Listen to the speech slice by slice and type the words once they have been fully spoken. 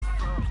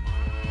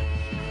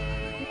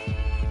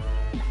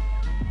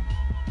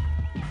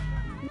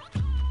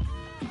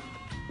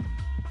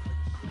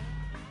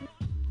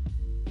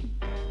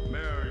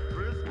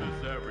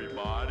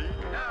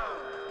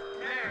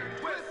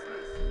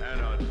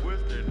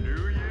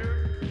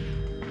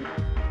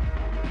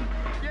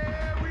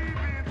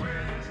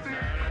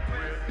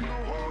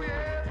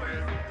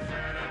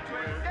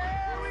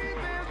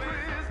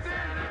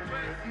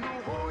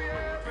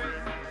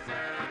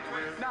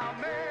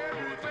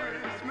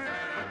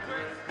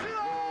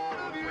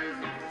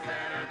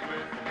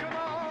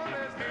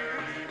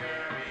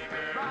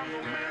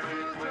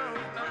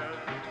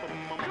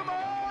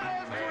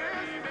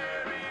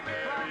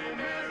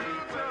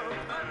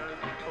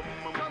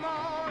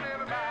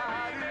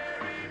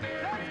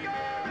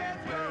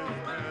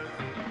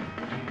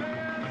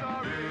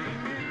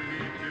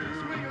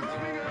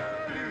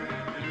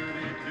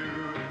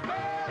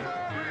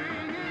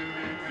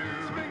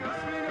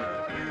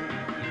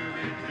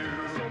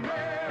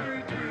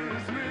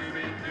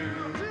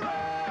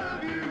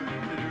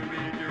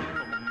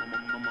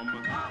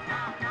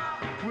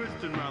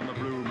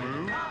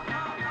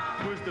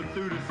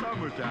through the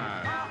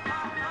summertime.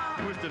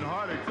 Twisting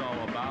heartaches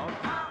all about.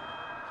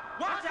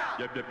 Watch out!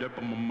 Yep.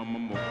 Come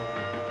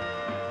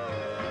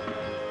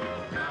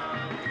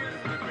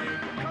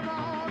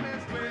on,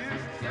 let's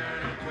twist.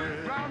 Santa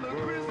twist. Round the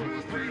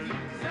Christmas tree.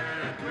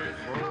 Santa twist.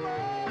 Come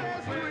on,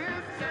 let's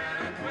twist.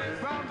 Santa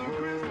twist. Round the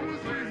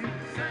Christmas tree.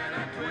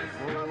 Santa twist.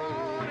 Come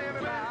on,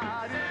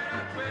 everybody.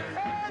 Santa twist.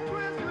 And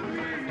twist with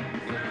me.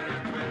 Santa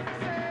twist.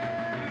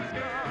 Santa's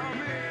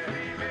coming.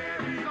 He's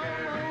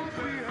almost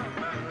here.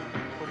 Santa's coming.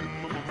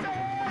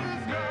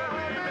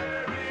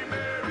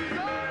 He's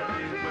almost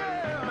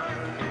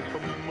here.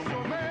 So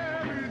Merry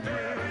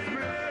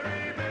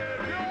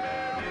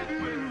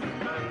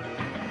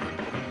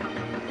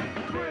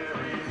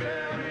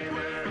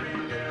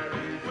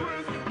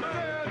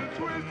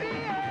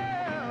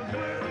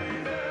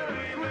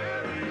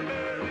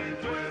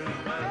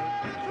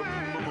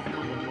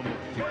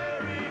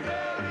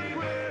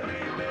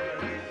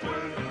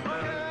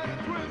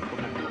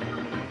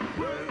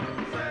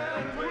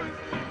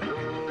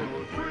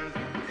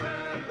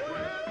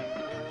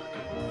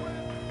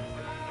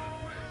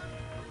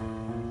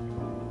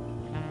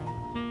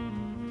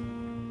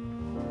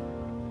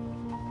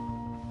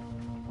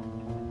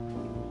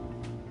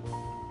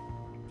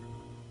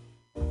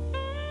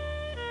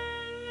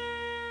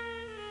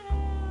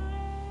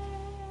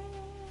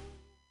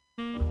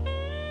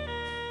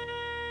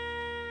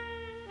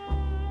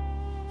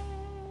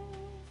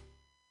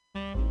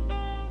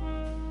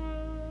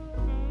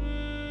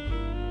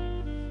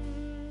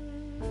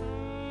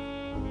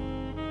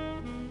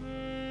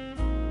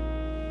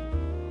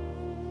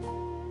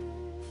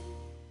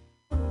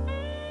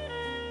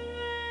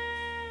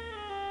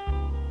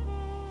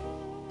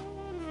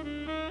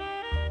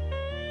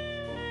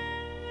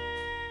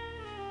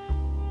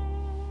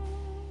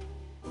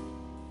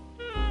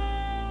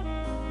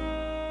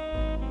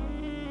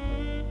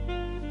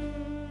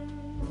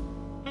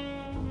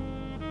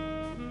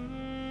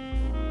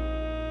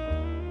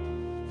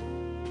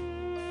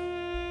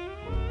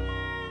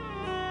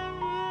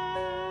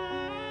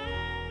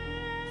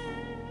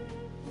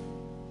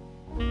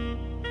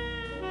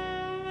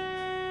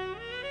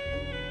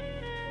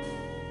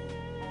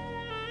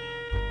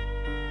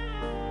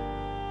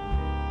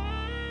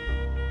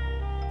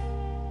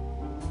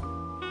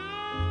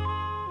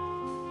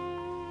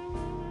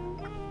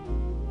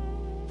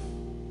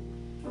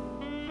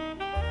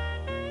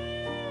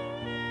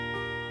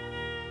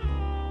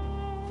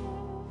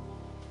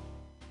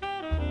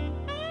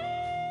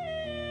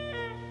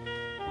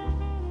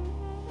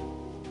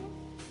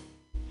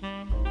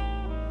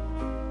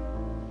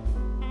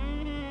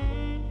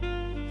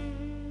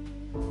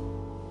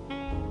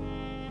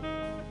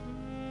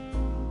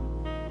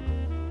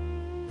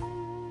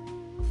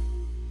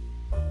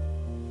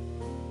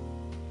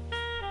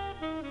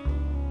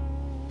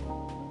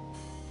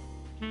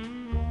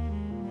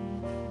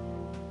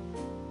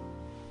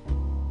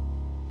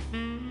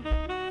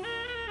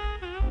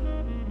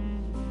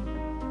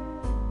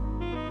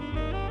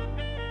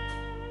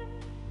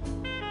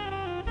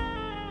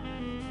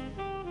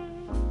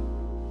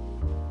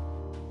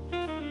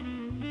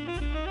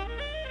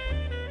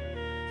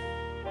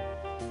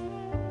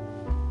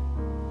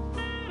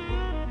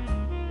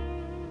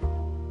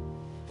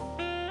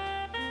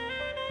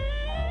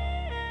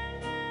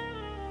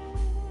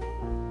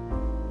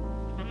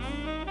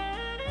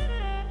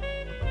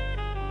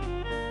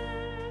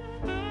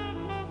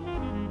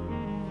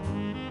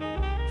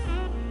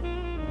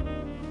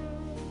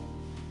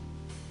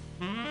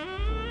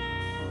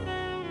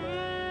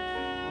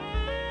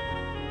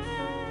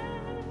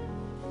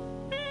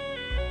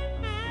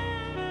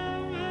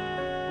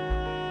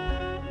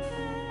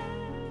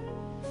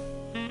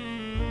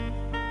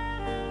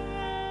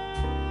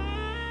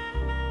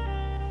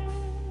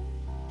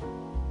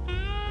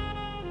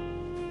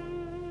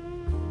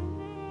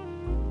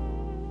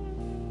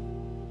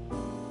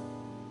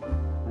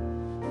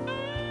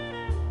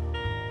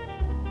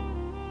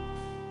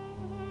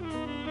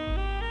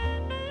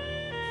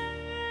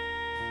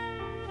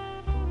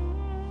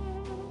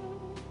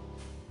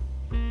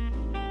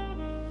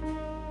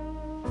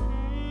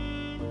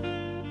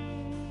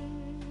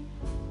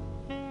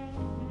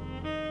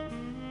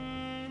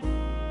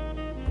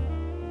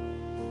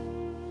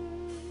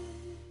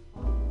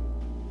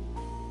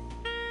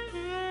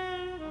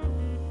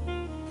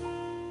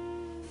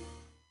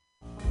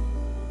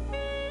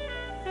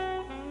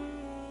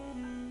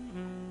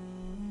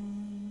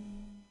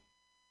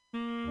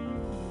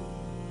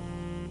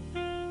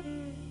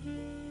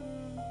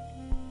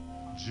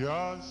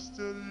Just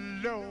a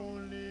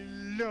lonely,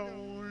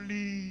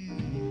 lonely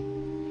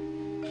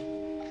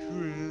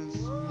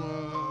Christmas.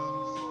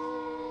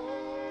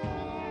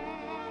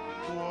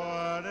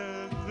 What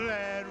a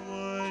glad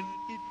one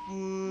it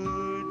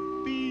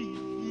would be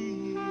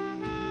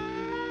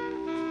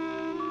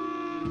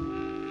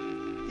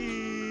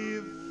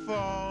if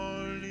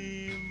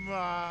only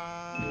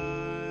my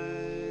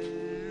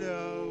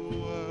loved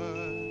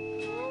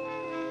one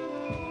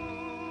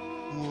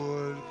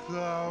would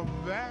come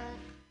back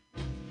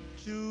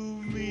to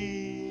me.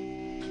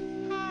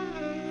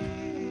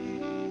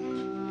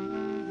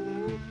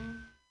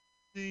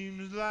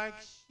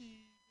 like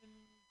she's been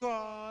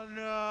gone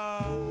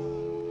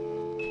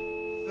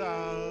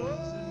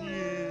 1,000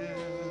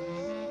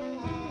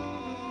 years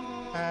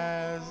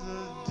as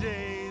the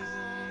days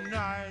and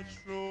nights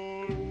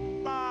roll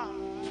by.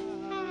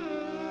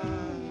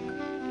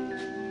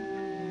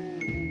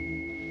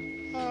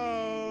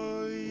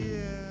 Oh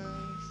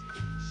yes,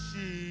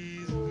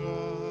 she's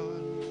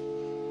gone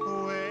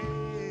away.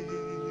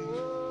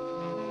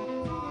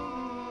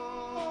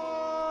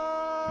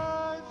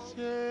 Oh,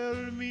 tell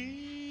me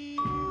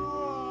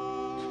why.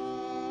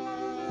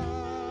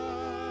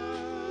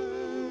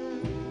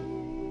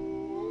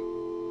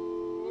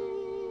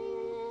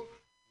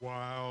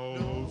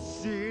 While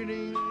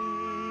sitting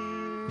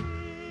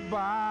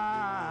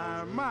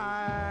by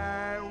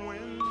my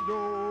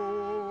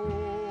window,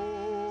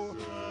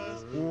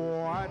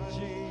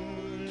 watching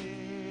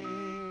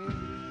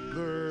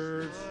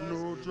the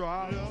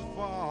snowdrops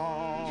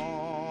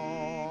fall,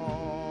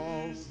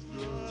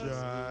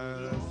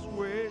 just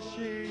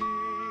wishing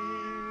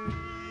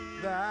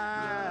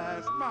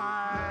that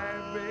my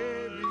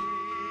babies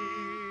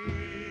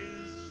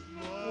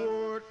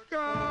would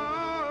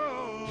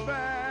come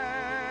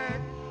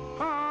back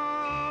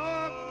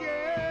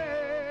again.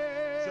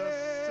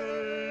 Just a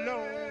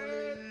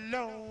lonely,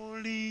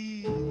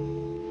 lonely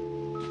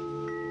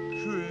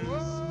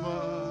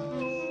Christmas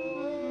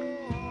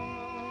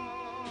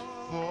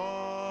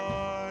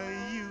for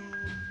you.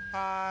 I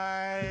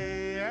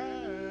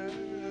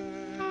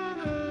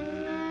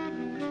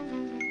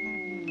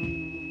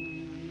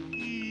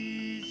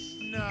each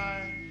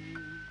night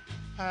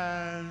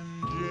and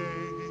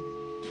day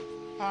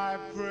I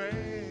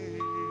pray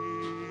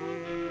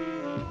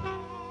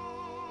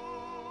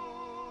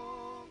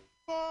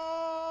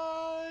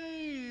for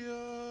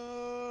your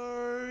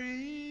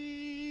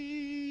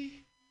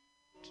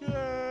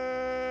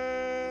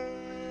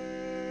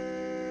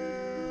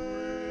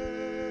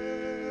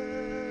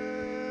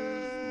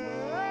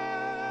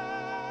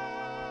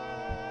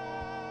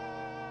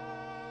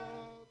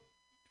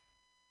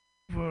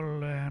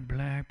Full and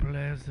black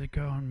plastic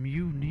on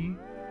Mutiny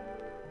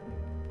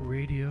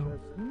Radio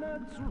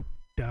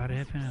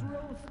 .fm.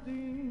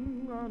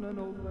 Roasting on an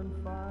open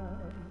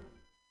fire.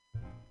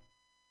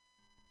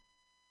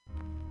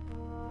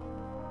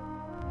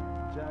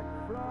 Jack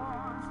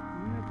Frost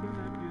nipping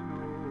at your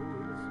nose.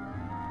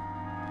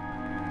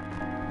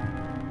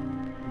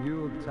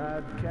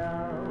 Yuletide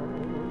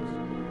carols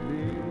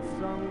being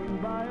sung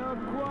by a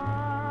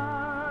choir,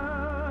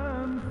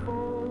 and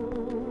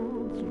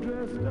folks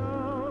dressed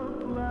up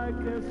like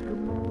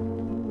Eskimos.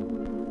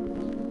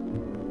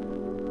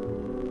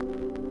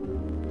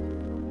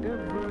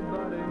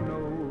 Everybody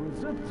knows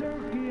a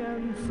turkey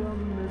and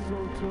some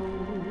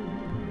mistletoe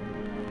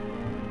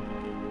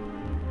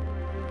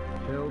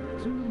help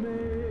to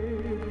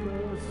make the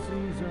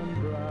season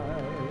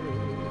bright.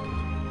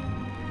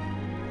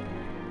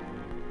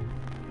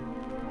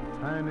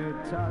 Tiny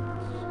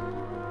tots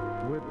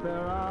with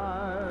their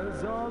eyes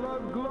all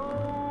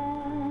aglow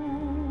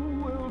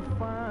will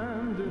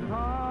find it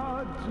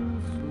hard to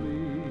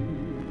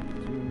sleep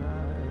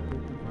tonight.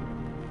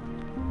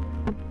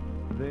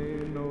 They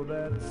know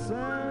that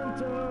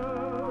Santa's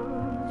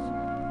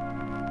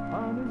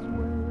on his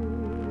way.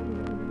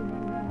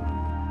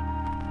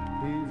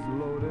 He's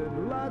loaded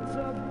lots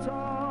of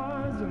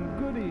toys and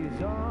goodies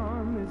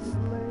on his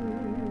sleigh.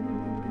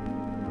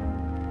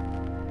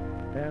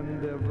 And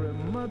every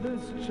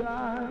mother's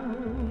child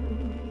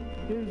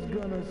is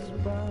gonna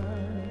spy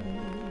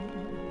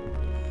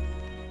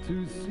to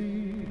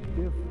see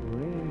if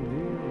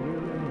reindeer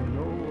really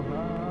know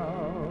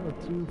how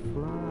to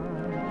fly.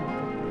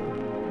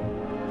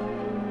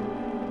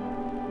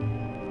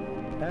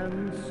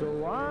 And so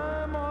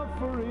I'm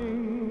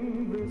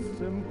offering this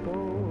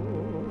simple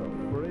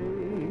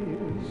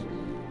phrase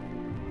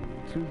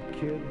to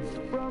kids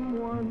from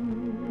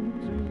 1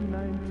 to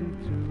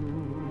 92.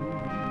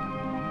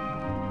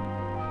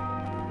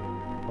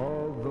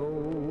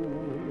 Although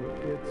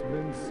it's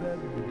been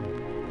said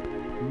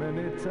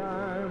many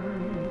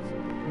times,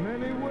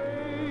 many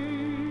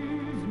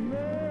ways,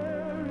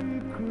 Merry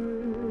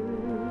Christmas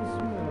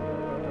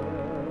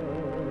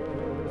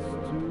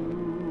to you.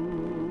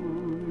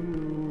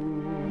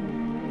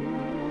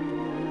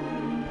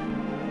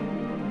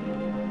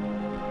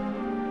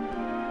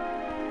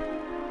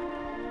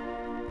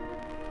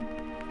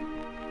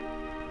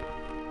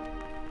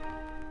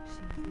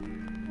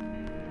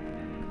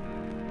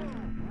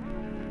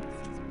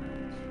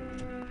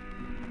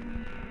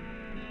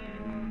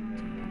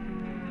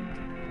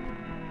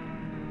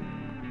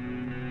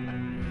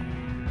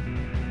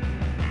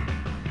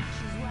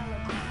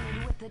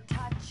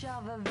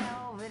 Of a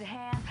velvet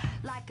hand,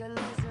 like a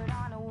lizard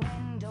on a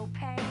window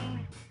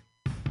pane.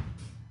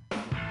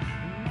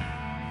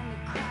 Man in the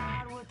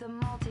crowd with the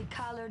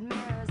multicolored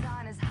mirrors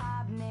on his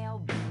hobnail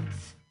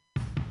boots,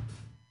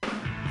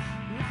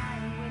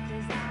 lying with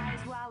his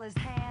eyes while his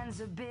hands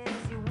are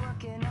busy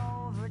working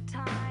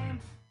overtime.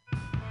 A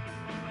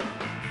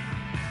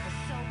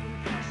soap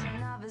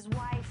impression of his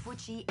wife,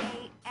 which he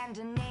ate and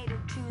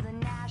donated to the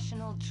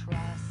National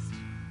Trust.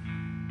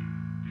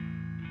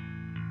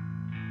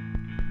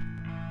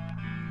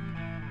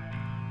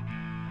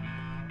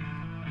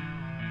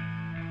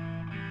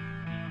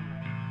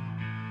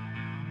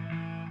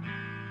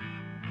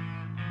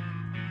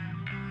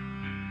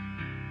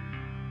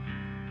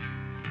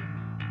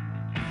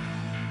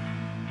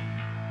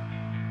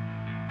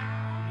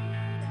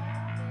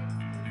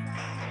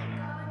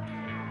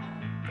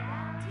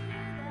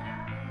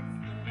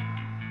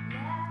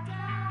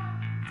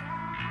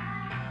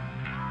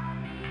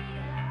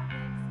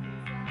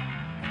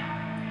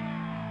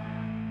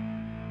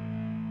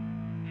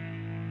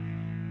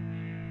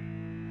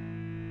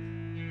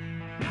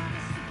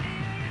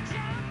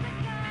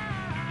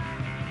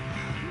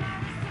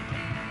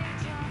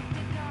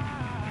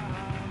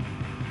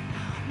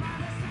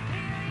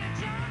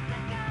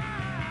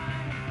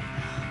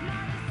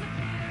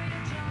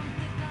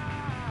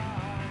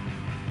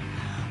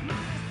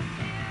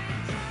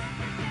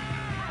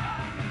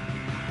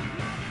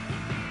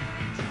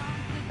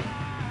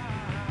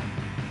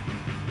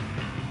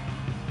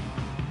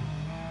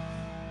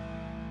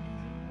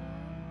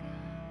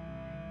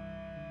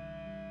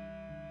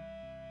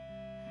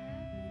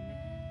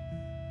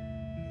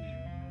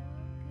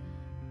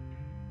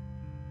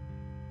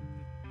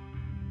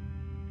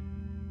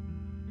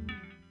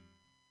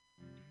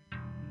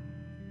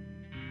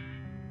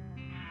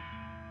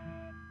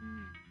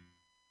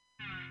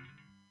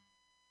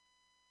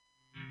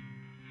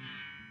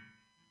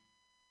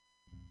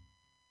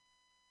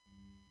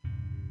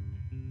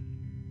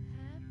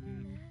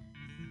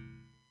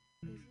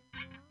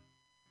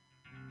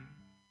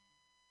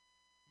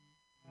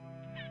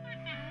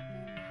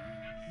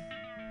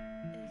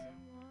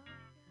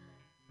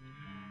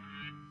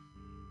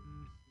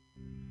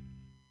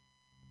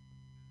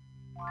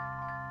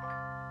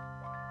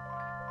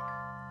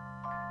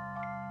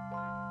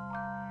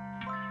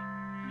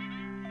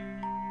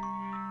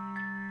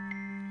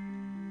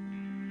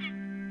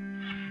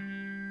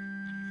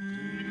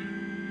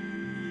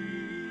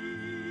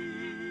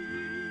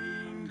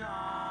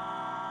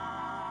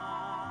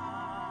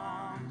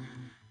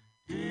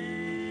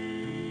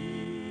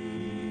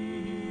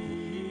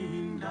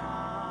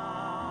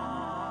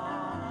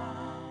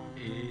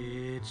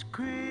 It's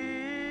Christmas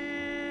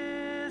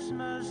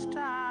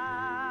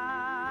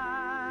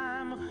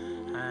time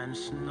and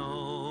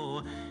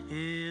snow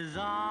is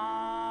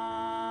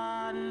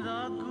on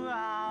the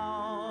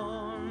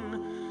ground.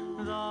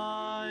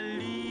 The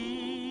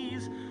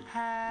leaves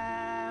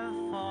have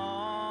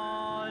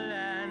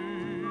fallen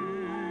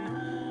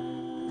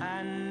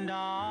and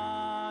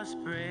are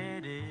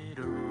spreaded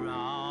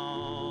around.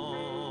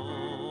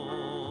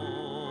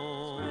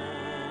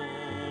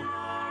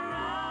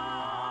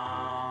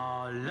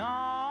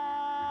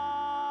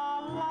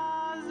 Love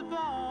was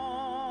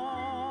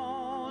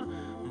born,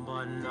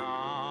 but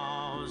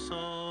now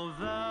so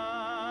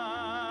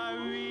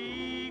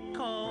very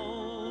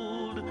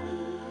cold.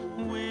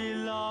 We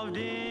loved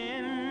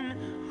in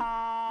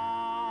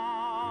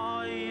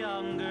our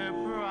younger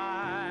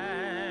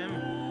prime,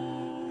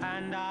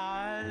 and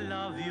I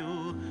love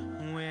you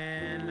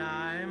when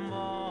I'm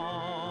old.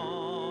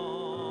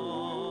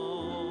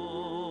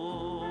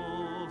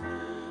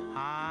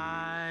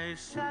 I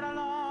sat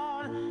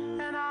alone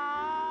in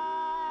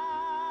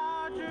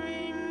our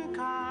dream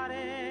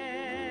cottage,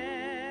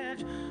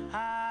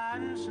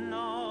 and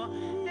snow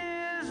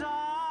is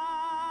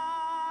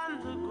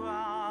on the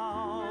ground.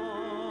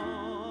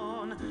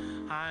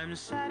 I'm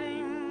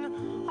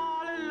sitting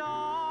all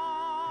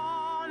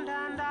alone,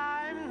 and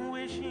I'm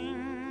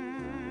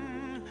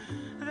wishing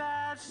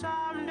that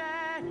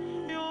someday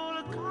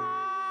you'll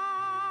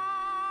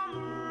come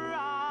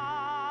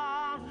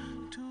around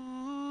to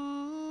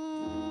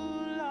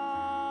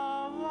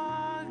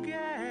love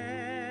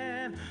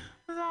again,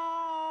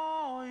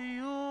 though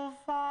you're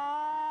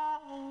far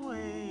away.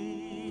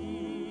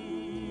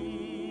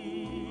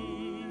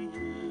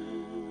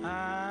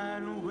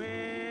 And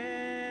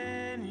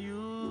when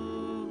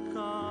you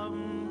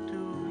come to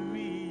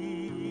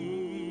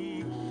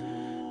me,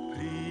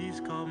 please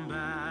come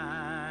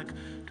back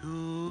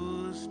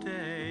to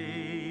stay.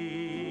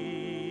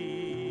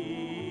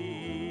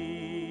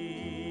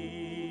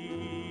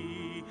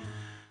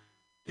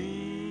 Ding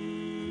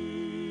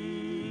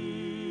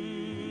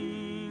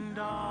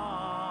dong,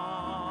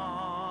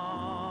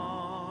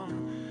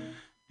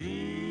 ding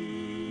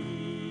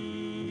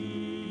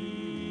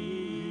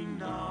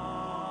dong,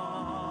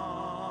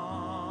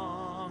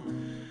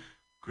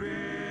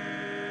 Christmas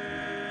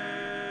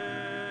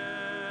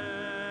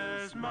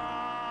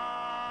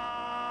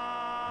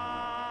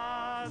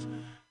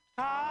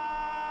time.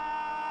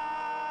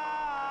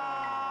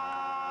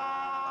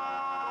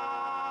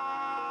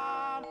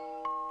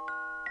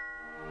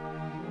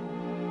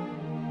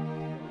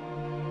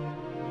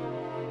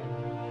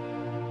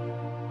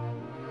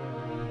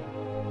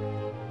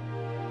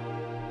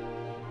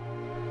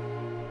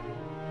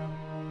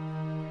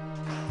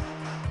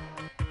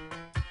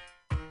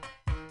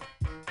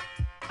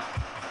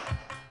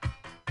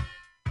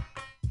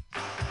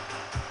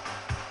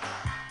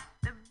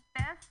 The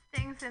best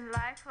things in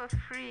life are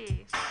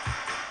free,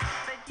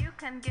 but you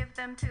can give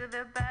them to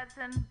the birds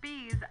and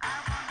bees. I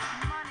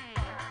want money.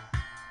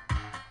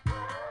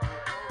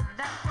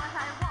 That's what I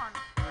want.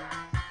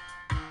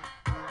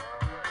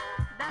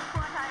 That's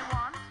what I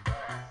want.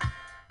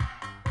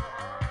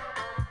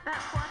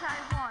 That's what I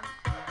want.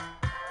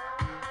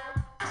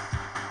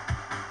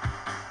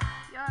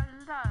 Your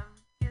love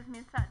gives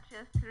me such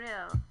a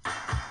thrill,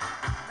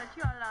 but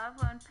your love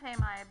won't pay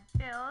my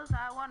bills.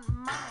 I want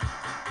money.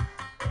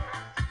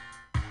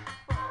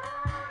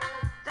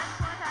 That's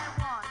what I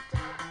want.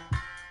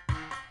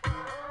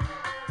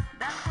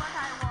 That's what I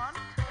want.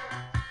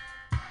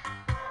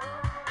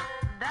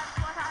 That's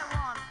what I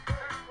want.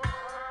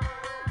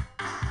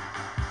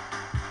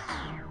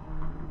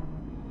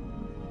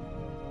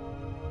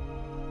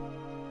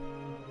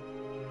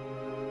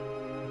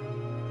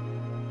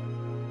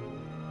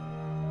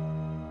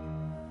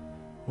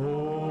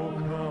 Oh,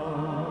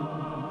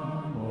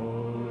 come,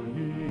 all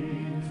ye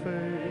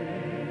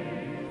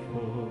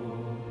faithful,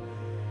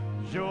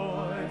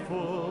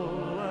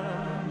 joyful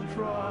and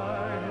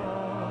triumphant.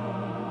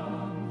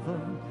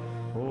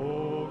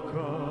 Oh,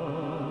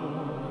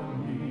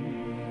 come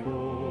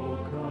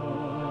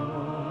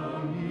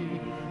ye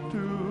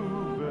to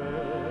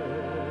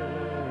Bethlehem.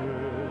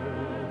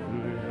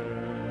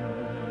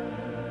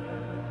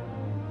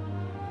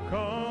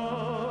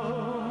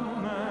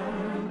 Come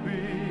and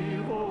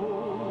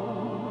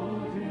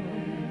behold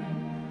him,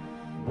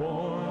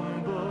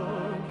 born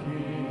the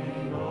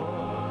King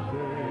of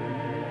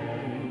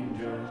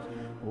angels.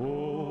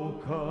 Oh,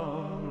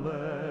 come,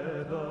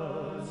 let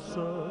us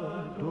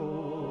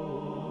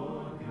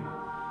adore him.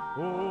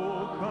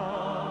 Oh,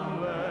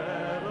 come,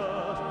 let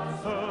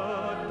us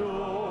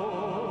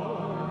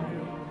adore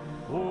him.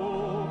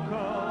 Oh,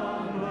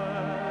 come,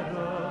 let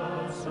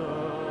us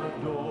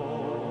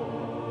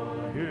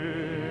adore him.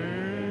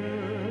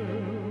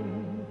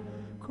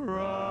 Christ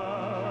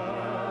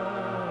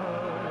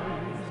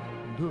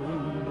the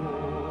Lord.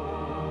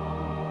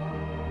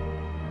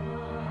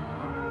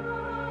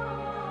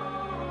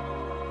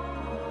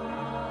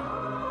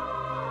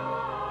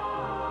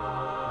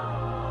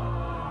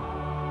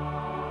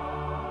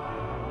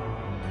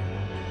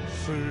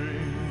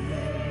 Sing,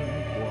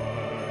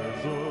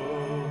 wise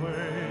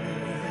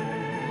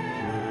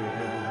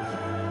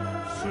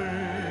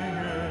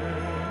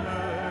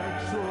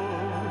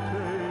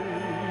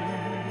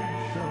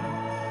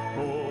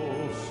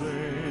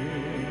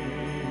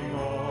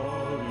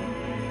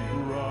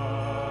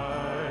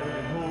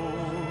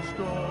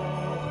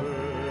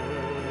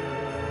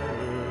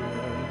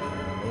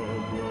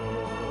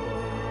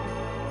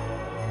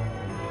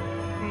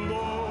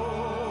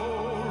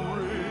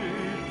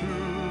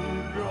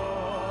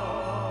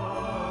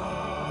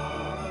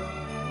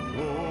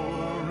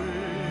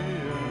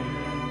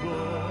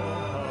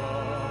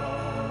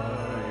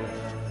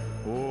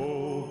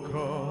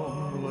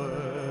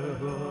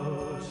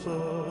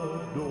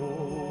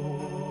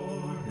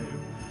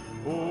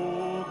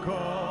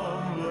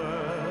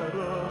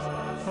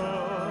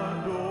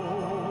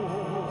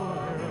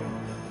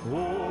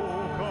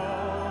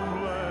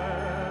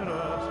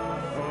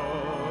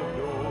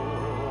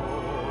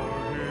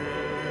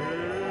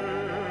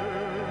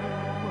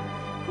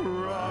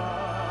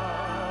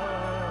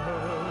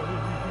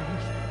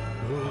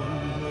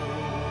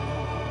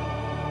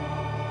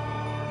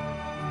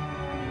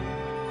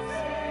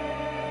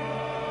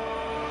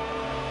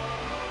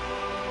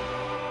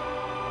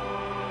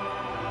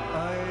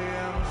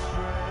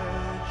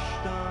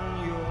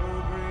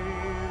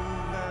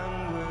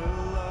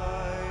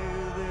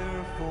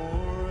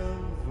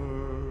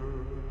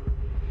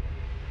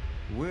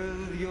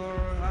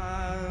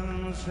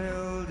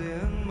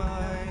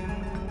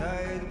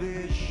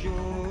be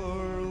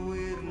sure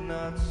we'd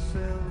not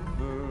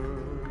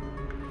silver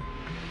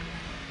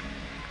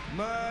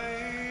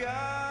my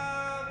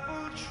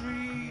apple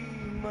tree,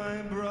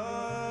 my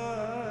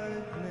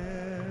brightness.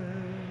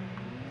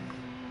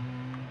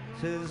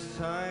 'Tis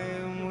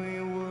time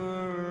we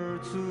were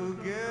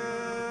together,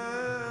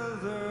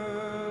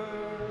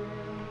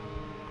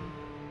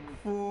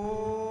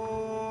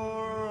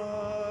 for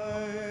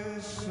I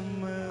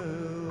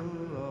smell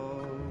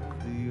of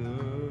the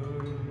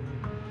earth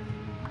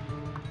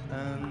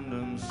and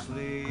am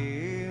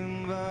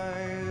slain by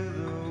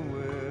the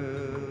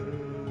weather.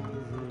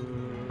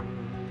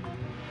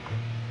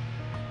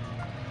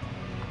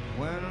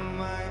 When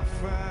my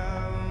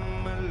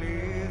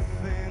family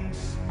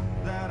thinks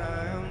that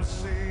I am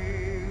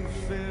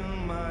safe in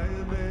my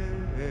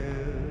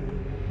bed,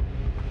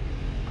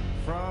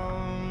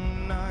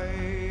 from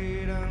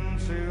night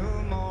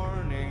until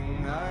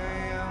morning I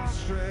am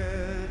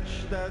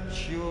stretched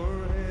at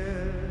your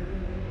head,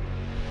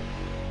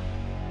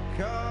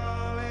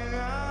 calling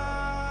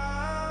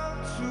out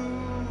to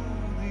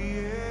the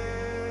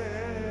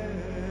air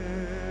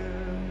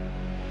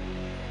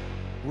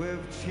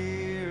with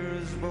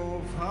tears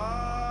both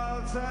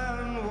hot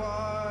and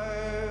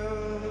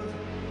wild.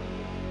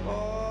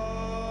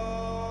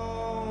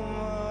 All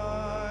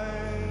my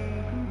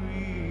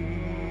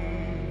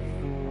grief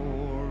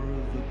for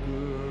the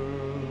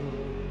girl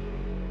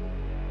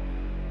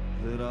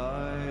that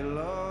I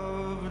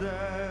loved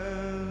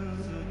as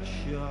a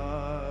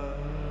child.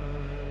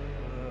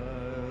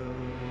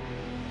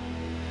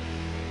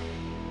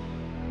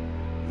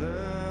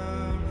 The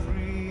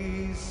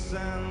priests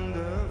and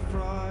the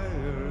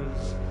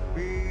friars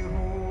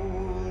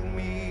behold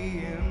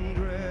me in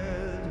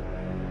dread,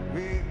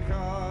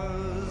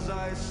 because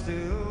I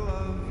still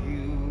love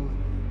you,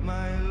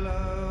 my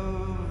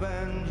love,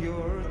 and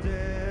you're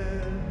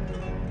dead,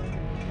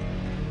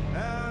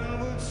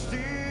 and would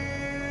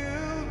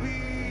still be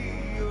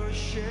your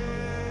shelter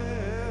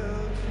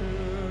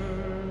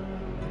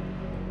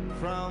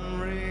from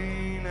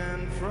rain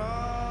and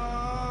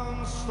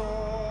from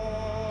storm.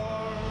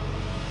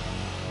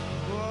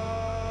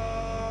 One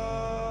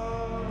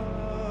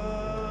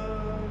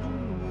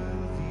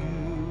with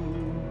you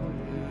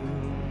in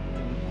the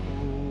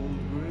cold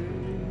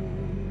grave,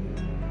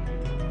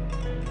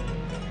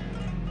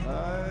 I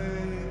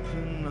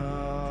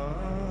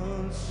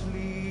cannot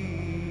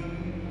sleep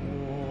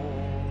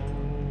warm.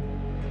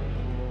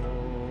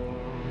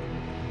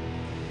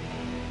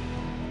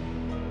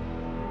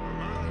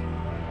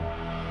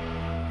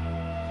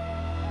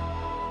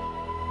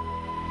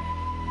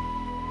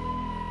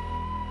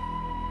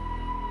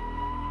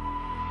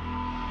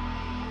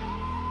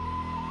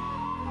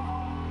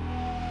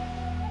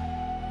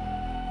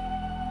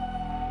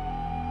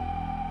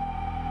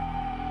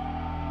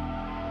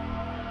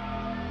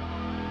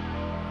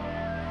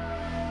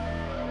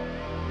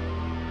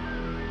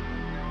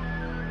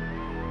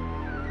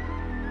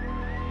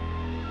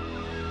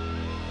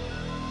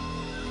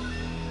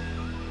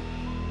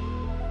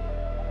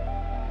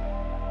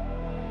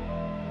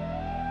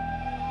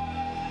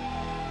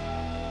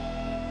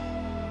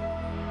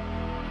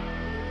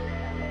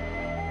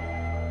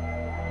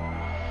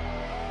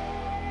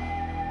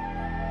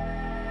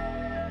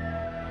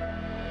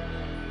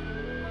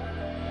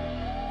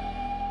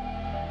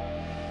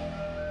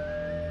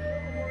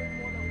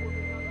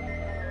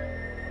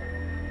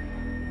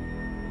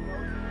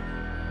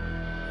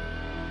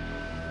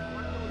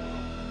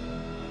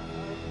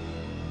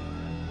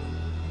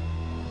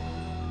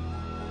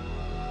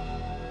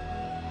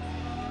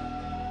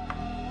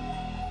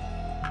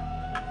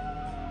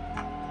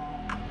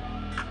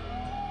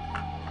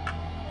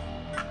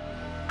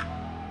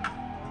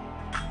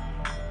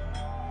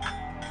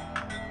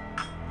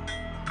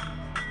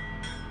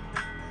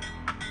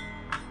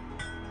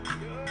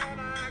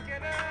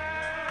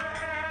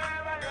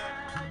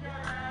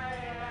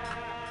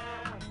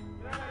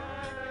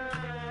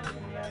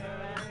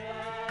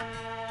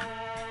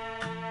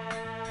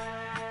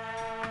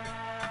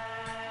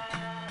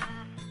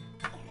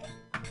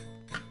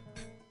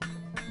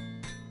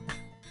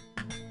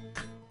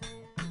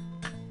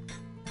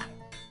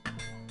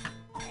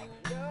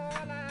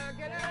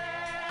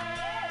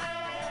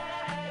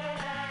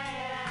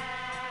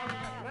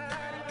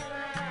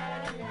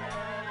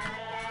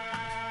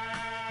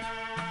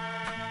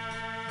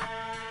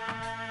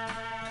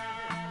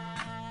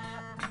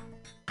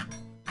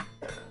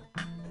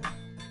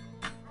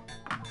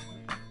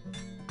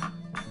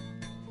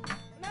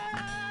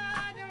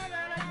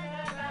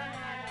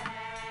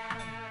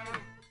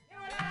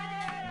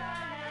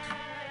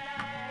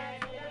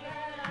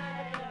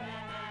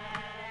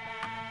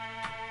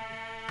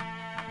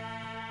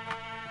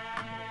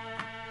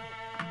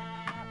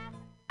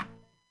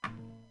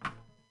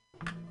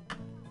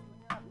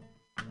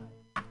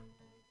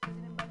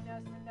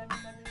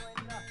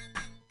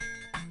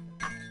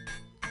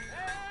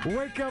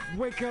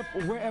 Wake up,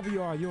 wherever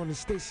you are. You're on the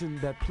station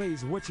that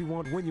plays what you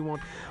want, when you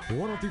want.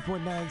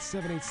 103.9,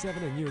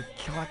 787, and you're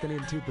clocking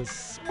into the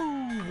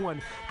smooth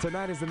one.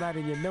 Tonight is the night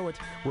and you know it.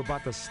 We're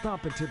about to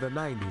stomp into the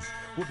 90s.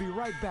 We'll be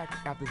right back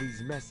after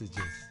these messages.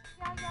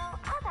 Yo, I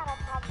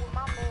gotta talk with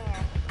my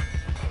man.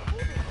 He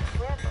be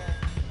tripping.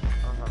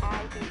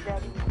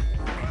 IBW.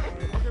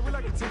 Okay, we'd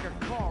like to take a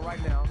call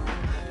right now.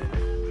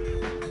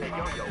 Hey,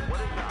 yo, what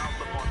is the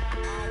outlook on?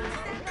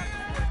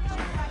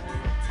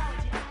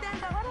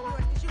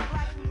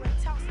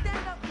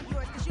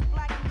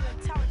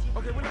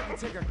 Okay, we'd like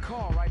to take a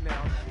call right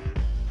now.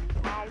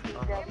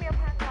 Give me a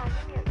punchline.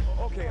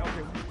 Okay.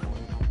 Hello.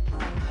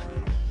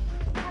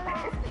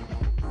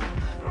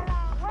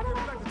 Okay,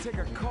 we'd like to take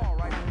a call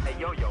right now. Hey,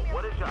 yo,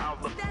 what is your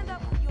outlook? Stand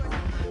up for yours.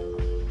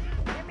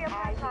 Give me a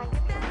punchline.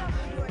 Stand up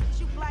for yours, cause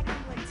you black and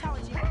you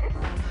intelligent.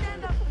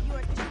 Stand up for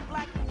yours, cause you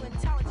black and you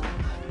intelligent.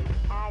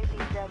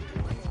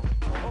 IBWC.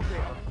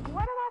 Okay.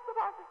 What am I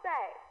supposed to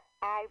say?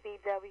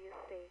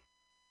 IBWC.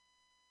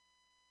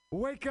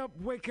 Wake up,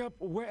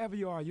 wherever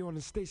you are. You're on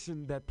the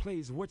station that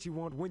plays what you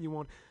want, when you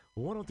want.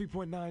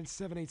 103.9,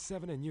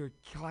 787, and you're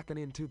clocking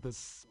into the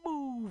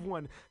smooth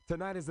one.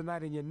 Tonight is the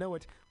night, and you know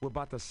it. We're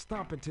about to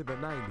stomp into the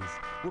 90s.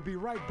 We'll be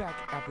right back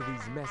after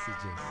these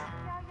messages. Yo,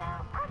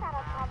 I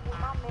gotta talk with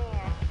my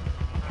man.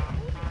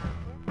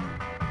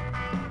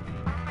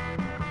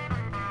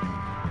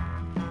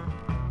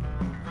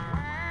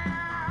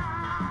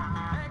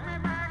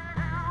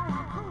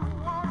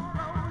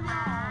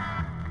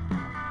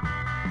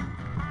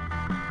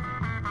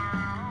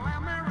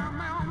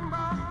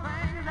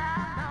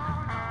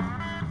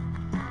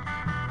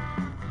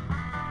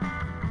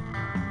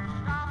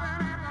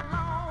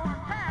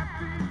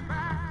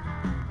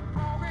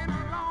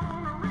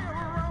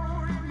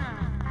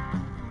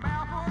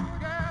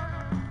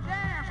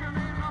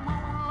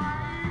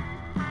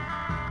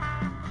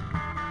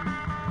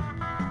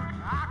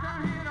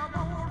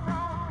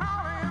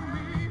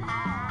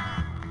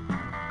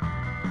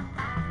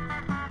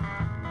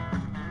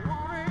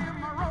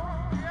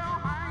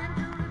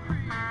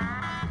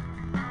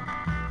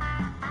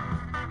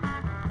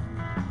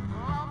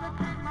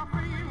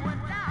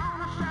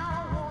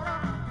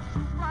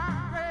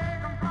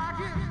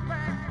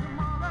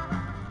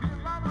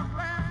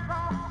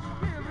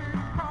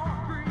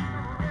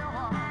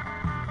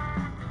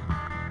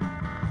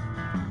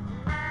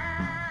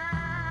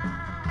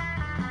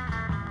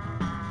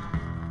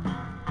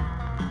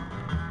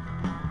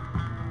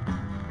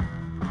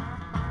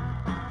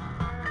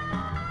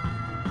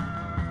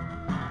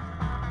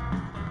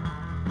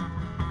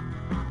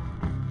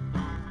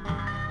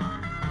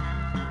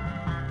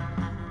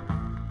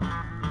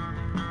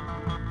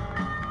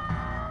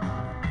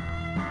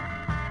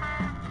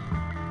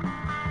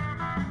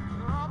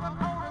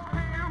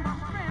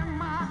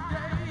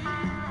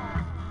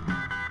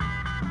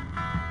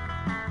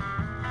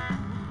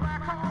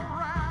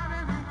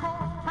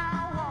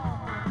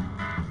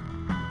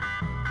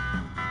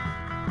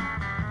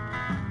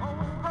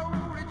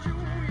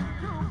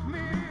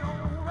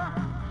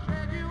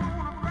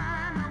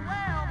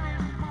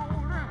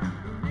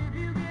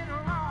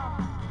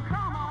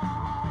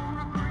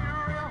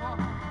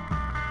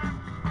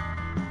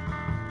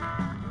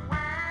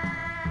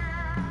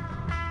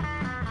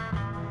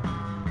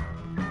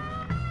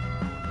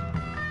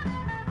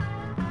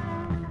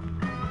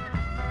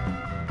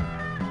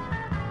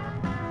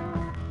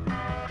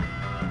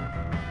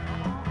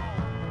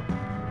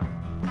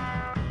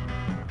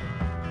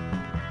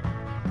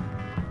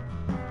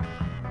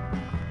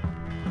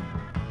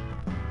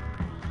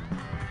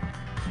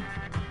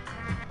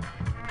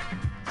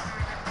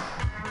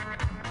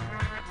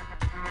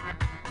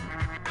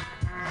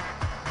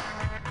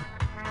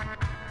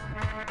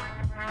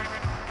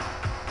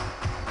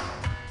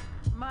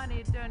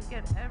 Don't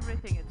get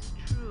everything, it's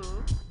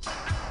true.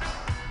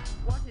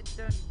 What it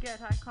don't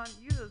get, I can't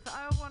use.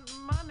 I want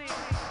money.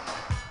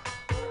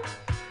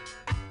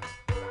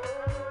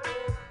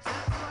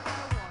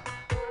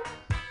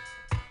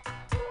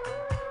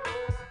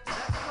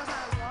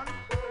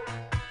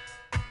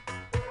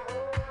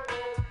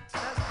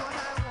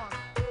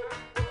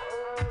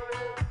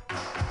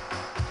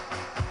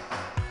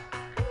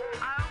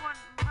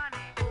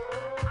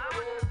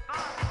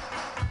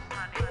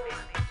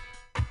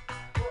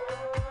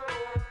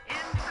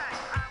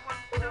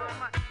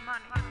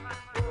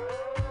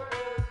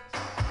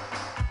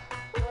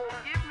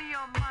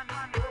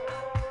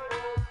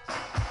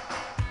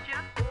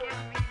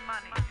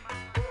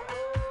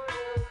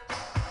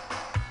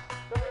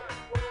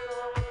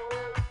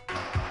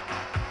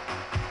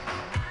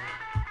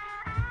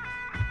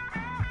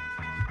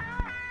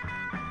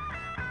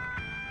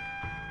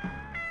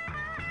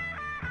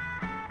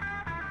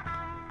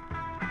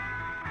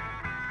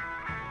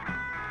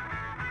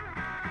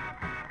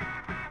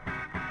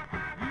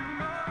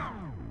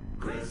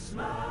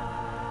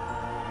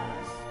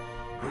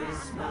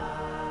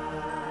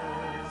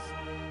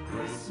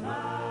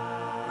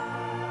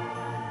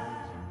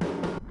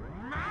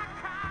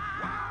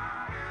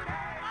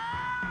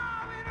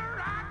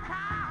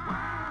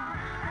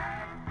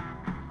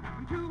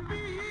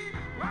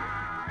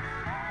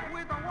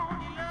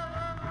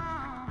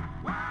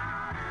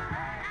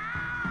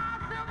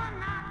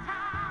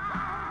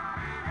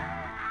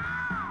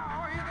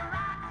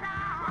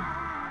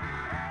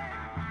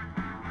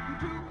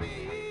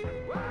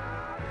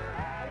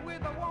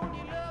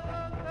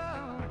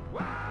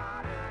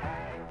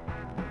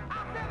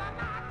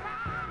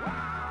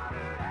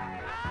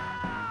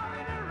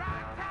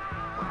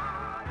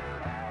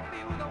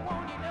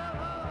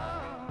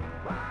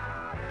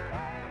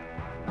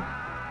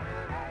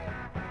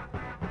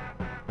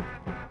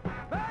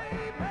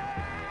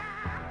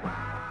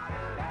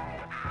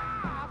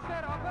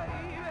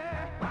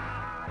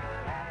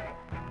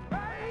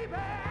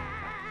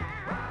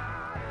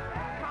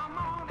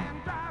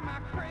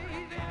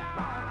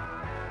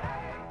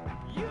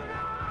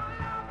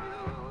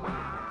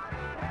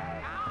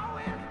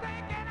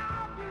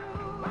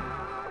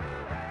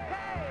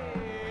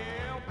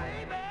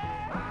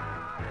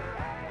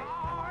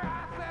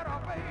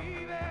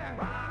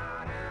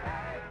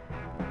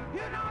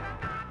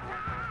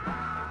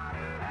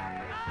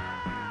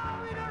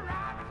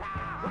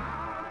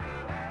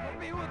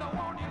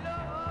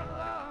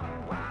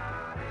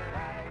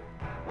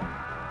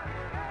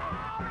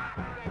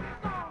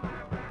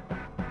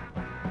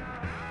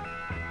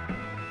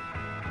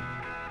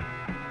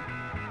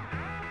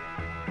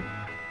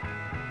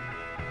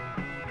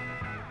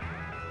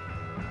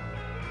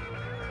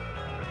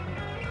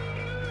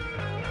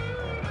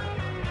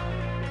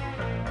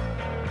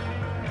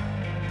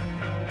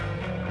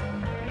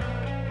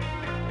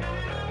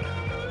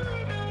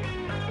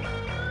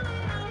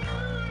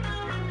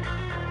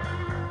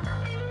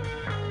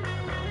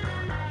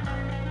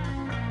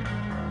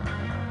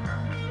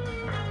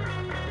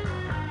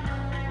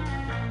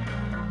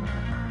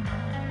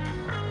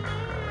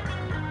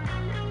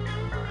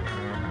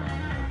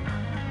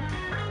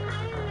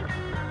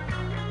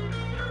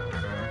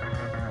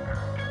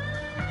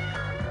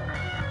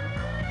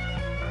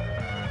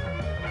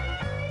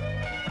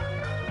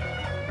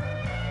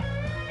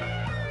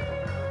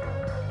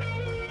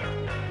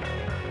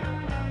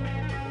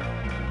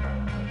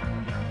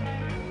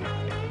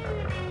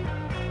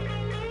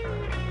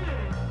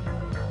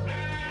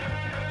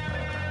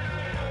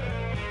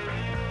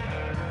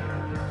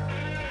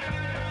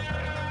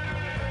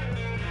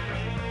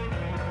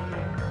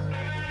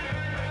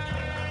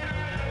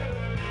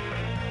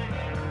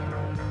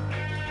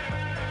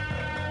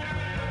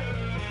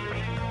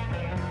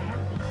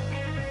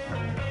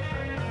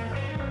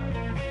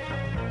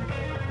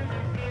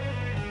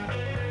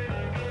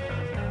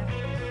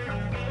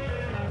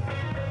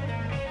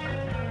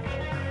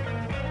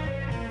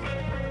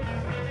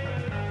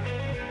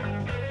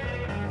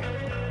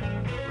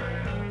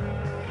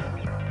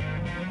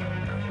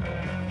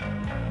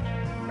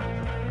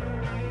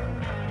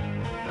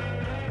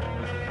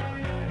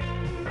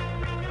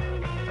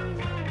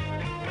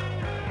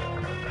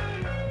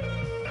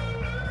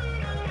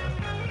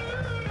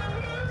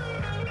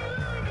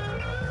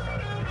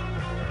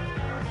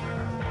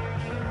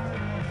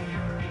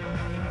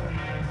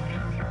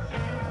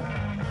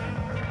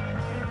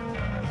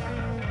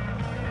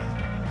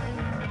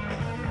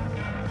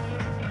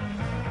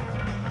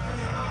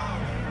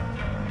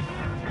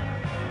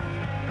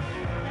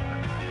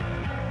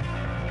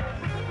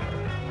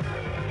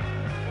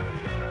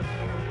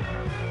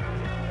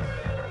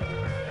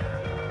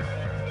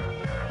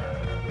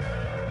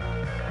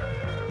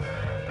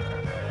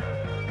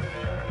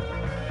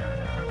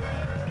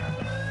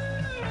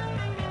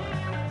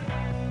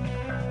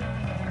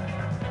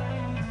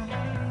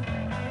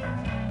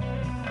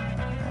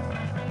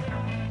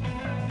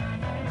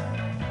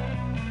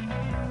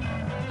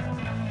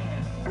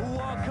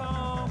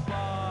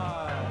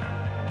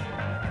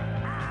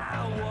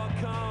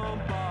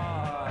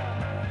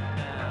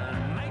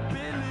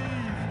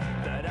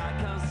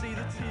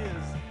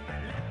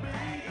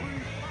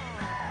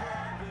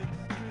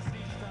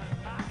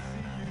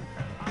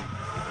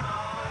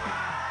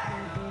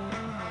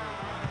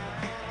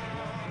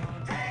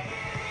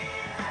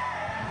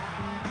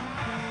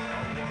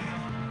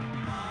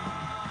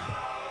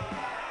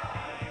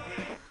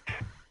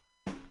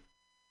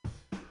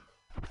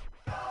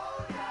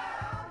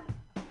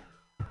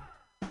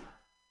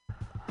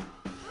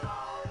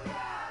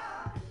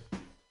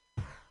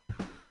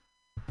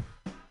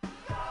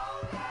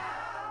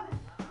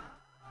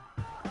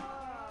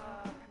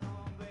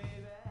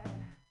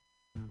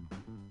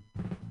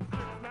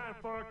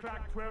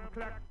 12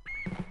 o'clock.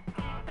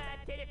 Fat,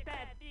 titty,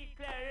 fat,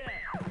 declare.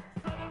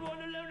 Southern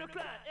one, 11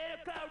 o'clock,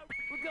 8 o'clock.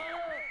 We're going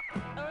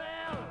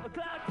around a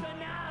clock for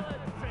an hour.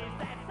 Trace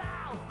that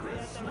sound.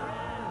 Christmas.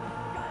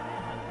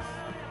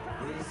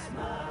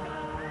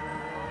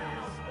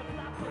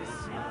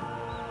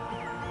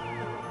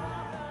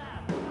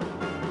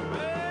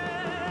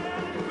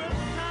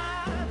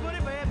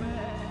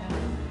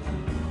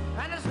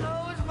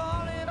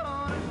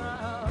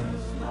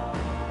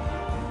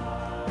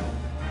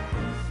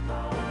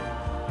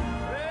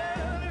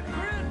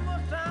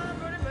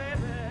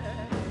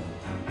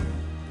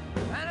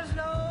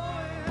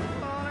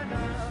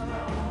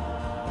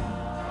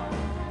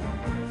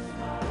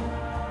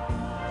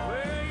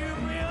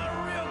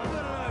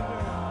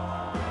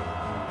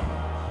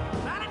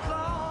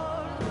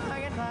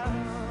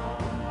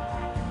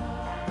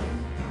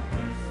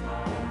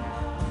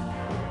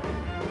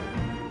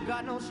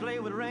 No sleigh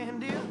with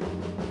reindeer,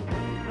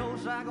 no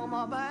sack on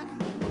my back.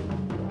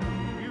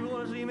 You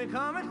gonna see me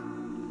coming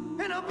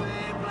in a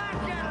big black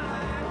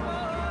Cadillac.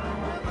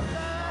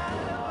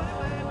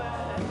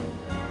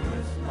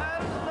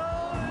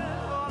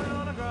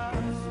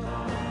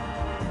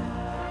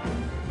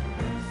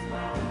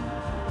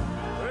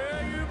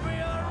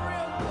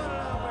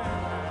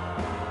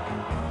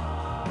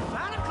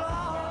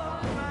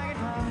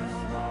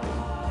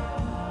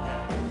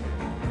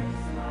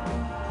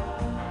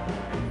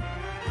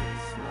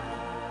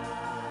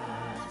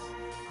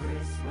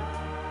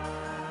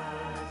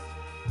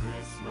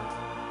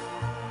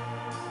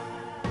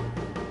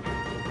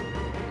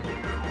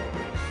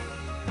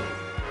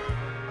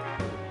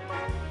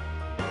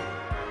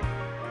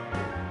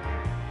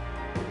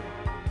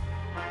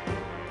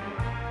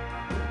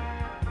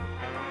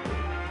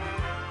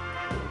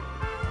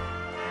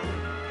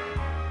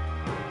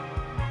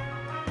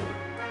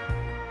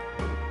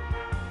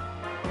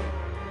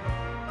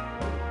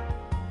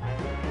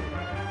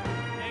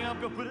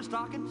 Put the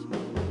stockings,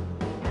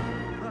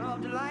 put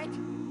off the light.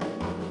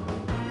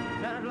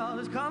 Santa Claus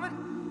is coming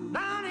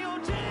down the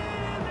old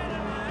chimney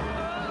tonight.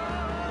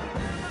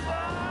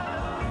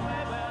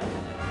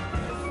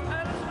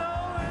 And the snow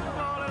is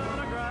falling on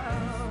the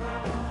ground.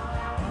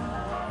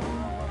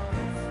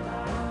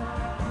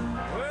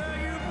 Well,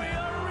 you be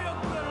a real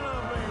good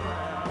little baby.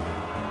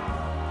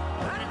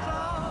 Santa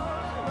Claus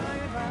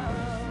is back in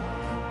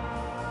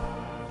town.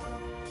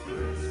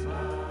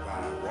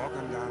 While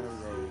walking down the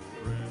road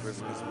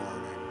Christmas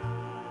morning,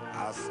 I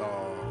saw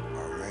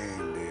a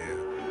reindeer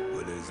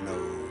with his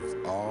nose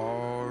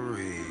all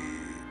red.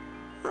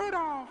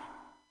 Rudolph!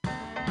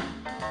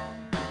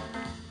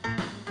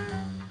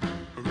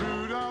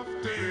 Rudolph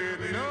the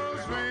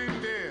red-nosed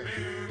reindeer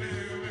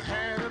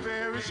had a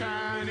very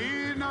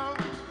shiny nose.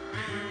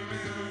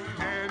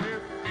 And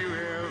if you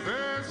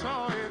ever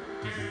saw it,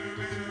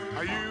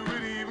 you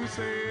would even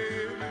say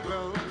it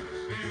glows.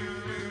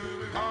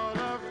 All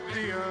of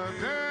the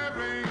other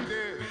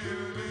reindeer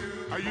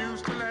I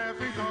used to laugh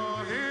and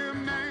call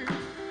him names,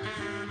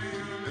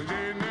 and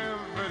they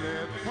never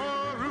let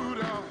poor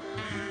Rudolph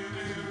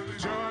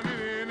join in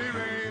any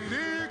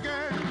reindeer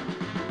game.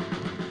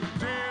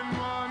 Then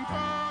one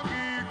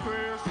foggy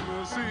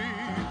Christmas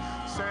Eve,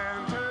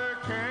 Santa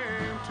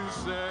came to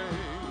say,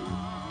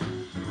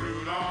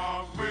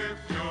 Rudolph, with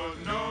your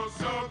nose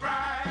so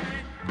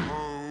bright,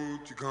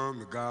 won't you come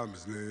to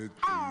God's sled?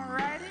 All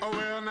right. Oh,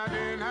 well, now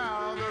then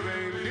how the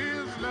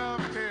reindeers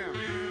loved him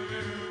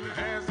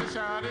as they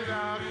shouted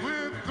out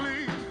with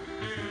glee,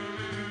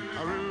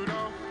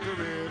 Rudolph the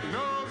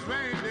red-nosed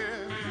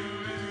reindeer,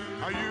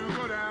 you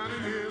go down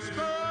in history.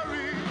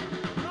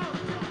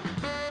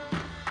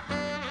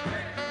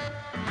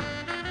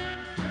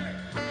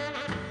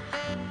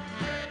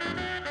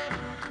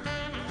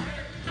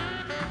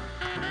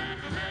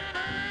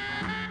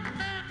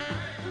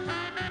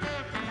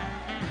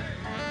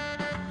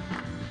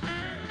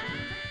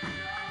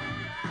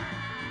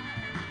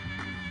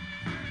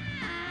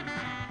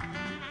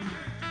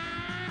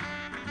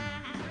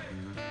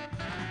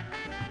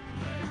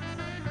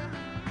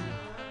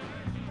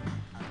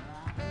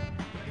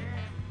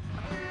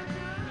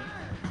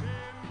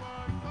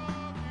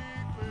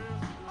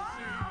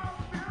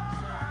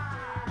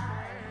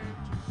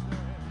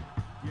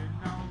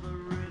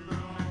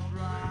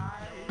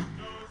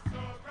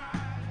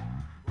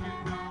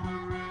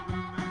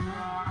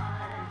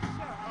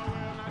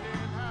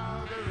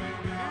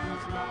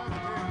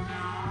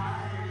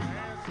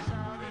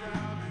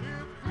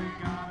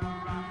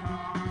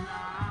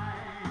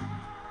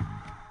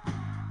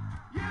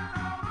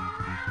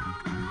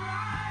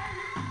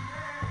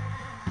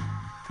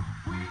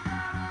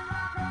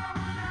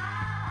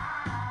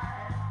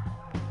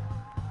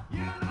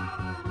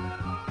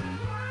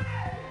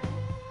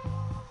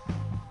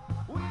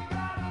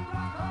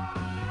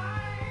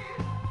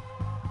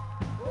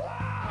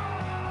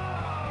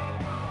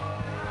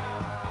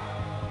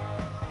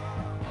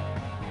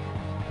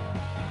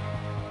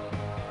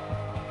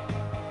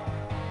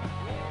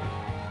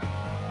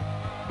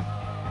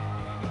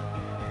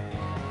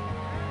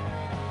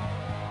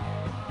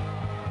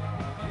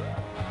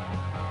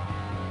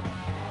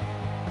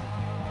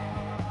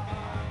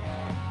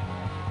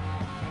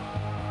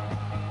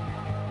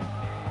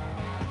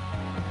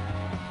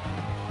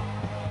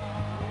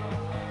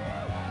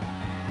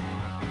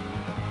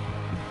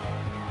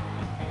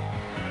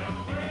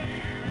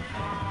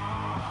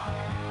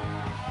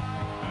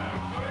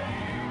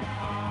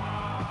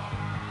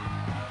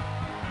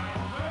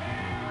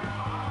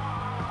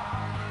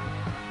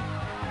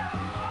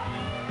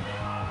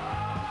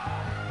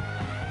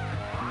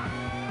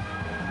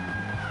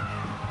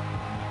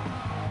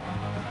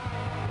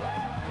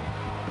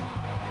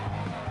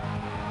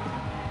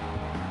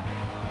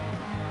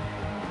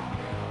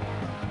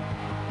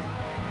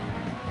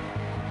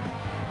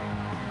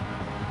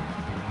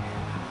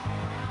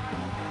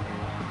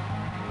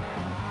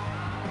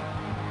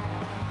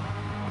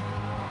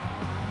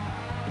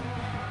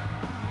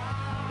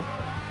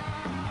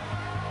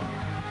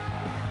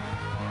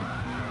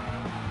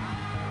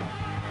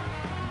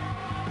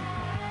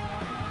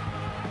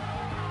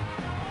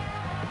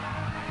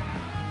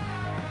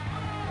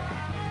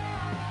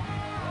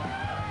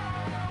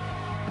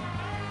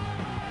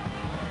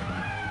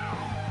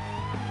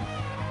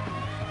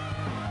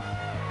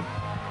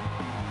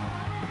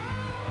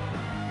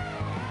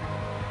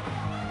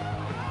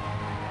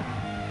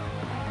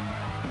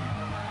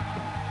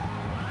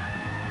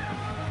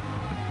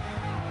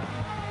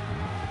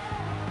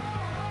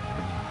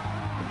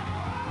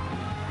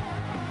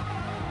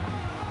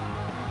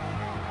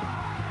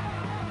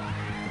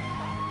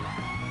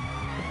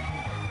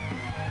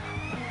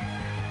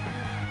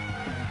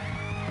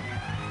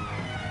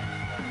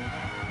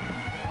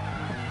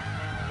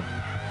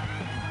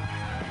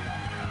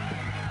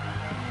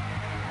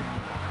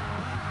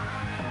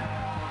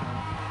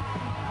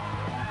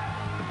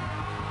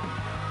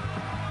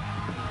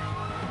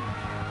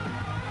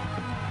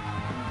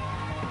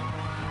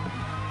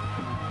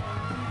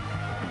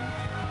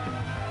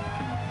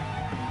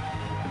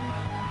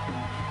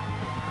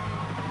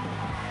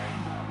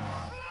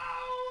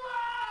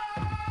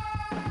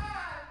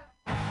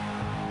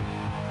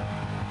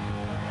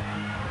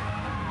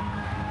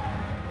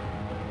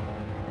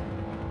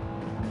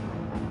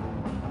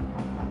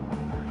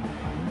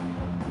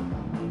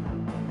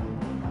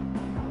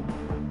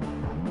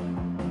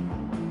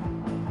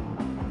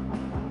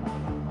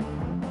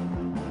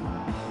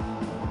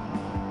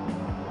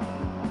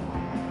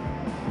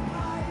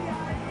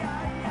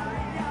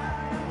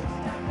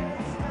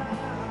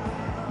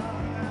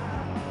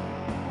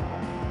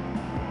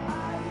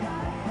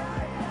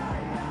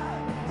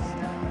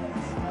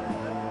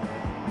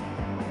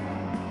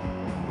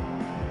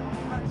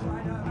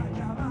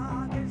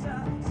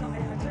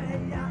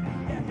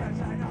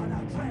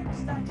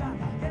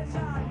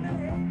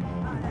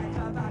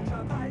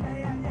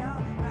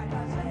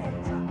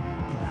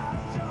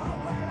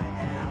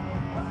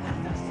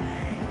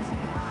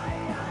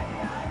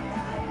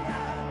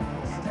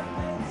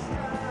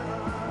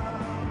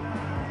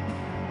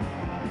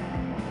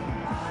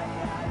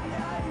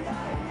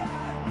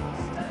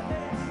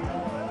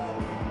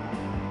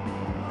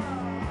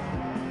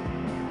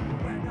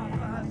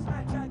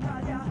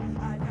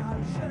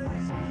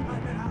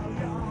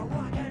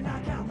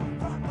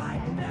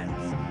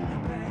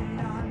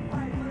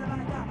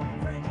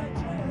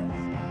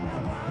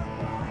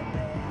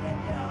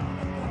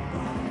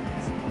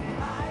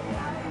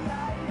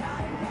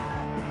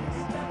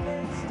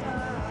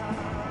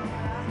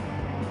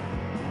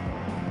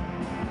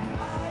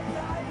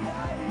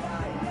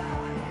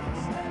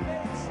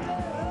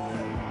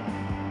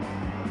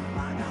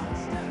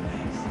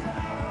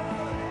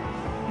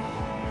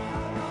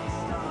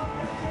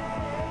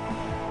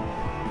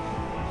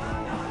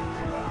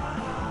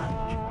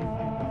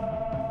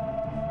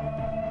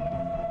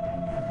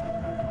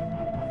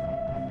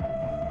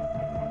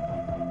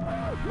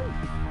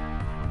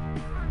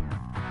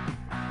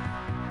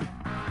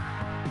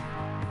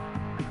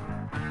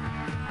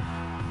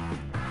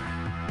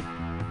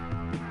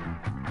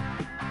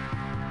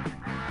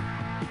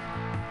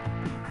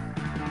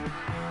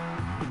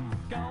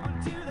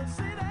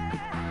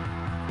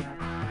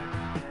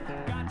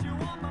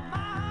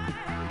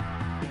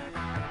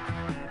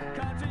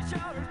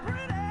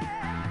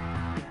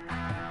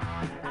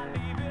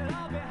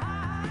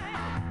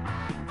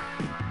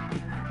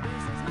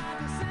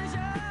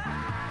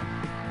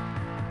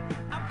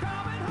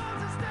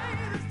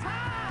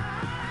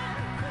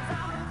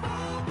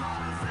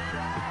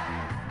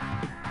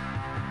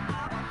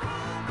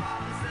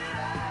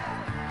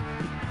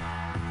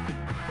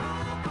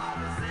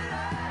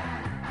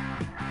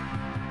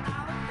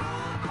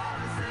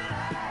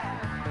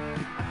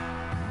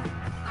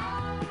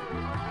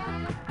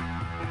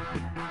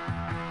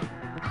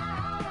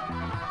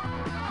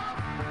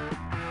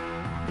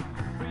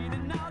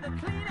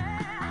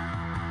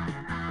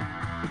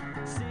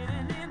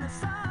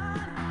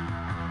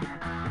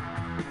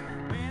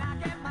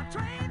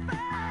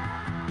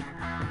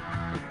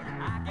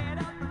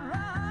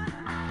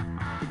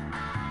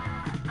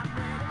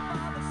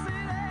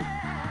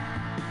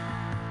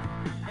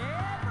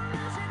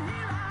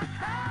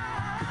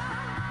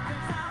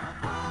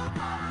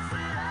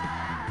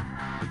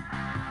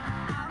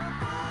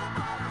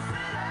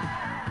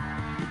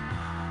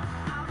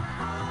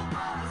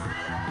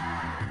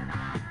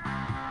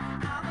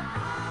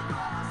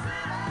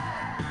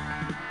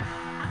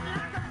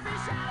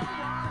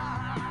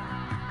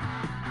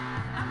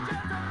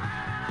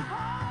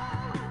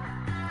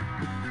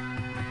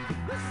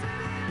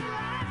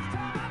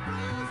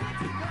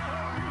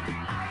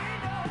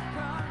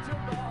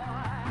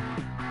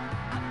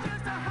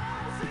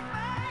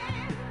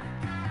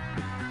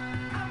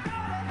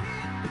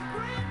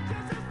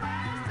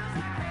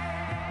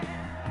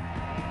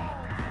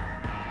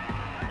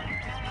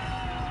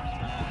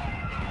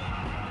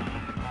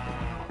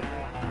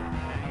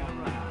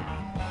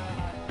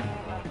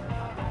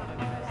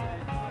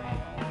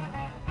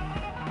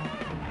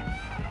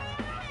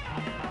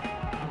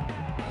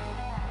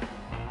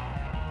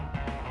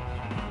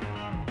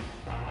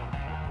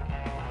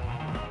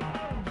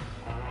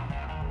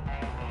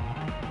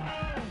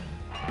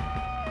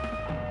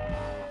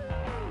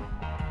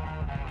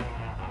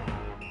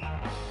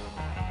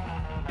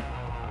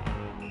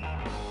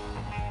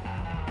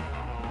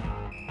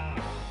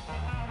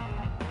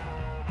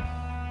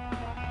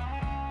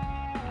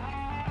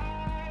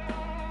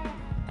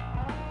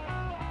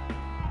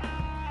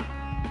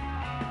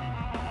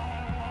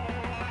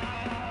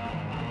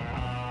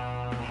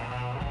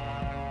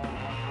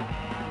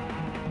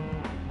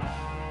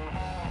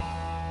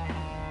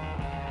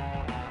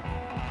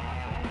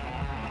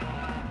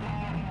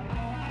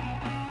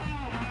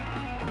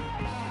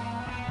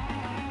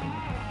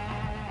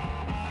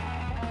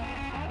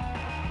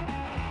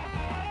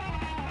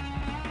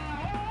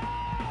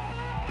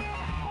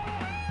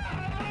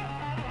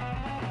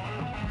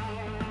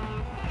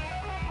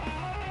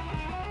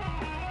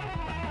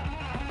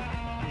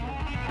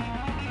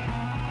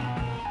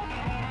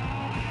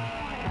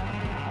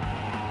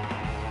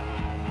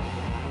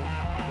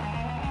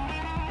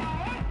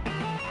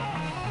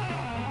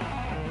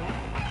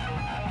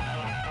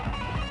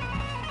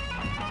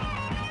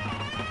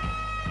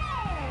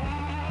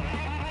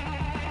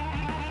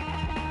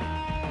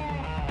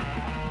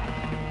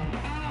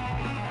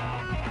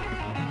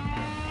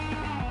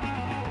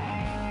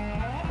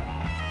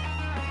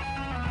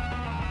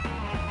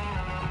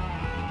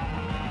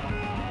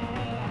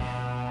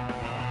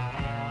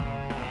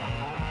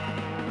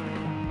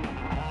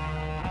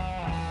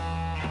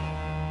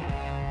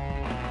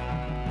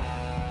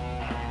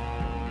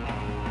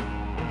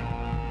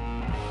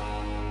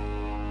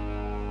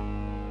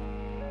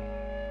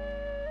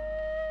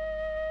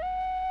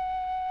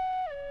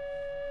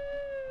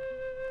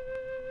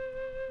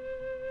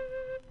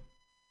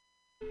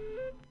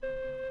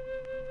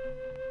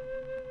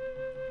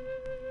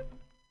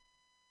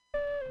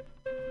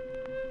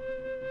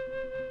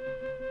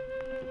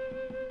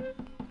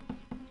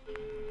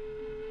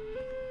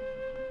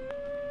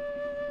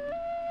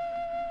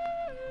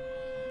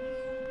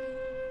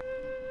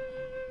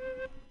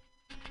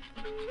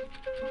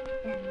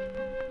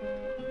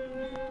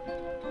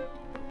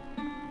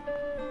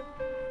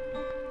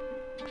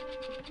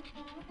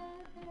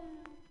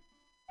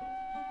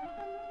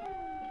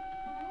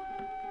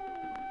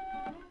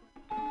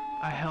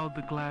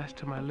 held the glass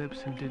to my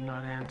lips and did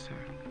not answer.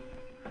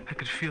 I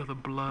could feel the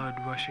blood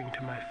rushing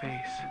to my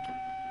face.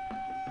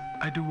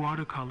 "I do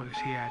watercolors,"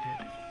 he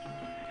added,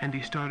 and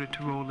he started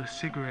to roll a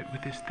cigarette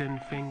with his thin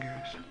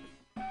fingers.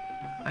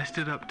 I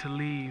stood up to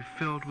leave,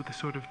 filled with a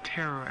sort of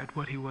terror at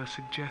what he was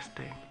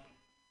suggesting.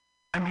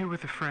 "I'm here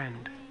with a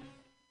friend."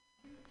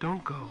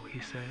 "Don't go,"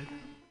 he said.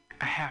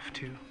 "I have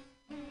to."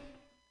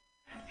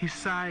 He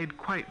sighed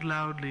quite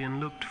loudly and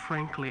looked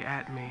frankly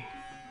at me.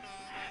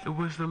 It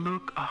was the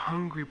look a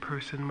hungry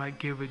person might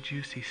give a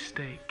juicy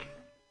steak.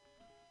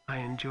 I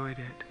enjoyed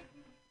it.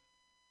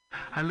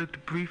 I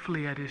looked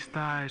briefly at his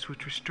thighs,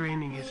 which were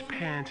straining his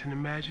pants, and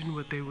imagined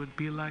what they would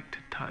be like to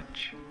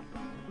touch.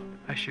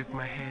 I shook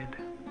my head.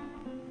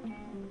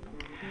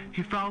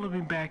 He followed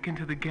me back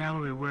into the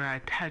gallery where I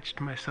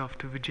attached myself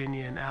to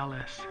Virginia and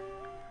Alice.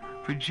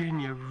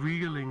 Virginia,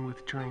 reeling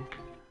with drink,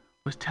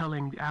 was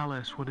telling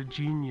Alice what a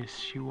genius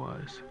she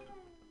was.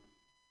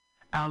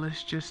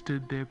 Alice just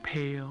stood there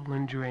pale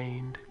and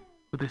drained,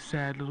 with a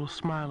sad little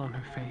smile on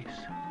her face.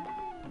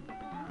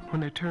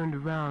 When I turned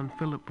around,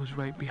 Philip was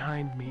right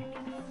behind me,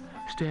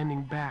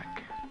 standing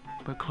back,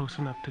 but close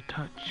enough to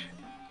touch.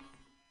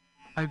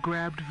 I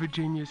grabbed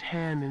Virginia's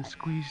hand and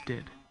squeezed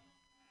it,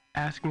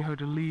 asking her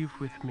to leave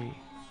with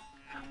me,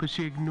 but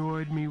she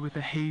ignored me with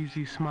a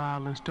hazy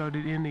smile and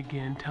started in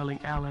again, telling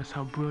Alice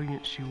how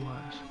brilliant she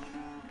was.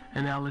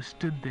 And Alice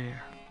stood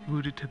there,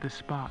 rooted to the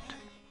spot,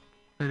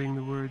 letting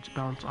the words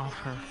bounce off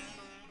her.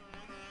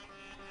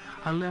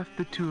 I left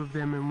the two of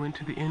them and went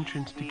to the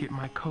entrance to get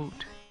my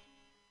coat.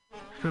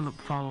 Philip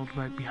followed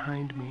right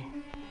behind me.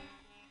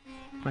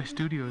 "My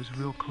studio is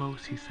real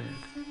close," he said.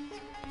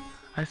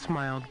 I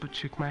smiled but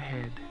shook my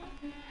head.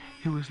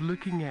 He was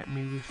looking at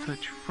me with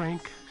such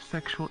frank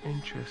sexual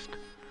interest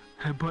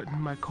that I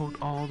buttoned my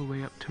coat all the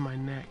way up to my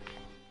neck.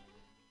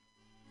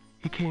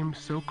 He came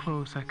so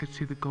close I could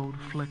see the gold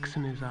flecks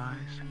in his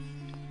eyes.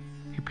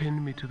 He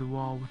pinned me to the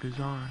wall with his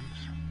arms.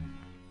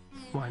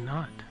 Why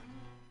not?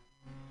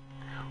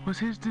 Was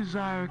his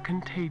desire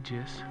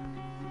contagious?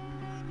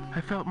 I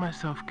felt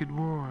myself get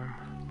warm,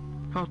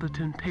 felt the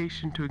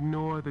temptation to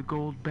ignore the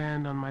gold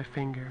band on my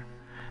finger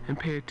and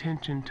pay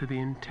attention to the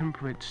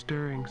intemperate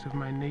stirrings of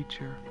my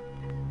nature.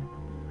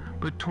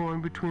 But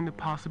torn between the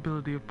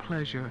possibility of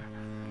pleasure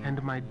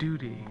and my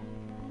duty,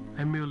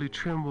 I merely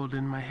trembled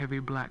in my heavy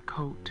black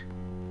coat.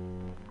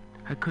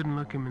 I couldn't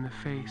look him in the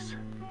face.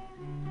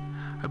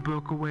 I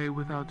broke away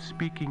without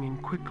speaking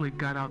and quickly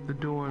got out the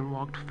door and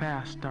walked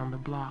fast down the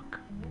block.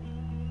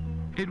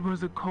 It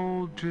was a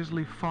cold,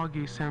 drizzly,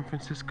 foggy San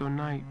Francisco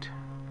night.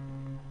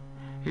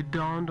 It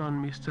dawned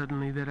on me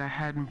suddenly that I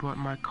hadn't brought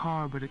my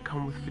car but had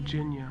come with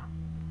Virginia.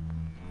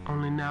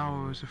 Only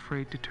now I was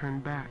afraid to turn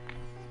back.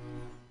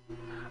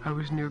 I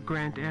was near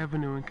Grant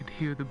Avenue and could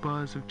hear the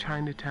buzz of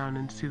Chinatown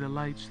and see the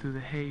lights through the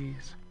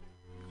haze.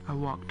 I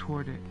walked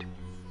toward it.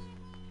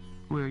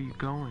 "Where are you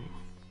going?"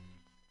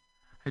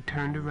 I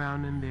turned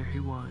around and there he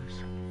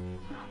was.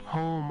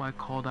 "Home," I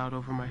called out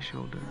over my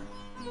shoulder.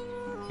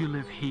 "You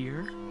live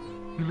here?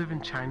 You live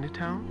in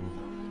Chinatown?"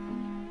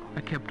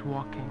 I kept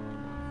walking.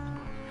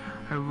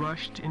 I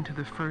rushed into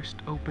the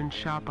first open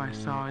shop I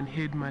saw and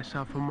hid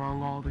myself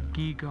among all the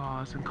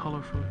gewgaws and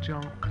colorful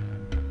junk.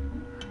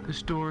 The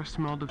store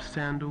smelled of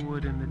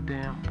sandalwood and the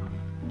damp.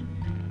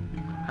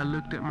 I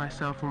looked at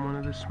myself in one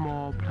of the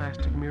small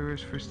plastic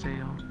mirrors for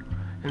sale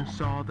and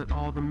saw that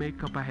all the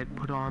makeup I had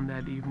put on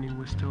that evening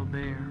was still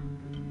there.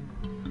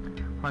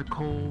 My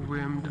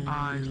kohl-rimmed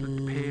eyes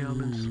looked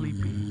pale and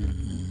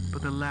sleepy,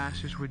 but the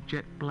lashes were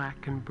jet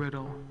black and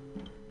brittle.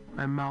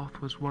 My mouth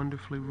was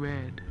wonderfully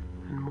red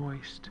and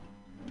moist.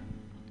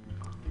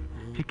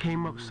 He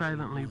came up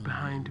silently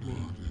behind me.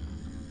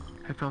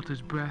 I felt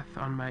his breath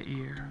on my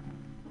ear.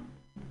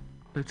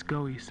 "Let's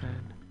go," he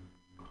said.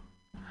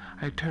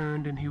 I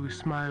turned and he was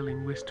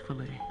smiling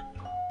wistfully.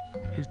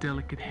 His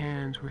delicate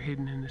hands were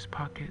hidden in his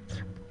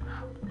pockets.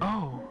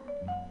 "Oh!"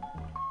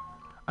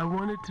 I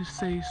wanted to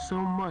say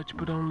so much,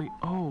 but only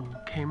 "oh"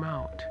 came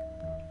out.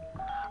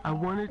 I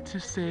wanted to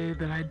say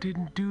that I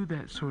didn't do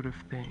that sort of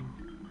thing,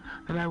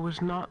 that I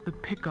was not the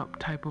pick-up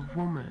type of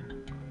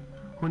woman,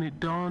 when it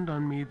dawned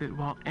on me that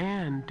while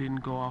Anne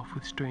didn't go off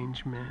with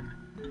strange men,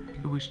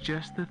 it was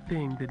just the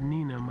thing that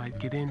Nina might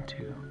get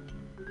into.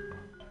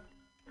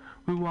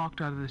 We walked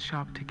out of the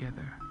shop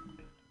together.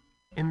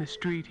 In the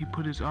street, he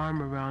put his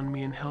arm around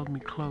me and held me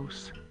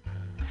close.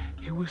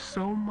 He was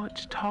so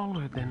much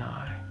taller than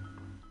I.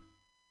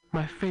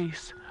 My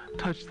face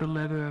touched the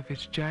leather of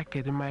his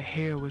jacket and my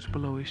hair was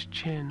below his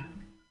chin.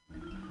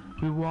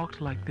 We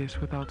walked like this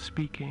without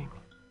speaking.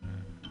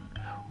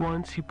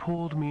 Once he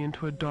pulled me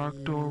into a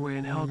dark doorway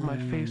and held my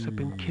face up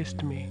and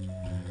kissed me,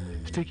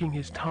 sticking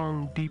his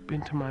tongue deep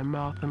into my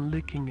mouth and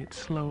licking it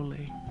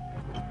slowly.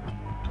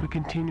 We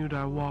continued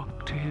our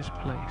walk to his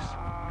place,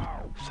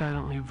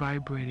 silently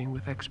vibrating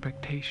with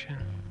expectation.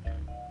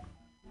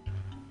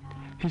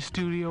 His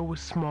studio was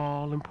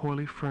small and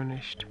poorly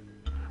furnished,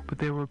 but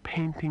there were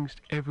paintings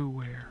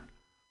everywhere,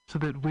 so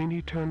that when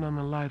he turned on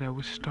the light I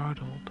was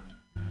startled.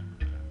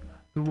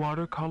 The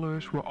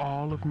watercolors were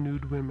all of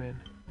nude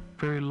women,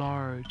 very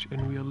large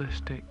and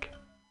realistic.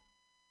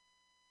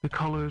 The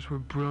colors were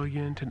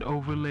brilliant and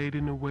overlaid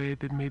in a way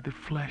that made the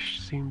flesh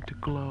seem to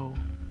glow.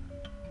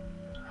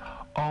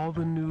 All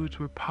the nudes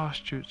were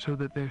postured so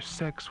that their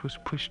sex was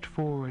pushed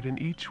forward, and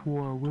each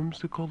wore a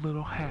whimsical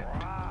little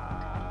hat.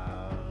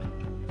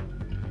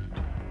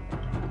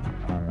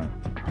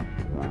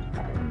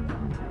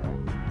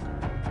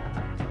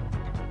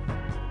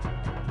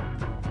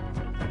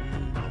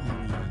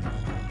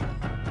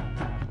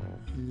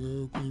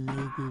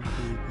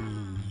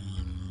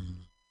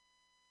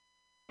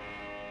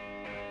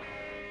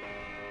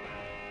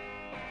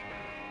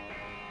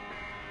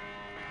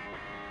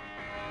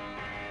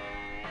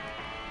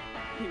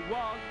 He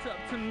walked up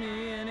to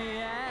me and he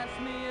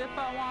asked me if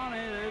I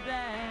wanted to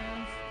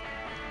dance.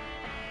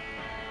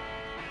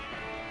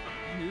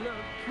 He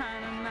looked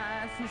kinda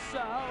nice, and so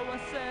I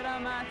said I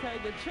might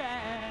take a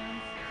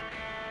chance.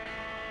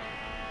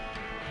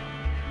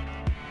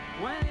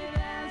 When he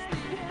danced,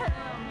 he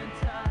held me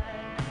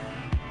tight,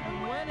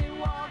 and when he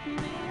walked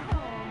me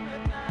home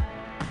at night,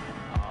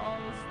 all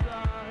the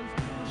stars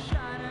were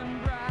shining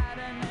bright,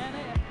 and then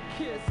he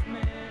kissed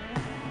me.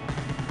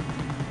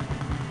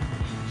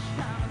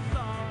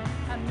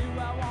 I knew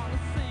I wanted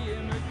to see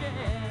him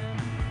again.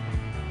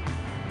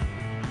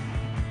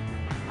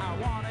 I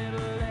wanted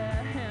to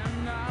let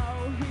him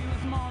know he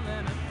was more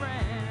than a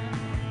friend.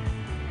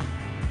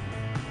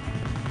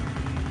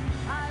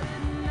 I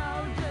didn't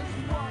know just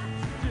what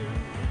to do,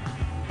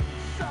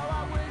 so I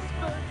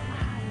whispered, I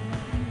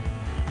love you.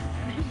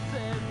 And he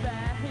said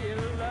that he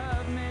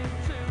loved me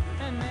too,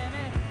 and then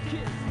he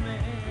kissed me.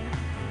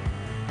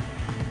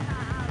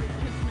 Now he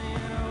kissed me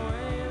in a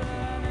way that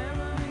I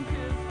never been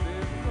kissed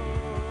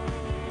before.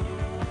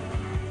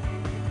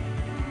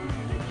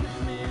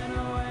 In a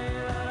way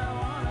that I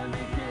wanna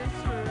be kissed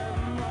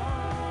forevermore.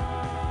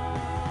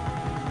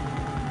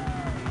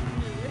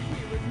 Knew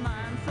he was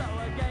mine, so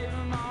I gave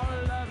him all the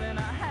loving I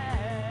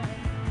had.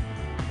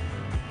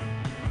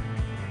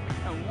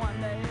 And one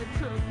day he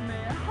took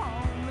me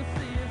home to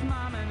see his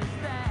mom and his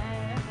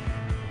dad.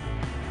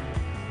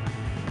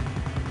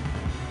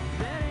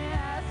 Then he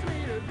asked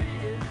me to be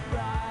his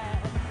bride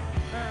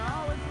and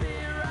always be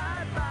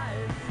right by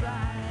his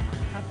side.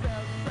 I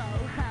felt so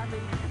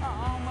happy, I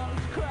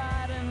almost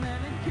cried, and then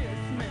he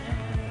kissed me.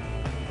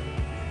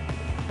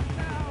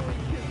 Now he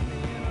kissed me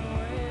in a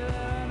way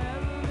that I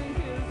never been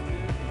kissed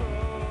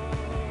before.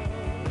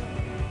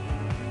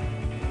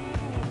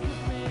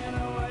 Kissed me in a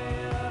way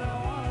that I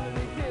wanna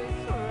be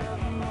kissed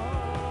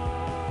forevermore.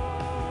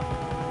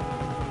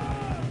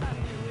 I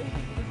knew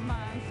he was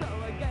mine, so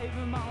I gave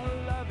him all the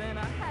loving I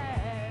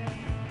had.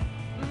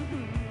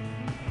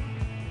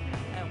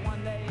 And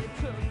one day he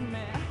took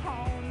me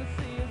home to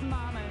see his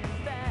mom and his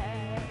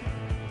dad.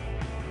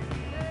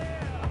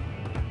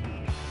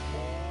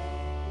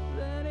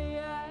 Then he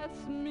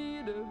asked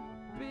me to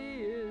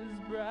be his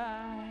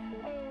bride,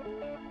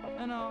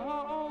 and I'll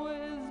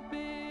always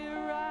be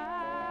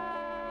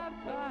right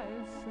by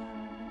his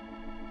side.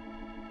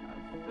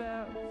 I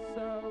felt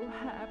so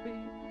happy,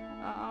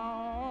 I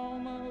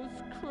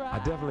almost cried. I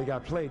definitely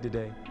got played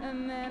today.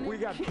 And then We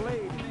he got kissed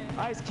played. me.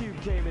 Ice Cube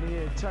came in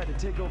here and tried to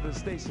take over the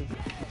station.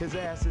 His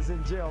ass is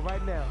in jail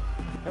right now.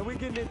 And we're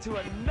getting into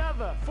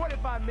another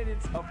 45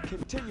 minutes of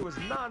continuous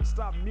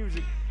non-stop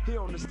music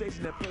here on the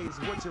station that plays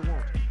what you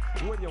want,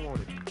 when you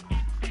want it.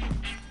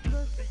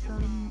 The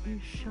sun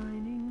is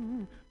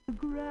shining, the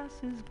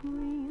grass is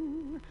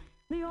green,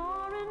 the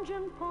orange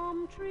and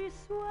palm trees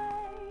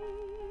sway.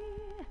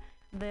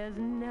 There's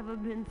never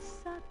been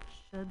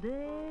such a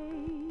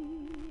day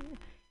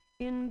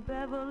in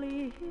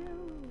Beverly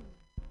Hills,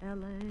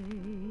 LA.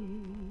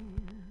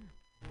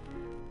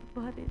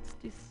 But it's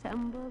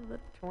December the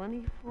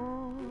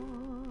 24th,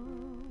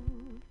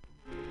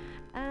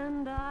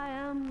 and I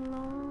am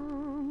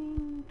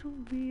longing to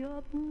be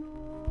up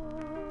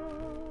north.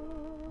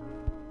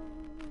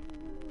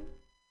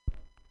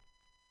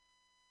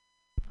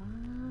 I'm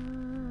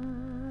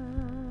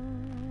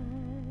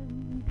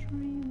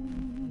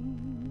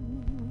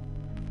dreaming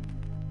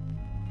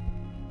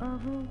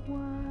of a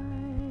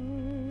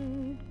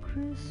white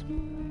Christmas,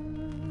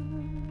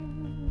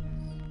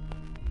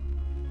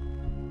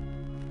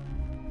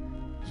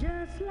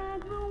 just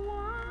like the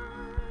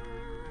ones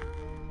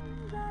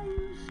I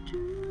used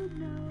to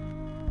know.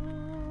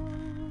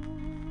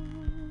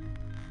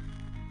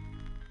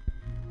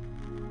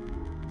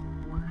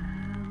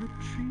 Where the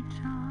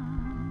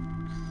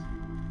treetops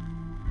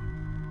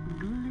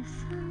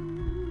glisten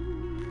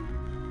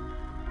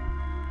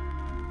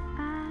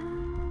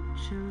and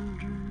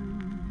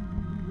children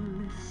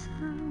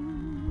listen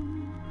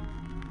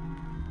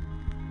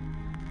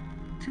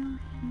to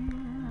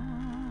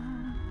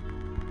hear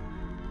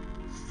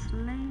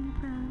sleigh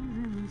bells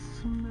in the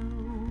snow.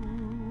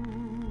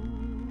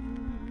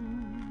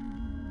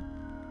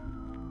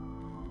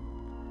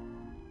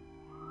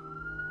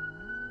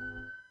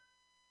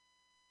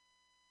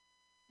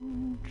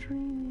 I'm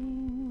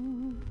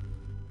dreaming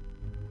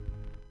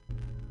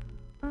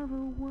of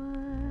a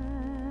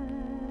white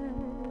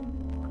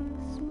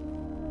Christmas,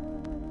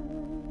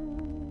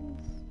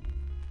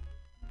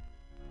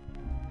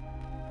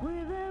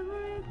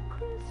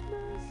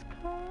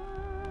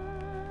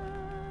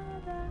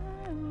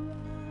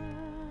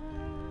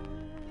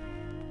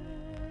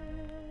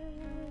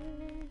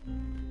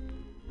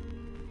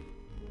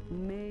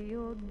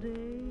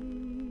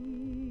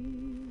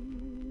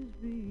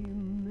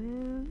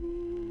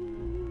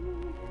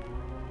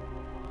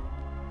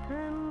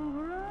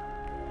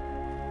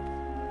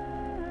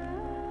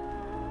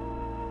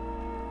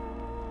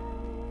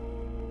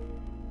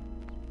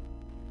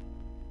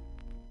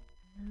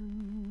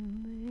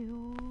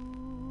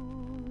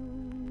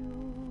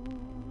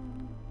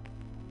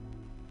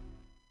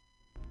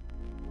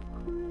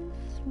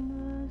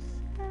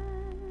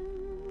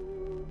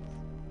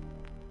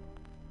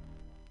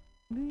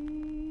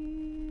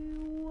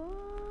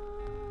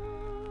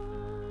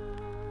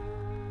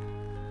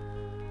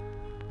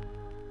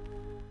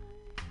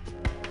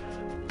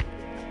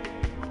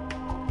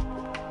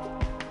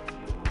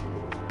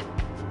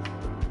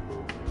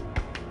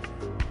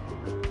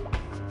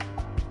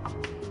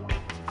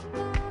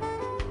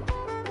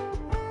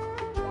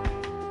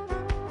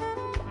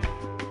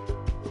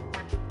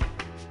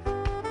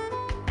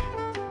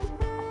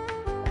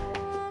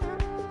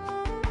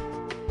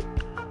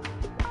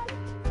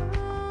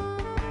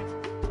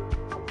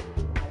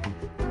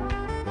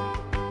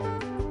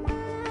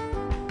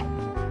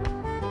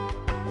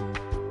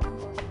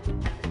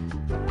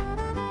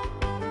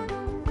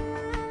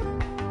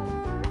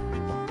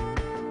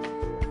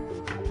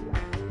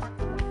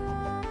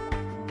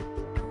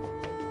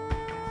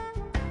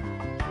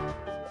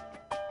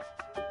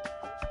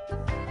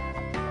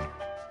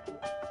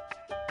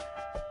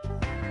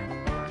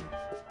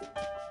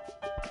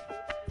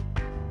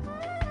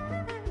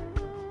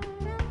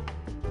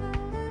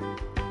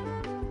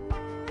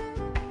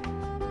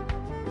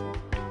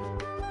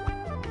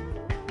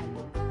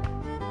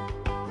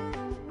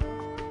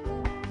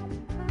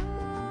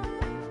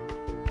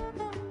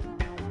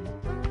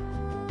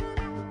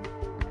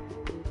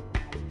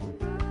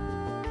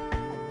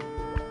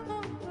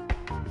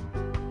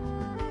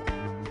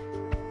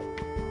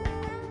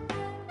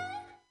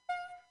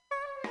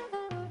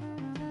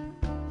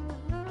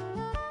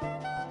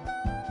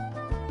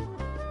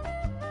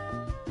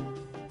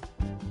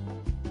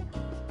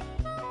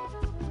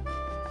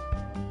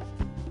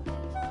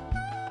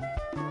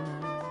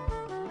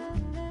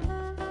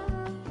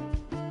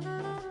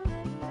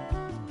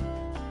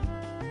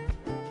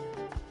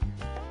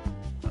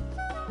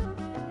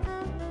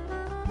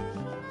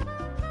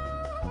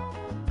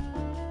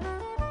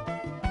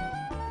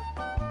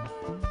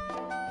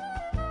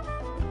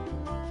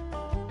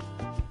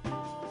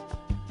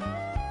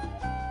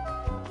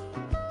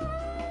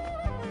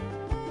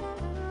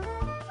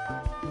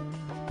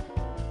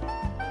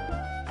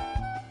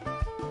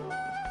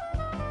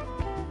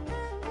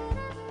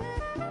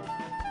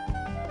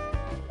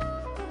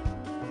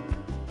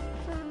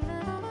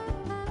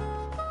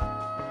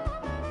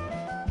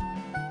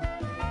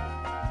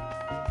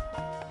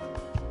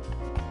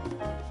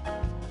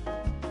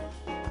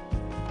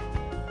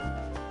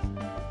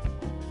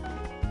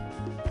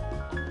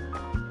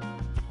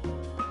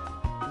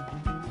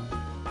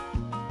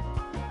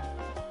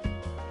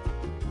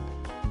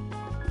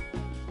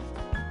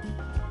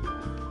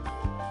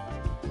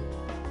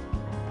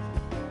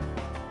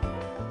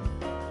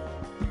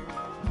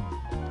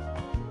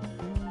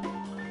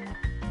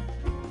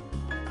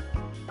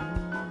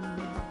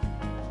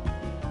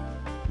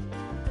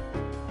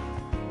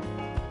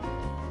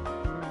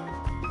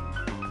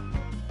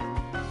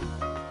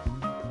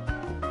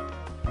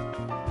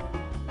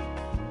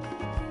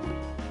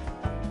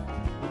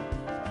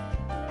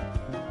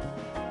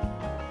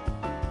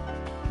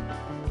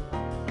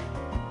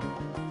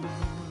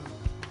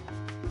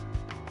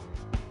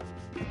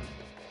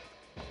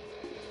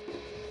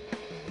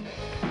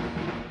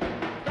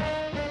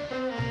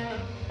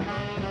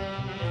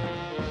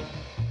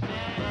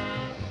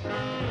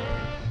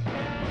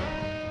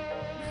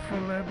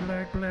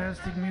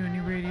 fantastic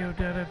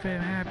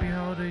MutinyRadio.fm. Happy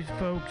holidays,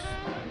 folks.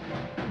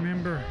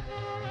 Remember,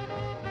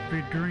 if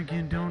you're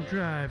drinking, don't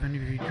drive, and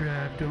if you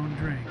drive, don't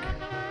drink.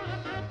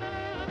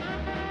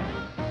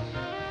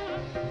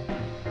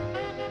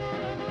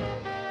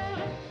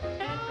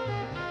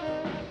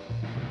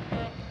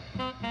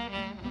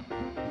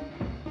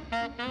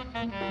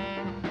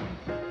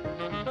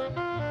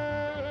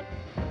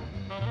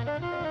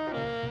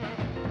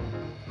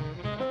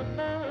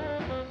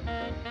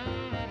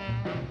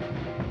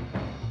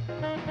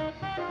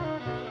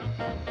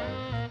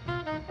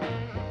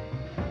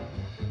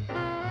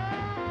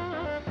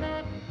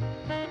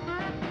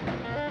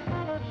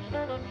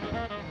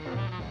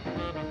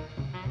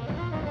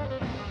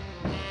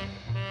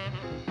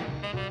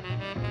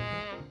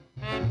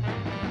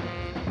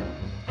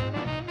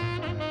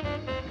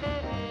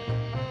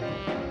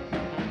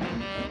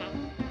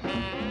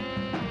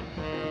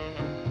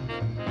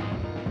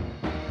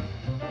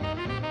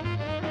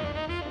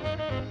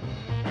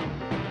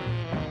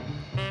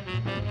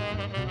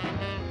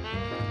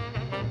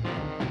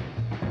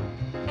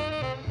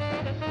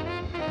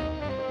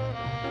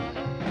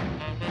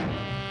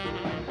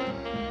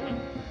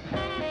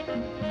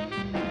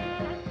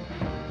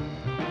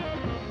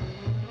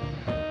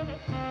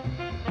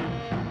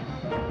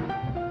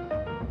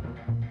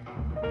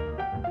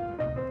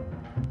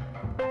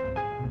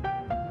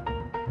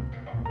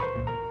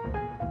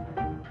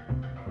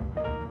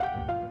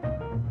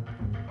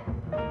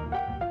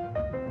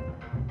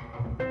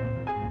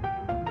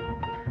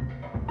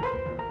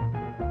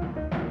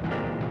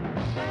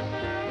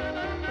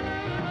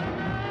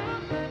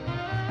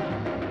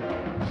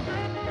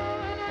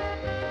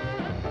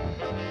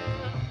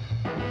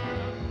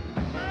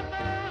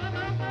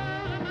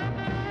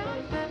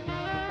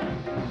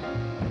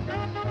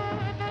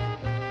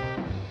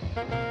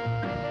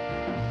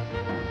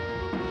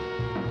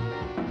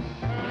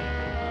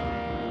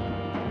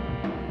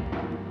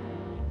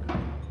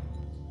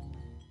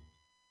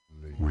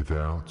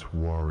 Without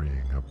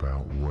worrying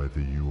about whether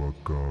you are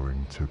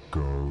going to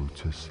go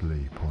to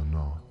sleep or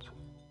not,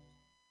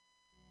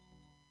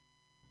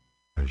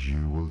 as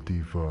you will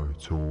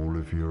devote all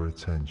of your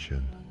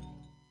attention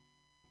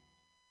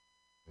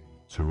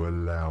to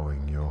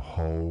allowing your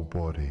whole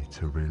body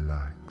to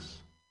relax.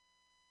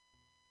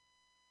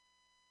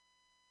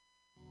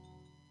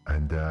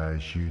 And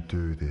as you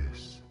do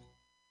this,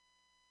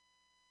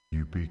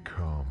 you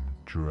become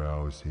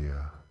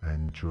drowsier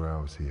and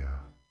drowsier,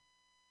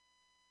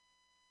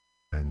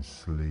 and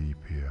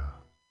sleepier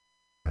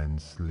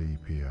and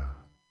sleepier,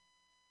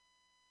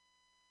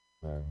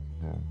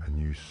 and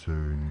you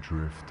soon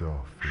drift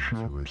off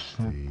into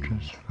a deep,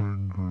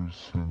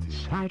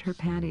 inside her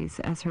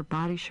panties as her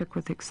body shook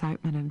with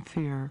excitement and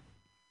fear.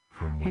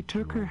 He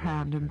took her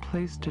hand and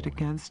placed it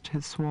against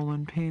his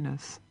swollen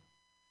penis.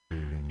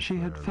 She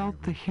had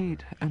felt the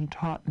heat and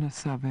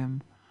tautness of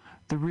him,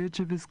 the ridge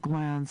of his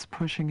glands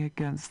pushing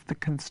against the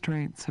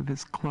constraints of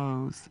his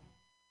clothes.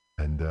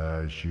 And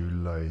as you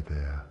lay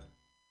there,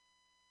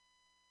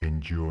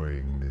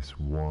 enjoying this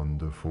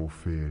wonderful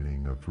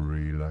feeling of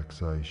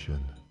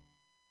relaxation,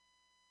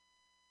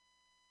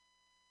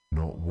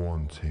 not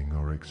wanting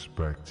or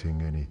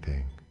expecting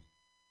anything,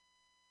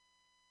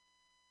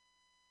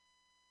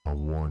 I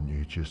want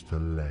you just to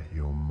let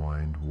your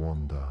mind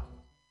wander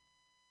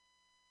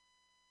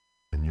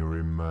and your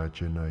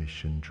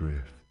imagination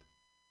drift.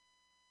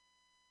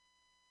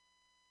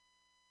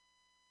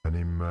 And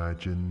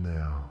imagine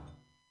now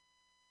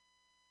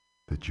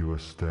that you are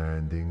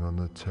standing on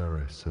the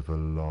terrace of a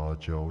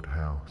large old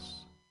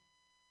house.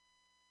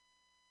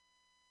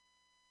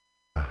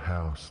 A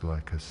house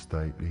like a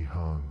stately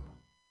home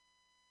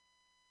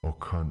or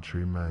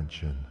country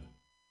mansion.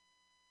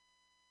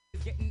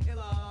 Getting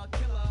iller,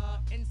 killer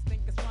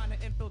instinct is trying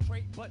to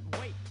infiltrate, but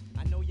wait,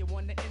 I know you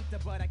want to enter,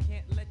 but I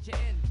can't let you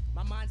in.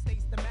 My mind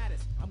stays the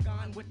maddest, I'm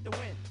gone with the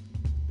wind,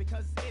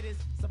 because it is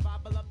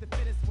survival of the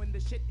fittest. When the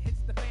shit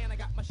hits the fan, I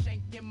got my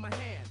shank in my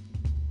hand.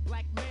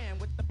 Black man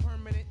with the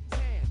permanent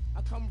tan,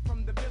 I come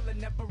from the villa,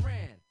 never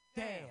ran.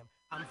 Damn,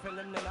 I'm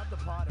feeling another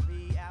part of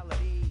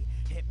reality.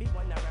 Hit me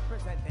when I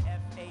represent the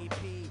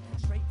FAP.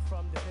 Straight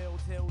from the field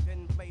till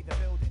then play the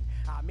building.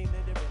 I mean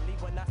literally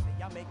when I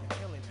say I make a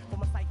killing for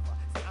my cipher.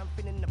 See, I'm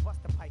finna the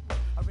buster pipe.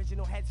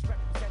 Original heads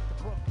represent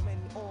the Brooklyn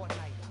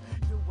all-nighter.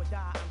 Do or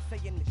die, I'm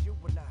saying it's you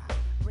and I.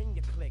 Bring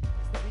your click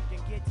so we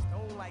can get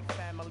stoned like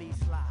Family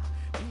Sly.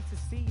 Piece of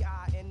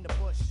CI in the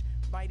bush.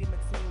 Mighty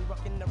Matine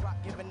rocking the rock,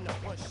 giving the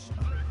push.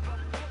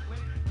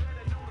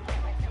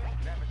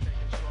 Never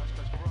taking shorts,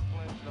 cause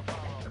Brooklyn's the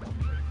borough.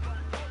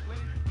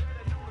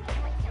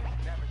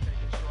 Never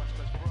taking shorts,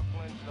 cause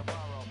Brooklyn's the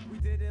borough. We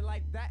did it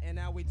like that, and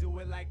now we do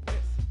it like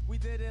this. We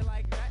did it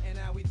like that, and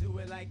now we do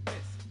it like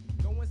this.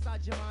 Go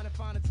inside your mind and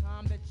find a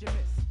time that you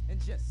miss. And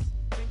just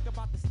think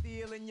about the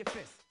steel in your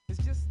fist.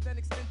 It's just an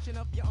extension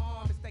of your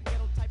arm. It's that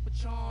ghetto type of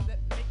charm that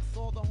makes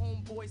all the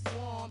homeboys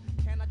swarm.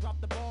 Can I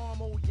drop the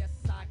bomb? Oh yes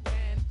I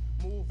can.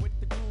 Move with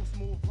the groove,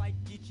 smooth like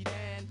Geechee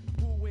Dan.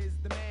 Who is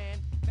the man?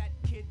 That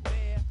kid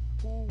there.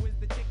 Who is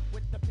the chick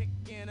with the pick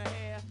in her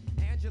hair?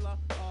 Angela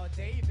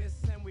Davis,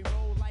 and we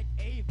roll like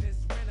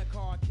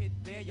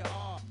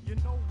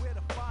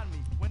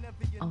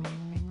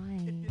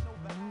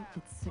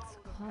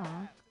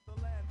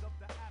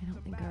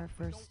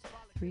first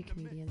 3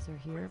 comedians are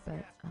here,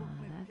 but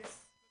that's,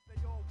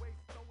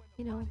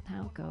 you know,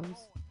 how it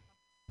goes.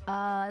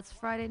 It's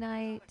Friday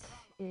night.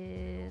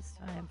 It's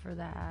time for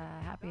the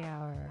happy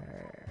hour.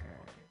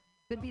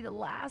 Could be the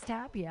last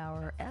happy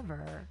hour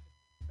ever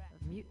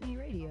of Mutiny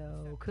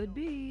Radio. Could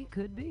be,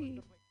 could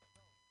be.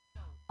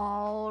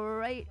 All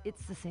right,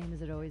 it's the same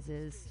as it always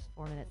is.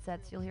 4-minute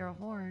sets, you'll hear a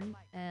horn,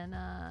 and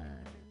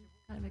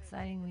kind of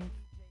exciting. We've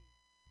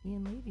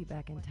Ian Levy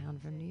back in town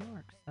from New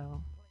York,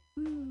 so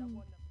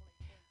woo.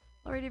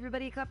 All right,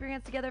 everybody, clap your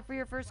hands together for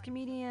your first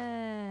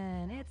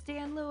comedian. It's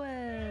Dan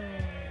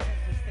Lewis.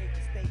 State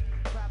to state,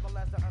 travel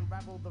as I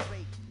unravel the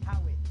rate.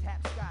 Howard,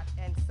 Tapscott,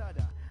 and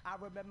Sutter. I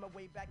remember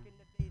way back in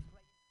the days.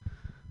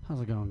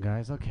 How's it going,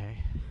 guys?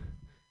 Okay.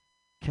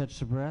 Catch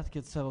the breath,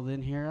 get settled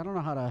in here. I don't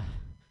know how to.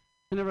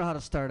 I never know how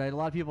to start. A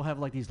lot of people have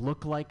like these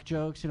look-like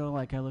jokes, you know,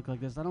 like I look like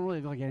this. I don't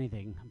really look like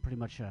anything. I'm pretty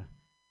much a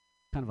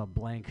kind of a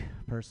blank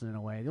person in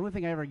a way. The only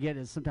thing I ever get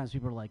is sometimes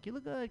people are like, "You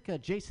look like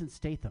Jason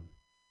Statham."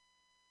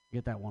 I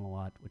get that one a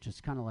lot, which is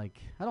kind of like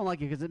I don't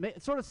like it because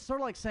it's sort of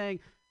like saying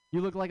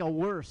you look like a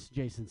worse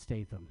Jason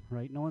Statham,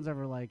 right? No one's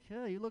ever like,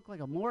 "Oh, you look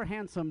like a more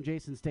handsome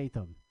Jason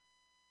Statham."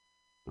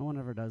 No one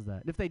ever does that.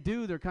 And if they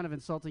do, they're kind of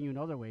insulting you in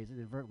other ways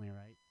inadvertently,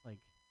 right? Like.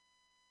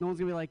 No one's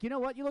going to be like, you know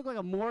what, you look like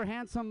a more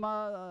handsome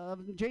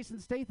Jason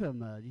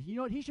Statham. You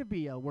know what, he should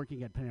be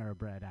working at Panera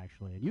Bread,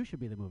 actually, and you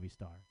should be the movie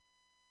star.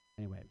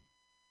 Anyway.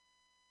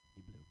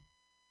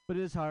 But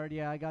it is hard,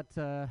 yeah, I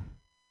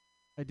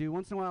do.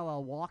 Once in a while,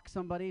 I'll walk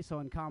somebody, so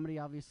in comedy,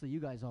 obviously, you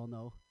guys all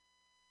know.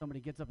 Somebody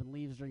gets up and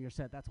leaves during your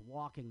set, that's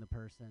walking the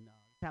person.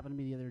 This happened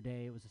to me the other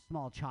day. It was a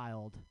small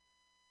child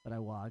that I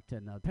walked,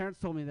 and parents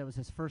told me that was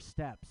his first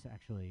steps,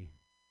 actually.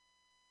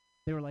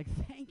 They were like,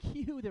 thank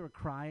you. They were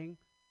crying.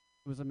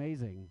 It was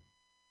amazing.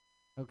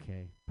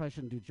 Okay. Probably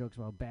shouldn't do jokes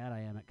about how bad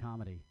I am at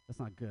comedy. That's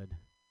not good.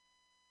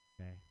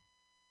 Okay.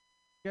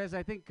 Guys,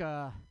 I think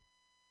too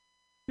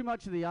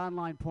much of the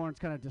online porn's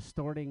kind of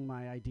distorting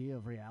my idea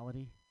of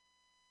reality.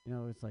 You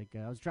know, it's like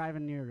I was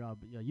driving near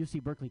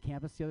UC Berkeley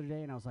campus the other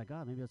day, and I was like,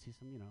 oh, maybe I'll see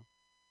some, you know,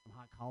 some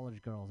hot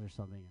college girls or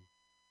something.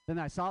 And then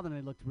I saw them, and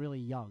they looked really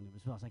young.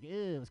 I was like,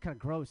 ew, it was kind of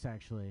gross,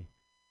 actually.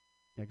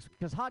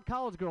 Because hot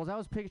college girls, I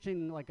was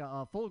picturing like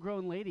a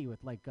full-grown lady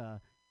with like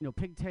you know,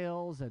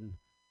 pigtails and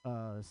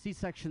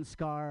C-section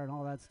scar and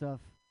all that stuff.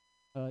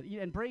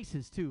 And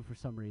braces, too, for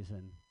some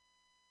reason.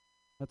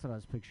 That's what I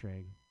was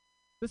picturing.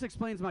 This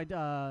explains my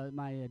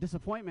my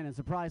disappointment and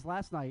surprise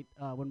last night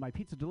when my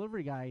pizza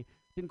delivery guy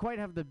didn't quite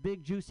have the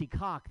big, juicy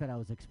cock that I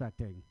was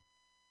expecting.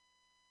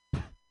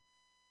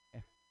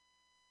 Thank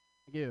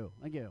you.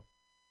 Thank you.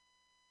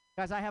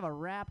 Guys, I have a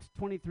wrapped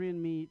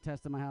 23andMe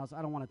test in my house.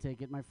 I don't want to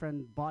take it. My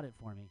friend bought it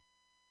for me.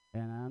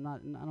 And I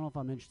don't know if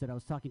I'm interested. I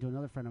was talking to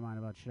another friend of mine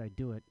about should I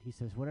do it. He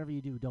says, whatever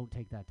you do, don't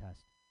take that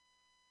test.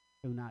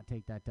 Do not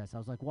take that test. I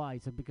was like, why? He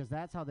said, because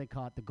that's how they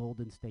caught the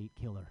Golden State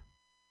Killer.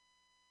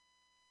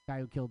 Guy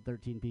who killed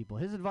 13 people.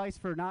 His advice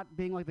for not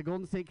being like the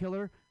Golden State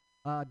Killer,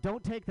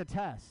 don't take the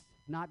test.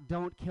 Not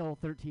don't kill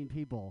 13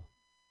 people.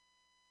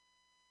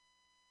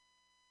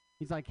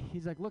 He's like,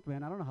 look,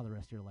 man, I don't know how the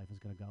rest of your life is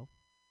going to go.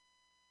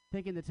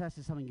 Taking the test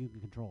is something you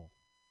can control.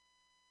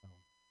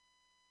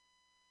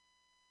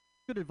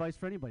 Good advice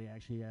for anybody,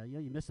 actually.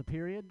 You miss a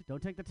period,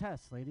 don't take the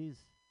test, ladies.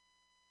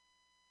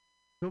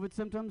 COVID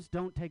symptoms,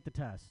 don't take the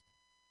test.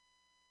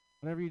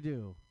 Whatever you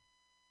do.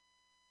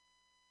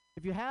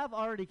 If you have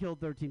already killed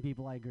 13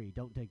 people, I agree,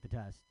 don't take the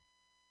test.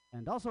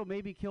 And also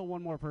maybe kill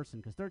one more person,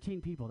 because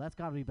 13 people, that's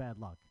got to be bad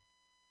luck.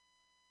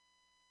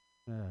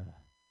 I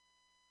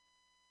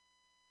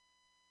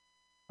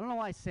don't know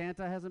why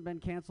Santa hasn't been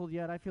canceled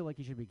yet. I feel like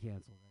he should be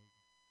canceled. Right?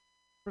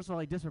 First of all,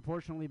 he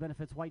disproportionately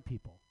benefits white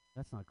people.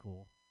 That's not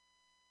cool.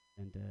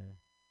 And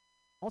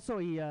also,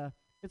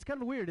 it's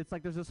kind of weird. It's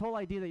like there's this whole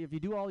idea that if you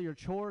do all your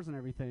chores and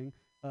everything,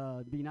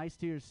 be nice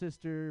to your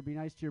sister, be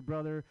nice to your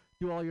brother,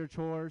 do all your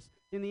chores.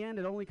 In the end,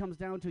 it only comes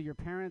down to your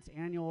parents'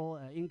 annual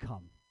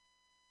income.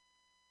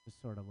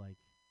 Just sort of like,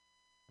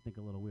 I think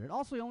a little weird.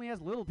 Also, he only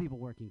has little people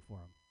working for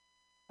him.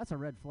 That's a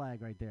red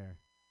flag right there.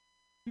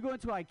 You go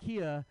into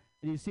IKEA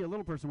and you see a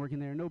little person working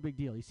there, no big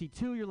deal. You see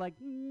 2, you're like,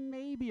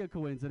 maybe a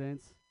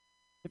coincidence.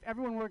 If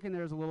everyone working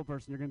there is a little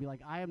person, you're going to be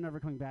like, I am never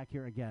coming back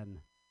here again.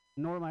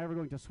 Nor am I ever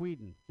going to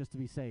Sweden, just to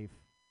be safe.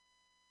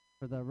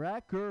 For the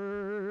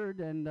record,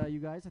 and you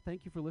guys, I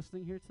thank you for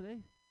listening here today.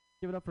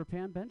 Give it up for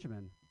Pam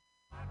Benjamin.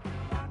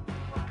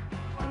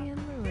 Dan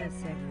Lewis,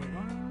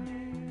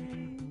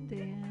 everyone.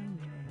 Dan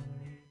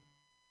Lewis.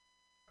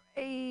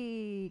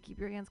 Hey, keep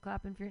your hands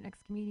clapping for your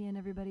next comedian,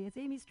 everybody. It's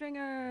Amy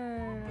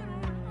Stringer.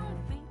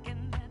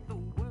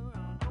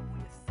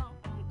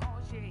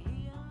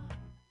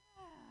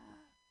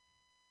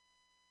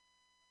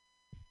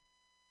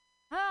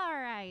 All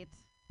right.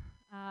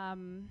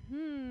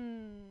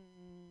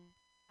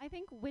 I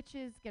think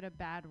witches get a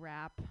bad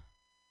rap. I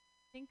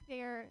think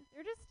they're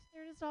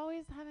just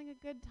always having a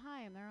good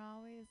time. They're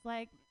always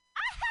like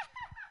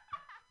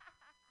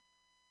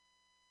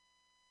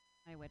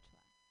my witch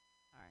laugh.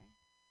 Sorry.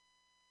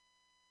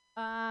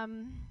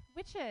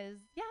 Witches,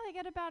 yeah, they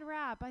get a bad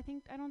rap. I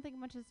don't think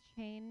much has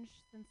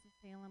changed since the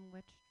Salem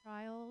witch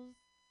trials.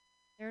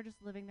 They're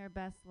just living their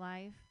best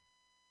life.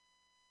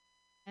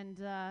 And,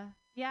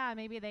 yeah,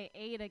 maybe they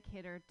ate a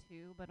kid or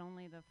two, but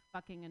only the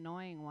fucking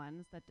annoying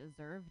ones that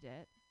deserved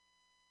it.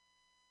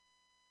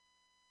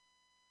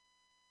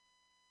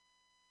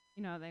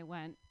 You know, they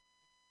went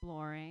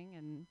exploring,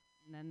 and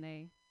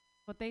then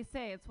what they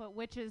say, it's what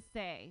witches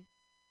say.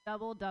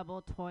 Double,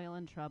 double, toil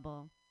and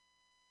trouble.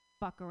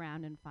 Fuck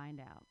around and find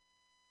out.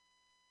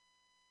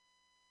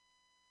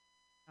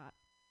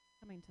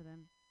 Coming to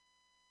them.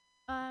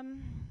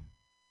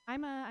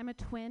 I'm a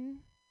twin.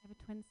 I have a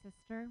twin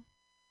sister.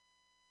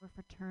 We're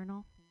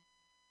fraternal.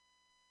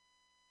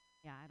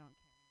 Yeah, I don't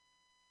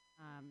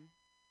care.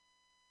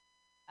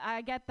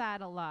 I get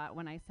that a lot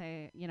when I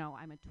say, you know,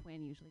 I'm a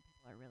twin. Usually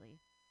people are really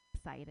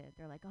excited.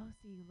 They're like, oh,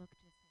 so you look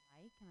just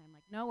alike? And I'm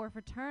like, no, we're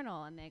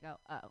fraternal. And they go,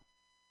 oh.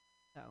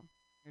 So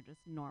you're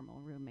just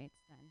normal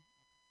roommates then.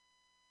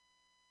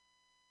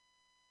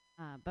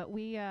 But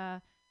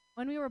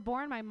when we were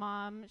born, my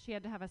mom, she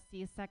had to have a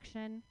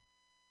C-section.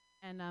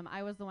 And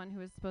I was the one who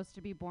was supposed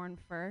to be born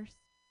first.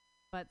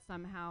 But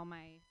somehow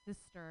my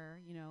sister,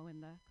 you know,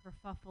 in the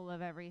kerfuffle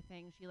of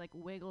everything, she like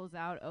wiggles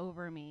out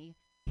over me,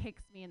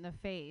 kicks me in the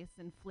face,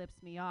 and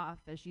flips me off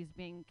as she's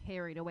being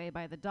carried away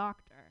by the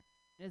doctor,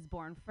 and is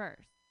born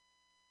first.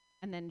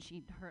 And then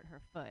she hurt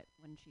her foot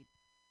when she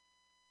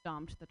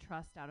stomped the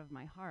trust out of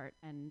my heart,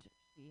 and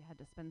she had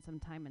to spend some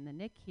time in the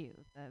NICU,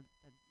 the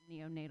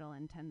neonatal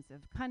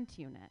intensive cunt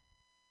unit,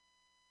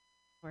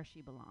 where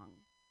she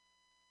belonged.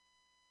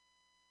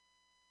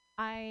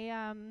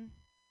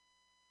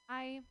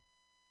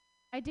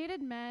 I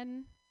dated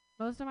men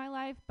most of my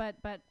life, but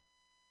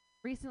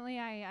recently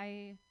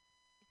I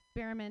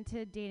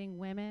experimented dating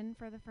women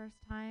for the first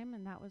time,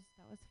 and that was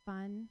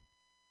fun.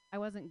 I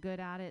wasn't good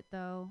at it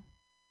though.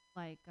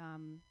 Like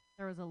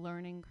there was a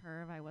learning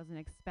curve I wasn't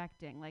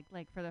expecting.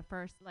 Like for the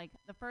first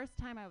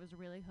time I was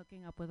really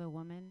hooking up with a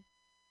woman,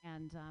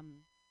 and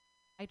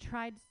I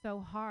tried so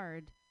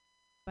hard,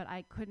 but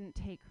I couldn't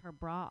take her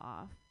bra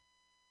off.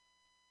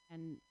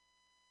 And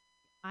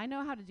I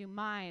know how to do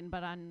mine,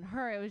 but on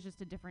her, it was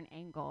just a different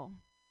angle.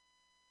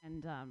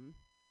 And,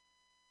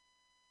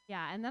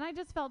 yeah, and then I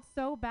just felt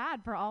so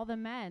bad for all the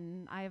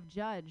men I have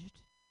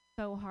judged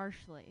so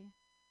harshly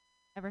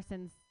ever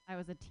since I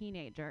was a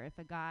teenager. If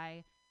a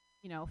guy,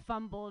 you know,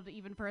 fumbled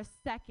even for a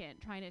second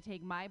trying to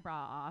take my bra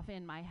off,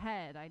 in my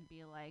head, I'd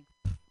be like,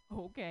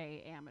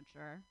 okay,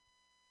 amateur.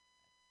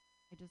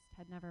 I just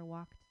had never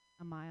walked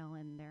a mile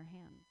in their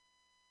hands.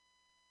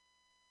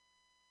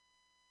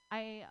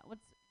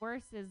 What's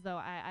worse is though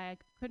I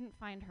couldn't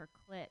find her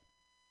clit.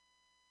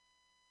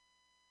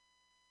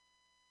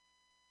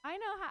 I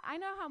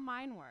know how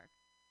mine works,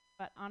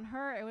 but on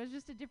her it was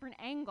just a different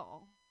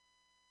angle.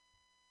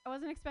 I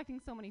wasn't expecting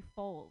so many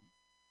folds.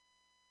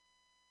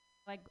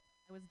 Like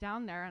I was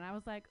down there and I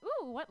was like,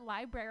 ooh, what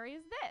library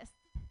is this?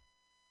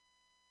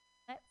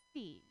 Let's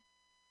see.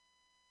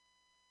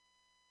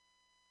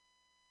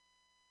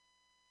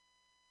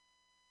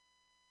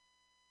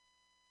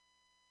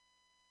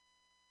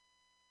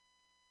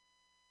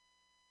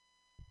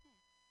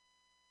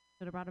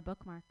 Should have brought a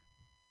bookmark.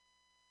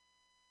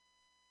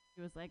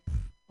 He was like,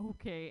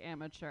 okay,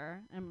 amateur.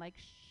 And I'm like,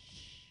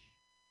 shh,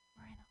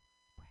 we're in a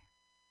library.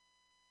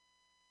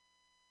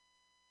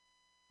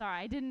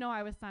 Sorry, I didn't know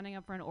I was signing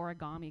up for an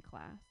origami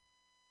class.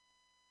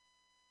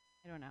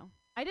 I don't know.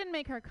 I didn't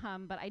make her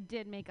come, but I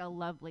did make a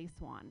lovely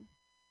swan.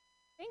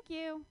 Thank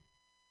you.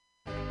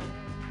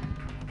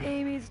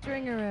 Amy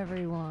Stringer,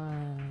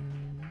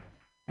 everyone.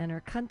 And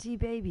her cunty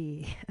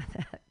baby.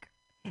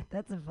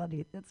 That's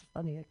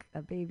funny.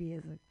 A baby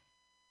is a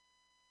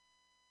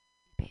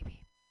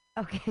baby.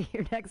 Okay,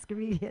 your next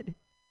comedian.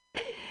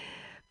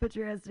 Put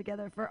your hands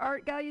together for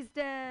Art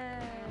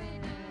Geisten.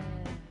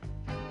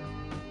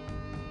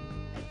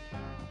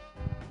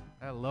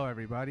 Hello,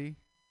 everybody.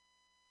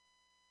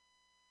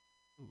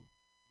 Ooh,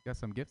 you got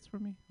some gifts for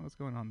me? What's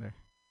going on there?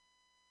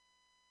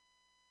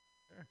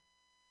 Sure.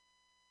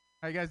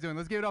 How you guys doing?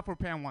 Let's give it up for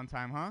Pam one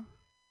time, huh?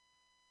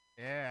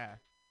 Yeah.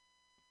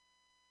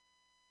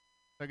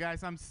 So,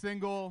 guys, I'm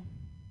single.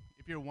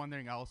 If you're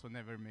wondering, I also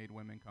never made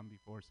women come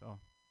before, so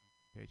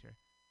page here.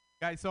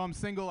 Guys, so I'm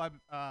single.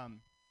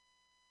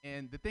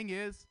 And the thing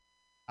is,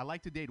 I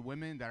like to date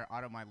women that are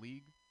out of my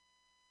league.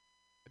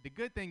 But the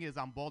good thing is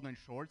I'm bald and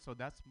short, so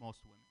that's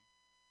most women.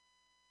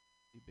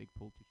 A big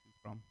pool to choose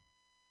from.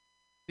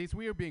 It's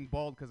weird being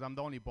bald because I'm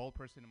the only bald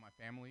person in my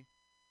family.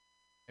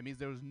 It means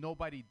there was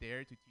nobody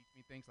there to teach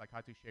me things like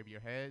how to shave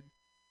your head.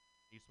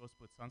 You're supposed to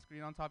put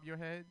sunscreen on top of your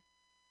head.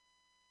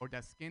 Or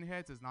that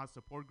skinheads is not a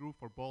support group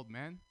for bald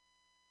men.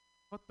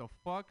 What the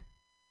fuck?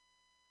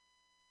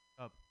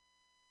 Up.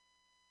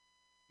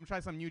 I'm gonna try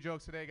some new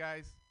jokes today,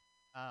 guys.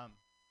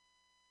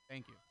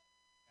 Thank you.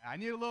 I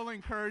need a little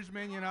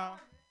encouragement, you know.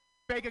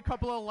 Fake a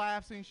couple of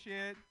laughs and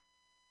shit.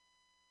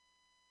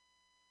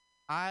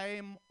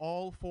 I'm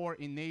all for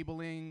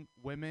enabling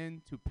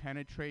women to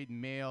penetrate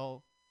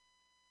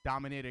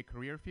male-dominated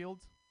career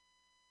fields.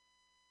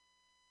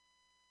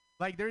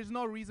 Like, there's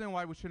no reason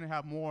why we shouldn't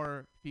have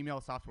more female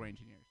software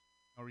engineers.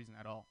 No reason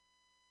at all.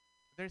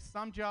 There's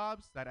some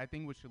jobs that I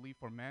think we should leave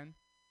for men.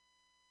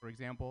 For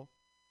example,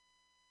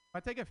 if I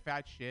take a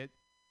fat shit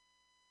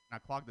and I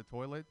clog the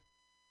toilet,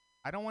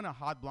 I don't want a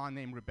hot blonde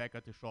named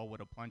Rebecca to show up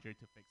with a plunger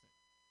to fix it.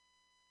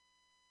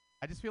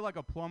 I just feel like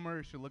a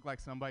plumber should look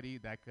like somebody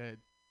that could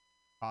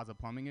cause a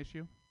plumbing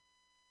issue.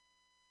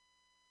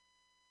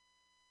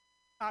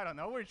 I don't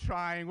know. We're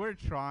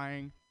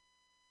trying.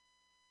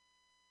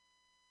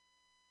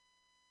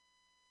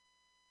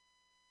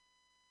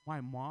 My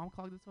mom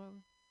clogged the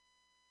toilet?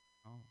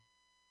 Oh.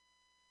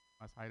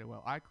 Must hide it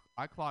well.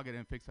 I clog it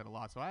and fix it a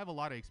lot, so I have a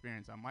lot of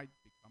experience. I might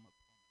become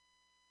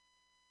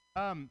a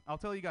plumber. I'll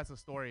tell you guys a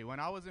story. When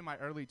I was in my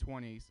early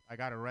 20s, I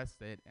got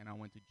arrested and I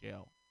went to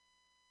jail.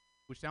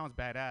 Which sounds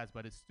badass,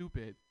 but it's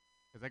stupid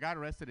because I got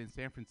arrested in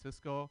San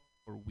Francisco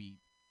for weed.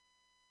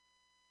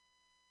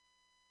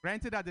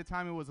 Granted, at the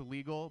time it was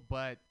illegal,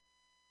 but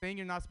saying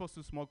you're not supposed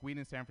to smoke weed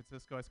in San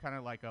Francisco is kind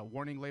of like a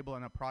warning label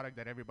on a product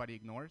that everybody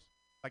ignores.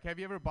 Like, have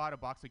you ever bought a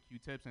box of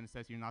Q-tips and it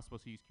says you're not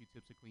supposed to use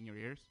Q-tips to clean your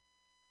ears?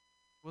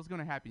 What's going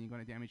to happen? You're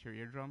going to damage your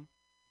eardrum?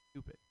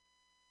 Stupid.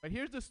 But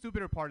here's the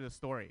stupider part of the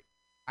story.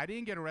 I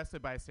didn't get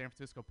arrested by a San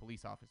Francisco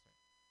police officer.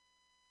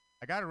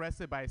 I got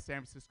arrested by a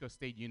San Francisco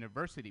State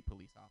University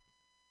police officer.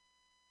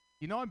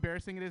 You know how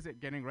embarrassing it is at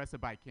getting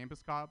arrested by a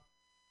campus cop?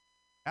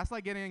 That's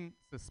like getting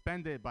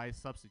suspended by a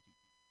substitute.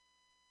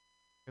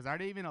 Because are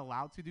they even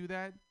allowed to do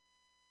that?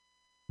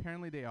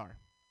 Apparently they are.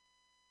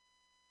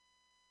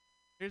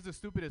 Here's the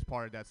stupidest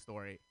part of that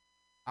story.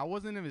 I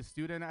wasn't even a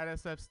student at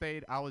SF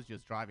State. I was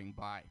just driving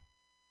by.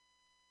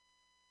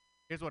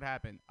 Here's what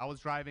happened. I was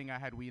driving. I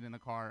had weed in the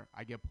car.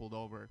 I get pulled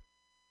over.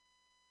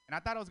 And I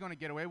thought I was going to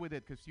get away with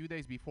it because a few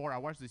days before, I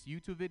watched this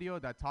YouTube video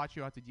that taught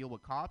you how to deal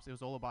with cops. It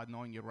was all about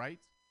knowing your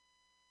rights.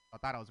 I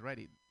thought I was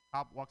ready. The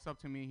cop walks up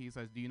to me. He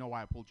says, "Do you know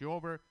why I pulled you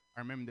over?" I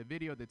remember the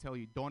video. They tell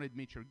you, "Don't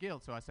admit your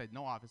guilt." So I said,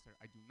 "No, officer,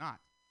 I do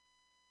not."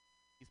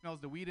 He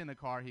smells the weed in the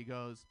car. He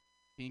goes,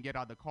 "Can you get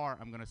out of the car?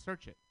 I'm going to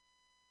search it."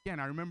 Again,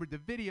 I remembered the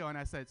video, and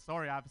I said,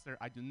 "Sorry, officer,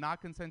 I do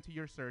not consent to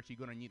your search. You're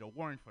going to need a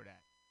warrant for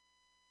that."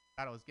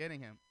 Thought I was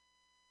getting him.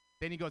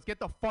 Then he goes, "Get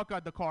the fuck out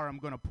of the car. I'm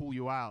going to pull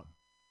you out."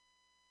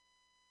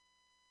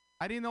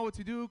 I didn't know what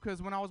to do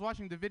because when I was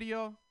watching the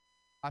video,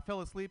 I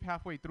fell asleep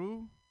halfway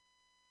through.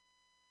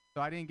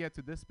 So I didn't get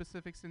to this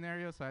specific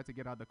scenario, so I had to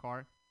get out of the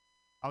car.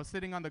 I was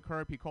sitting on the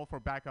curb. He called for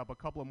backup. A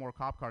couple of more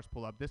cop cars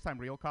pull up. This time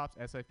real cops,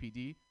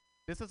 SFPD.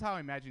 This is how I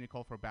imagine he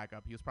called for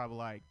backup. He was probably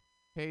like,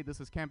 "Hey,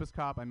 this is campus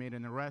cop. I made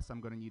an arrest.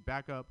 I'm going to need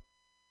backup."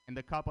 And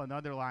the cop on the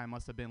other line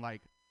must have been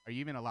like, "Are you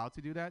even allowed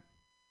to do that?"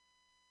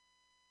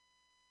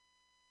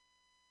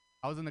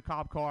 I was in the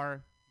cop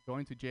car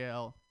going to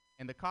jail,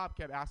 and the cop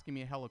kept asking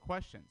me a hell of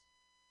questions.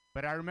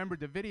 But I remembered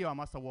the video. I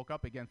must have woke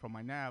up again from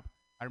my nap.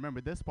 I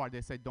remember this part.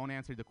 They said, "Don't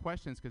answer the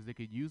questions because they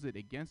could use it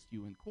against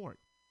you in court."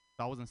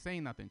 So I wasn't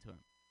saying nothing to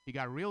him. He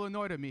got real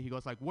annoyed at me. He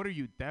goes like, "What, are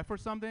you deaf or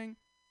something?"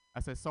 I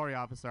said, "Sorry,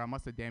 officer. I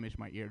must have damaged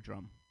my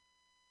eardrum."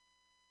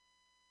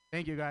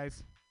 Thank you,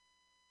 guys.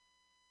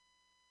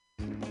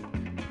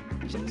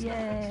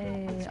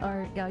 Yay,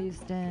 Art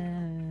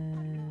Galveston.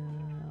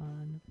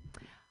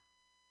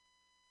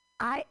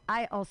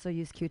 I also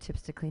use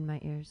Q-tips to clean my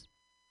ears.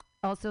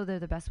 Also, they're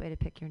the best way to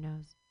pick your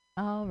nose.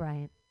 All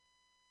right.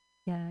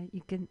 Yeah,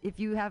 you can, if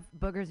you have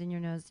boogers in your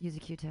nose, use a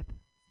Q-tip.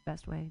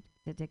 Best way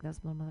to dig those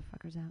little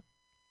motherfuckers out.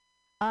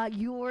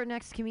 Your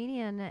next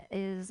comedian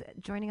is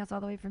joining us all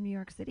the way from New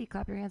York City.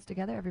 Clap your hands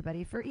together,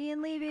 everybody, for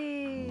Ian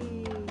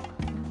Levy.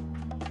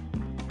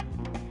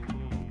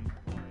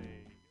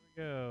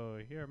 Go.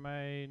 Here are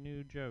my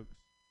new jokes.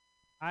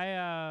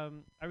 I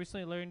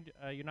recently learned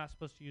you're not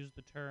supposed to use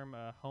the term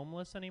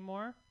homeless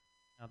anymore.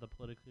 Now the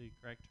politically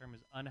correct term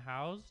is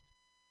unhoused,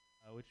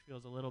 which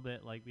feels a little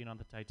bit like being on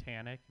the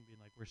Titanic and being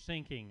like, "We're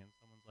sinking," and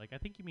someone's like, "I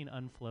think you mean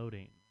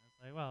unfloating." It's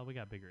like, well, we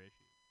got bigger issues.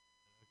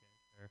 Okay,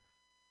 sure.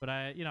 But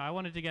I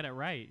wanted to get it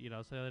right,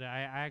 so that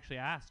I actually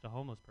asked a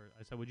homeless person.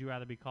 I said, "Would you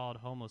rather be called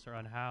homeless or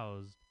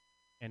unhoused?"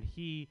 And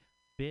he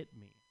bit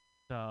me.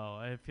 So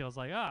it feels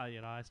like,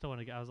 I still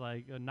want to get, I was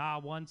like, nah,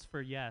 once for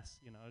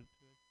yes,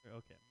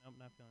 okay, nope,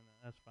 not feeling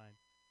that, that's fine.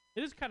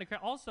 It is kind of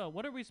also,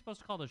 what are we supposed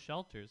to call the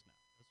shelters now?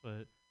 That's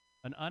what,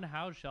 an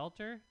unhoused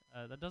shelter?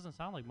 That doesn't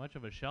sound like much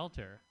of a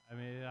shelter. I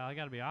mean, I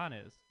gotta be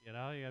honest, you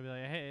gotta be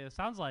like, hey, it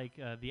sounds like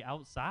the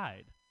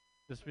outside.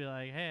 Just be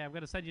like, hey, I'm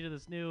gonna send you to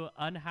this new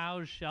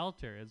unhoused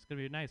shelter. It's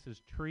gonna be nice. There's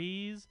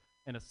trees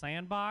and a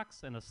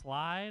sandbox and a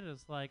slide.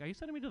 It's like, are you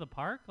sending me to the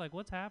park? Like,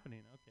 what's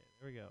happening? Okay,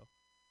 there we go.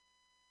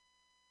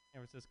 San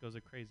Francisco's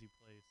a crazy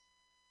place.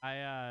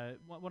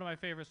 One of my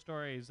favorite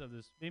stories of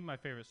this, maybe my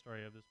favorite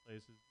story of this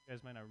place is, you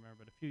guys might not remember,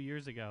 but a few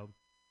years ago,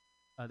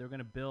 they were going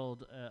to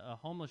build a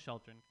homeless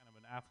shelter in kind of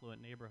an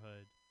affluent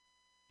neighborhood.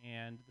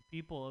 And the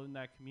people in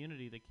that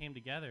community, they came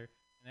together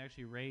and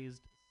actually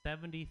raised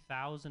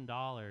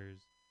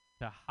 $70,000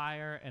 to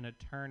hire an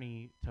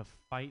attorney to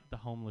fight the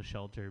homeless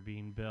shelter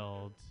being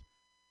built.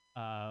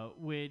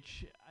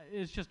 which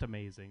is just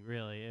amazing,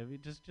 really. I mean,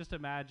 just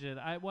imagine.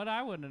 What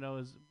I want to know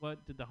is,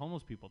 what did the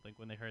homeless people think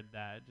when they heard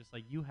that? Just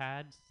like, you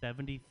had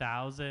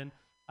 70,000.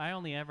 I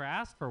only ever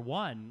asked for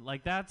one.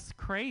 Like, that's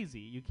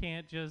crazy. You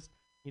can't just.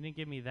 You didn't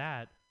give me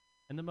that.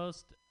 And the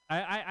most.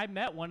 I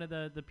met one of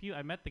the people.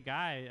 I met the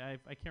guy.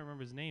 I can't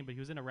remember his name, but he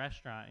was in a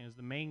restaurant. He was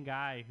the main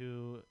guy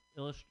who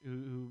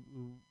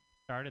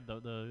started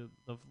the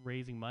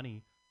raising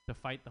money to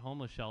fight the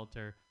homeless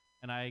shelter.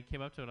 And I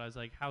came up to him and I was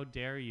like, "How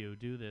dare you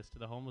do this to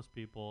the homeless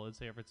people in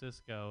San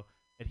Francisco?"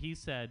 And he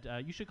said,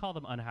 "You should call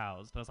them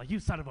unhoused." And I was like, "You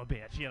son of a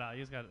bitch!" You know,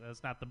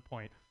 that's not the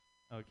point.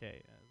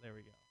 Okay, there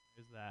we go.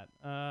 There's that.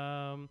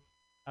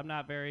 I'm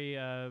not very.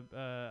 I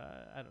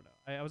don't know.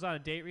 I was on a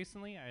date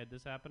recently. I had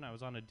this happen. I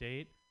was on a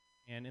date,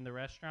 and in the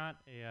restaurant,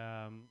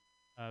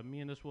 me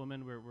and this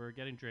woman were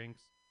getting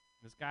drinks.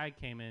 This guy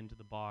came into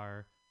the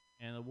bar,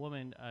 and the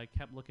woman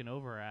kept looking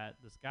over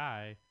at this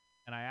guy.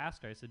 And I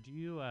asked her, I said, do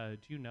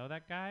you know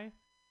that guy?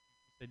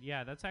 She said,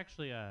 yeah, that's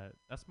actually,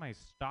 that's my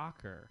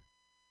stalker.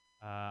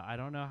 I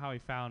don't know how he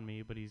found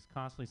me, but he's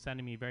constantly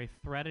sending me very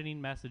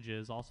threatening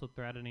messages, also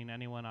threatening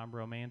anyone I'm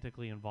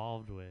romantically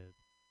involved with.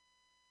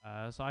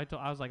 So I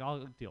was like,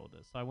 I'll deal with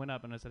this. So I went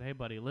up and I said, hey,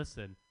 buddy,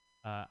 listen,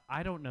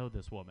 I don't know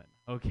this woman,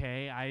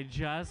 okay? I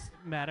just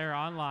met her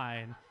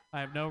online. I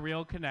have no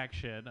real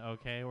connection,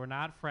 okay? We're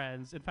not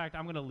friends. In fact,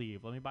 I'm going to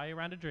leave. Let me buy you a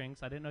round of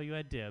drinks. I didn't know you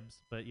had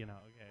dibs, but, you know,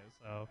 okay,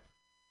 so...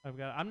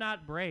 I'm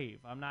not brave.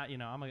 I'm not, you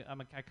know,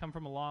 I come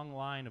from a long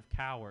line of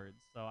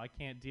cowards, so I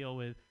can't deal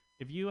with,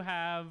 if you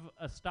have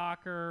a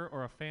stalker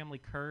or a family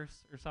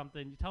curse or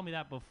something, you tell me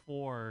that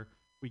before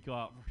we go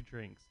out for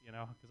drinks, you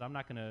know, because I'm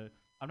not gonna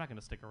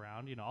stick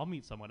around, you know, I'll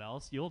meet someone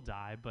else, you'll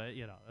die, but,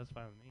 you know, that's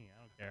fine with me, I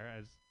don't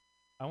care,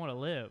 I want to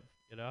live,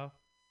 you know.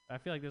 I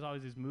feel like there's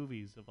always these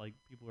movies of, like,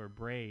 people who are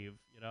brave,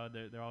 you know,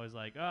 they're always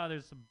like, oh,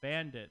 there's some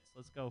bandits,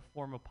 let's go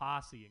form a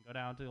posse and go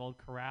down to the old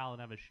corral and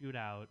have a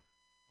shootout.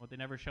 What they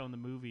never show in the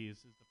movies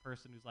is the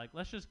person who's like,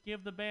 let's just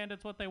give the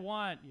bandits what they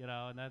want, you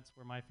know, and that's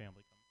where my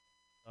family comes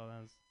from. So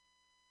that's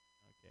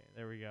okay.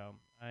 There we go.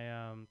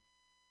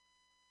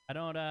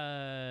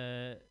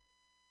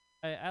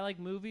 I like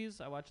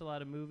movies. I watch a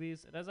lot of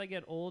movies, and as I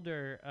get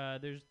older,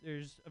 there's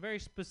a very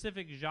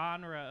specific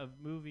genre of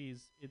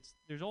movies.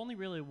 There's only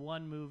really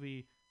one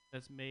movie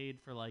that's made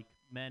for like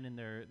men in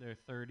their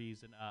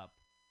 30s and up.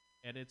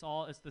 And it's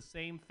the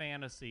same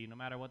fantasy, no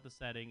matter what the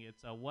setting.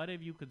 It's what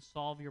if you could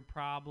solve your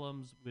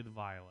problems with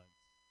violence?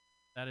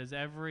 That is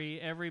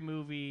every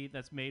movie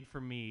that's made for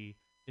me.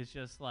 It's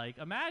just like,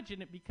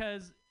 imagine it,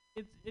 because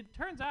it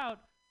turns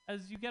out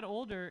as you get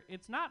older,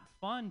 it's not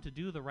fun to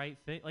do the right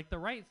thing. Like, the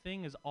right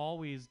thing is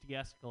always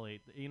de-escalate.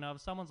 You know,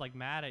 if someone's like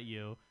mad at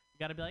you, you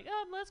got to be like,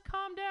 let's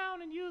calm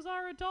down and use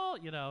our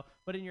adult, you know.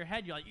 But in your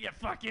head, you're like, yeah,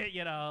 fuck it,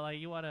 you know, like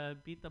you want to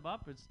beat them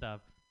up and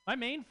stuff. My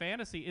main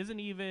fantasy isn't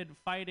even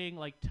fighting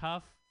like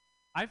tough.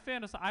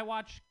 I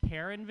watch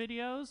Karen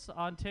videos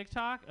on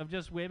TikTok of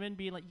just women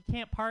being like, you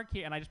can't park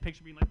here, and I just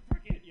picture being like,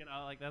 fuck it, you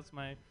know, like that's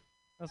my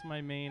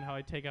main, how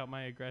I take out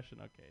my aggression.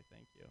 Okay,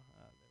 thank you.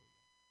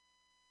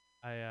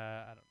 There we go.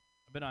 I don't know.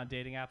 I've been on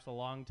dating apps a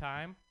long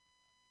time,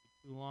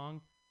 too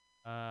long.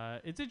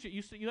 It's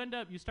interesting.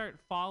 You start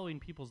following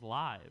people's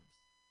lives.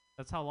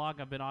 That's how long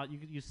I've been on.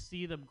 You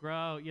see them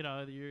grow. You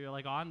know, you're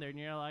like on there, and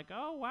you're like,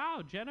 oh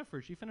wow, Jennifer,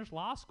 she finished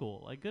law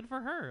school. Like, good for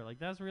her. Like,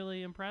 that's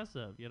really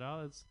impressive. You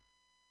know, it's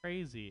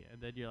crazy.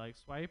 And then you're like,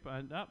 swipe,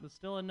 and it's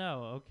still a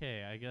no.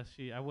 Okay, I guess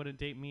I wouldn't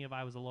date me if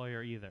I was a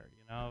lawyer either.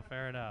 You know,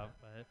 fair enough.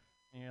 But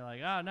and you're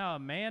like, oh no,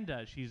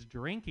 Amanda, she's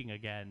drinking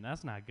again.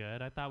 That's not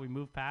good. I thought we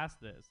moved past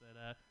this.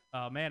 And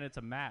oh man, it's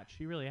a match.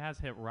 She really has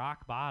hit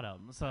rock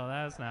bottom. So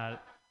that's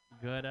not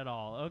good at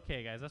all.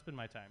 Okay, guys, that's been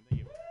my time.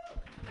 Thank you.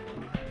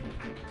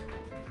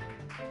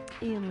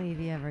 Ian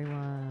Levy,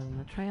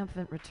 everyone. A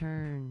triumphant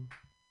return.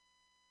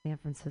 San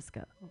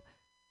Francisco.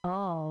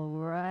 All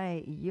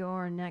right.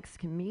 Your next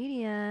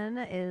comedian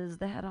is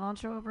the head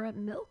honcho over at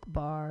Milk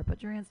Bar.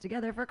 Put your hands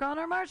together for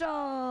Connor Marshall.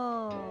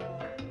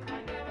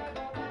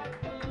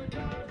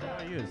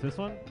 I use this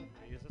one.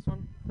 I use this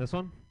one. This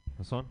one.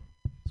 This one.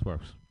 This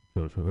works.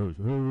 What's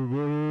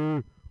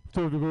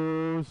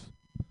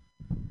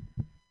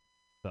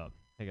up?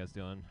 How you guys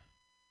doing?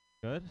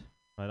 Good?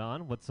 Right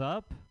on. What's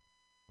up?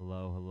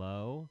 Hello,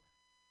 hello.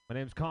 My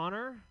name's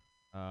Connor.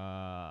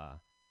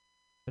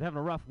 Been having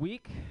a rough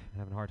week.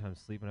 Having a hard time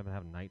sleeping. I've been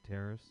having night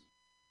terrors.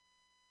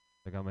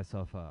 I got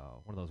myself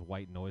one of those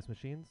white noise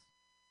machines.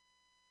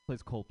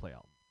 Plays Coldplay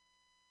album.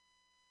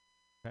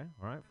 Okay,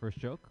 all right. First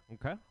joke.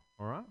 Okay,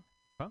 all right.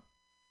 Okay.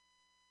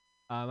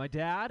 My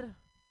dad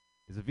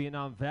is a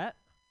Vietnam vet.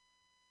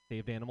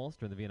 Saved animals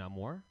during the Vietnam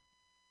War.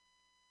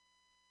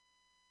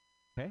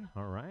 Okay,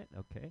 all right.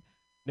 Okay.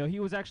 No,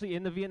 he was actually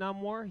in the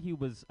Vietnam War. He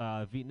was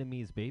a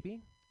Vietnamese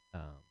baby.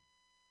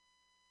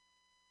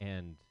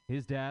 And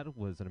his dad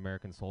was an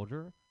American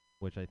soldier,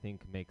 which I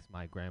think makes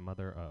my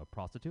grandmother a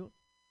prostitute.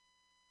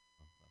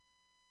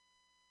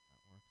 That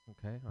works.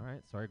 Okay, all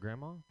right. Sorry,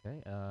 Grandma.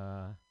 Okay.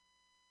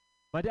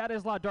 My dad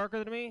is a lot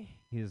darker than me.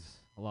 He's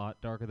a lot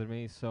darker than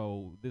me,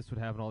 so this would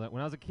happen all that.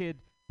 When I was a kid,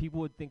 people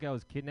would think I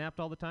was kidnapped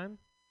all the time,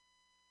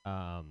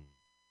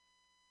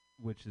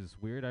 which is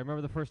weird. I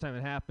remember the first time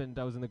it happened,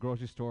 I was in the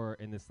grocery store,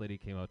 and this lady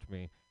came up to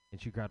me,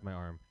 and she grabbed my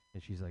arm,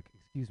 and she's like,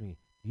 "Excuse me,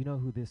 do you know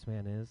who this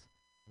man is?"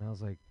 And I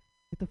was like,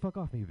 "Get the fuck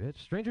off me, bitch.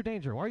 Stranger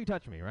danger. Why are you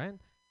touching me, right?"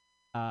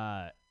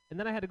 And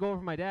then I had to go over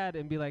to my dad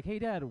and be like, "Hey,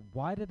 Dad,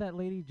 why did that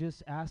lady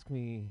just ask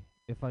me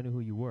if I knew who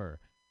you were?"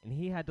 And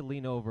he had to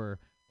lean over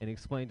and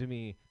explain to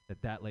me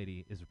that that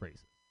lady is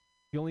racist.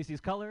 She only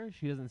sees color.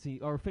 She doesn't see,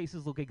 or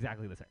faces look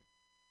exactly the same.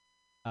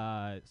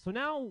 So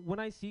now when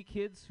I see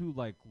kids who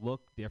like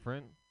look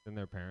different than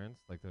their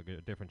parents, like they're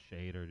a different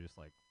shade or just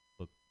like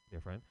look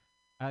different,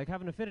 I like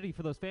have an affinity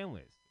for those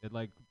families. It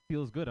like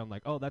feels good. I'm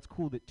like, oh, that's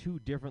cool that two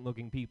different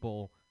looking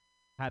people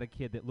had a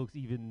kid that looks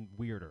even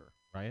weirder,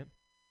 right?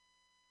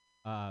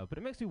 But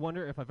it makes me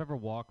wonder if I've ever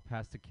walked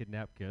past a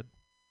kidnapped kid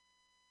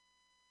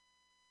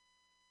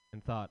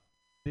and thought,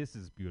 this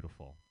is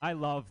beautiful. I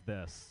love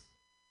this.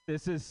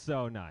 This is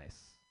so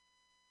nice.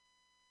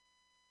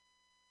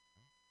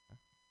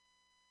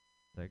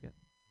 Take it.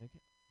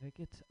 Take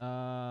it.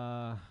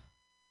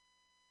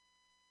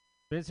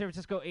 Been in San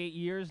Francisco 8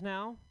 years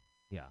now.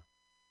 Yeah.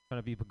 Trying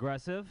to be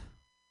progressive.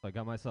 So I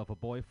got myself a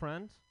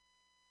boyfriend.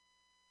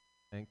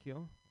 Thank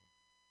you.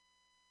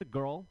 The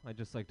girl, I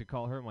just like to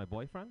call her my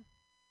boyfriend.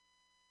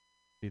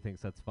 She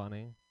thinks that's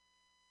funny.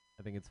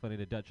 I think it's funny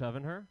to Dutch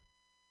oven her.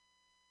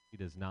 She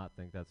does not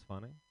think that's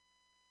funny.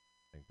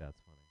 I think that's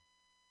funny.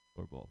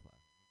 We're both laughing.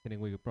 Kidding,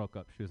 we broke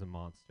up. She was a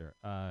monster.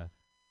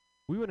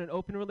 We were in an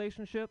open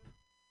relationship.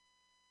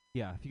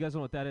 Yeah, if you guys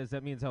don't know what that is,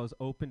 that means I was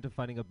open to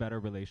finding a better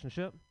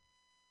relationship.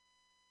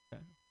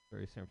 Okay,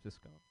 very San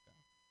Francisco. Okay.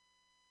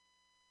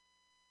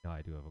 No,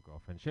 I do have a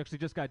girlfriend. She actually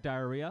just got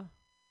diarrhea.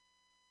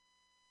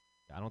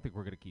 Yeah, I don't think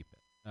we're going to keep it.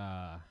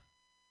 I'm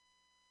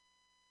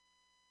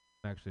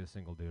actually a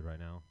single dude right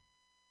now.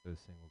 A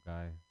single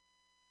guy.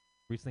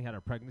 Recently had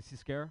a pregnancy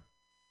scare.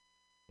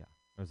 Yeah,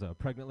 there's a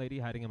pregnant lady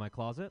hiding in my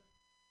closet.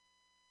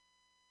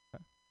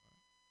 Okay.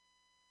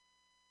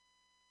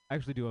 I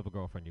actually do have a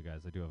girlfriend, you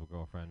guys. I do have a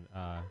girlfriend.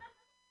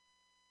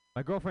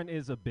 My girlfriend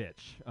is a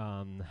bitch.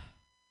 I'm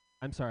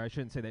sorry, I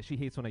shouldn't say that. She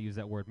hates when I use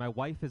that word. My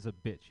wife is a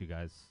bitch, you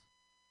guys.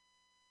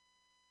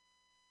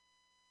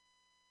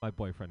 My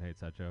boyfriend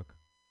hates that joke.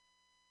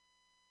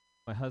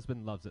 My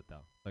husband loves it,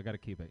 though. So I got to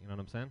keep it. You know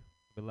what I'm saying?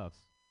 He loves.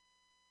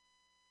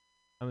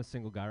 I'm a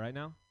single guy right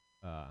now.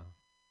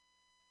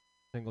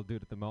 Single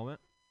dude at the moment.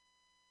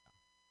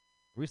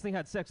 Recently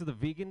had sex with a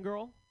vegan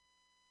girl.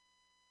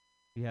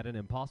 He had an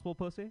impossible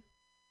pussy.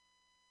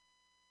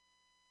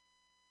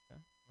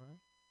 Okay, alright.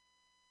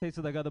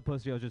 Tasted like other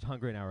pussy, I was just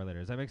hungry an hour later.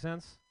 Does that make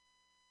sense?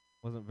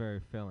 Wasn't very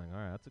filling.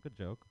 Alright, that's a good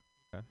joke.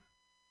 Okay.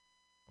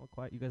 All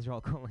quiet. You guys are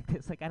all going like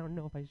this. Like, I don't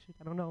know if I should.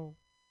 I don't know.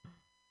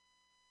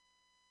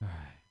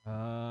 Alright.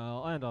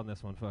 I'll end on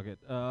this one. Fuck it.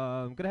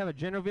 I'm gonna have a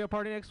gender reveal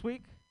party next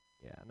week.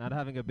 Yeah, not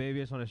having a baby.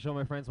 I just want to show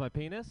my friends my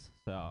penis.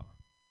 So.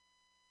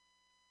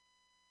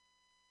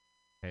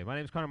 Okay, my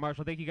name's Connor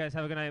Marshall. Thank you guys.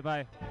 Have a good night.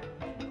 Bye.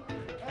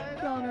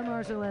 Connor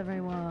Marshall,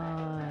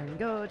 everyone.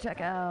 Go check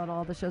out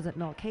all the shows at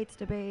Noel Cates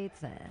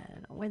Debates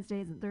and on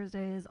Wednesdays and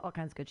Thursdays. All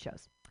kinds of good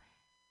shows.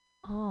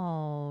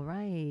 All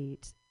right.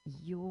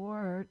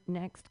 Your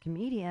next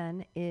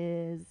comedian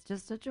is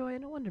just a joy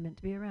and a wonderment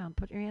to be around.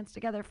 Put your hands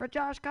together for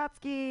Josh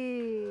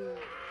Kotsky.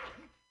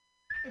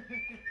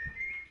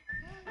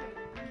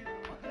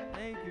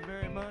 Thank you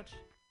very much.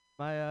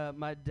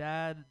 My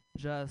dad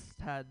just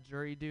had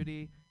jury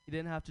duty. He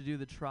didn't have to do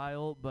the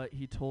trial, but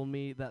he told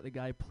me that the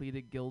guy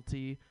pleaded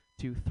guilty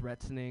to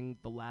threatening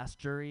the last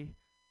jury,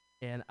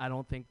 and I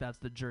don't think that's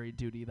the jury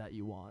duty that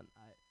you want.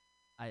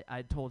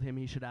 I told him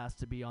he should ask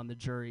to be on the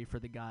jury for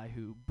the guy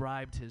who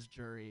bribed his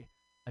jury.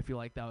 I feel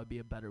like that would be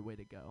a better way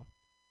to go.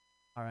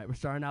 All right, we're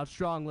starting out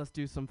strong. Let's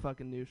do some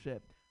fucking new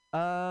shit.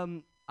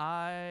 I'm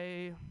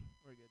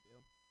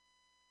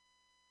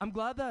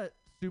glad that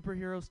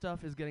superhero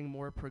stuff is getting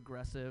more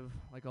progressive.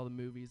 Like all the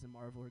movies in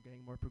Marvel are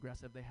getting more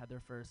progressive. They had their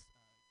first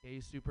gay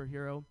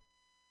superhero.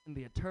 In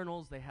the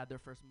Eternals, they had their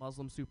first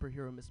Muslim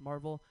superhero, Miss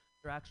Marvel.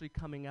 They're actually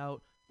coming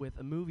out with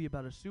a movie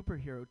about a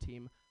superhero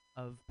team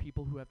of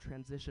people who have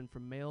transitioned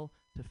from male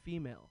to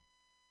female.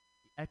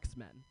 The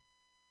X-Men.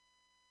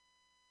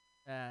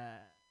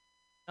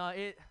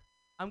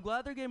 I'm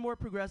glad they're getting more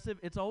progressive.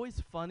 It's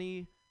always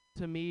funny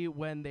to me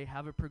when they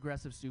have a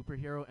progressive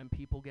superhero and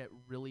people get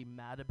really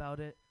mad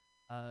about it.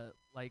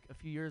 Like a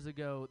few years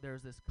ago, there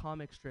was this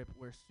comic strip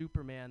where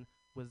Superman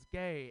was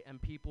gay and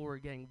people were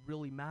getting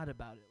really mad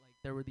about it. Like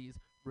there were these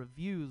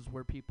reviews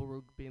where people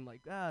were being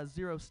like,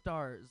 0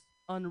 stars,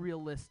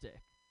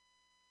 unrealistic.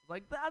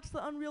 Like, that's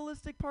the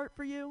unrealistic part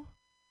for you?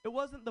 It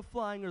wasn't the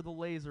flying or the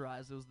laser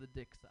eyes, it was the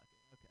dick sucking.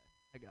 Okay,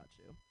 I got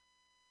you.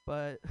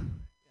 But,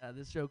 yeah,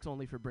 this joke's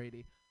only for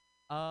Brady.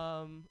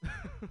 But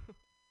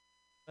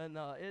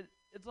no,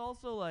 it's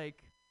also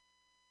like,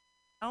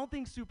 I don't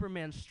think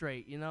Superman's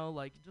straight, you know?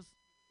 Like, just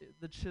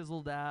the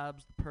chiseled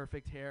abs, the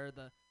perfect hair,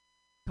 the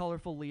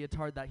colorful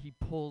leotard that he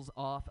pulls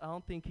off. I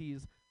don't think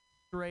he's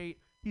straight.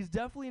 He's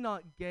definitely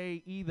not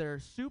gay either.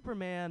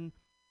 Superman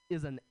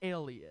is an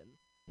alien.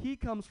 he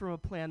comes from a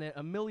planet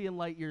a million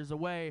light years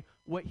away.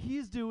 What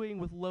he's doing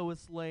with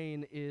Lois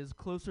Lane is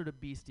closer to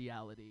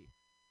bestiality.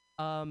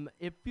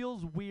 It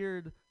feels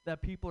weird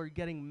that people are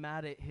getting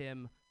mad at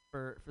him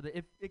for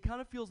the. It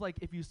kind of feels like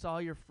if you saw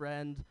your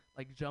friend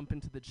like jump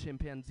into the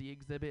chimpanzee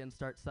exhibit and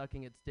start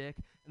sucking its dick,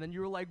 and then you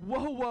were like,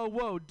 whoa, whoa,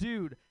 whoa,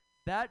 dude,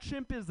 that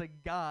chimp is a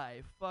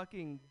guy,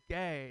 fucking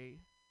gay.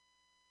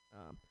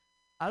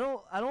 I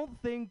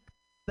don't think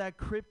that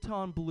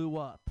Krypton blew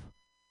up.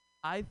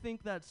 I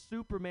think that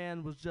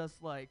Superman was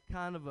just like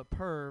kind of a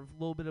perv, a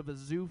little bit of a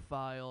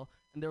zoophile,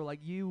 and they're like,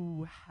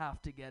 you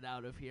have to get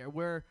out of here.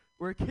 We're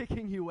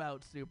kicking you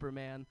out,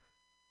 Superman.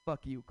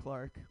 Fuck you,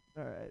 Clark.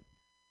 All right.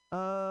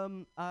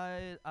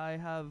 I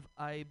have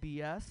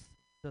IBS,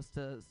 just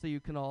so you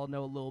can all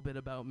know a little bit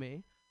about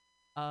me.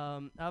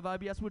 I have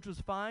IBS, which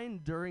was fine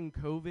during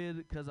COVID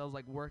because I was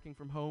like working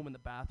from home and the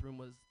bathroom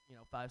was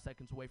 5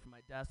 seconds away from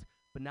my desk.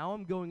 But now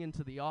I'm going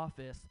into the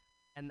office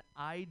and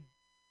I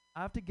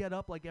have to get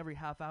up like every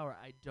half hour.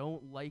 I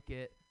don't like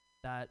it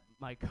that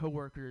my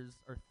coworkers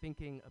are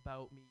thinking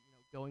about me,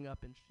 going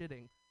up and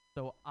shitting.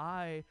 So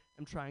I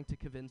am trying to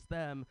convince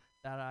them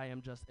that I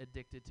am just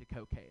addicted to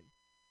cocaine.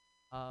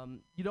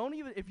 You don't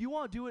even, if you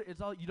want to do it,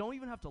 you don't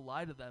even have to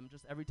lie to them.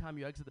 Just every time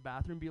you exit the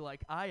bathroom, be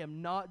like, I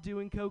am not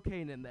doing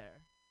cocaine in there.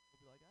 They'll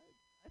be like,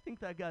 I think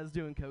that guy's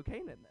doing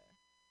cocaine in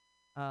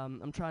there.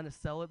 I'm trying to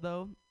sell it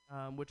though,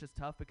 which is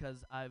tough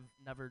because I've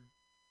never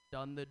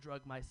done the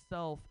drug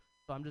myself.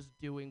 So I'm just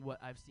doing what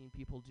I've seen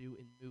people do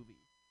in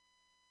movies.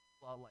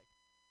 A lot of like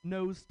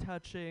nose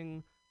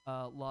touching,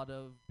 a lot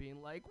of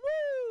being like,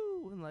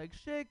 woo, and like,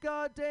 shit,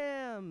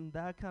 goddamn,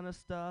 that kind of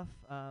stuff.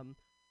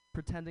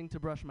 Pretending to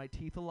brush my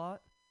teeth a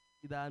lot.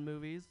 See that in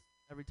movies.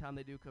 Every time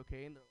they do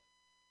cocaine, they're like,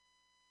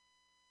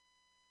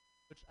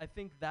 which I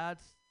think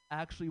that's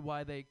actually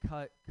why they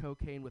cut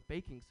cocaine with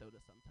baking soda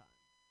sometimes.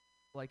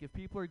 Like, if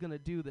people are going to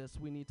do this,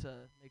 we need to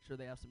make sure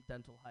they have some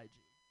dental hygiene.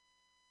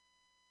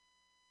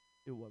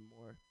 Do one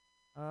more.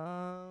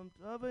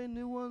 Have any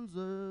new ones?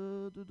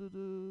 We'll do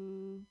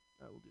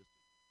this.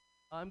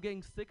 I'm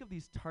getting sick of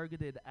these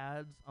targeted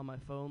ads on my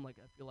phone. Like,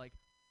 I feel like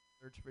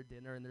search for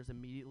dinner and there's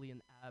immediately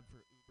an ad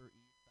for Uber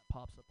Eats that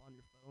pops up on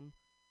your phone.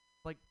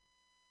 Like,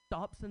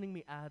 stop sending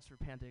me ads for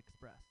Panda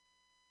Express.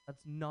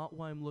 That's not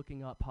why I'm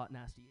looking up hot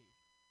nasty Asian.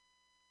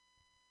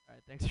 All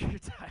right, thanks for your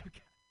time,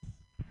 guys.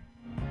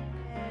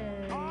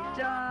 Hey,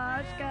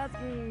 Josh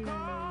Gotsky.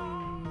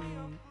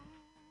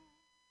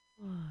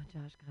 Oh,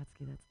 Josh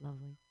Gotsky, that's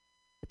lovely.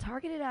 The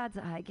targeted ads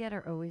I get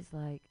are always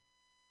like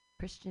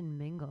Christian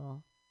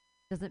Mingle.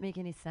 Doesn't make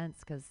any sense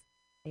because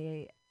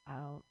A,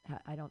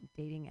 I don't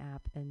dating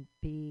app, and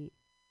B,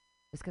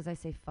 just because I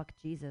say fuck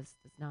Jesus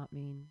does not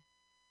mean.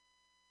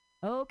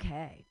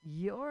 Okay,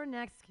 your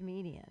next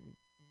comedian.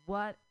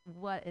 What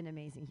an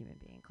amazing human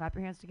being. Clap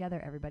your hands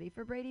together, everybody,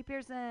 for Brady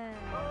Pearson.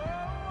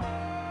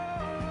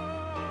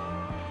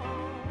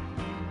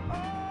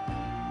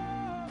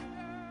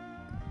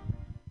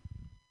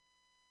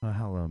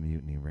 Hello,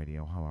 Mutiny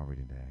Radio. How are we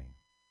today?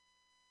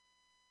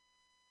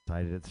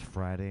 Excited it's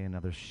Friday,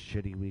 another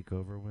shitty week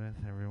over with,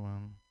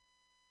 everyone.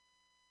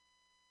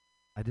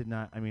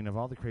 Of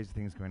all the crazy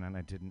things going on,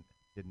 I did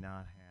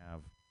not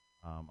have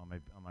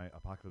on my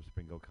Apocalypse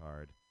Bingo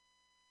card,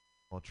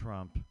 well,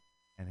 Trump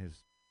and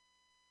his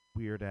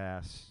weird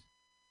ass.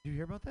 Did you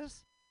hear about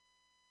this?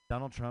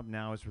 Donald Trump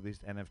now has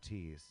released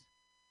NFTs.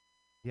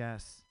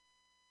 Yes.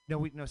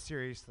 No,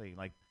 seriously.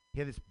 Like, he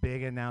had this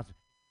big announcement.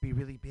 Be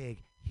really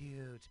big,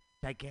 huge,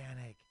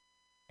 gigantic.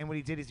 And what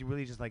he did is he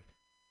really just like,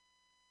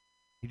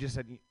 he just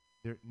said,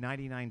 they're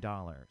 $99.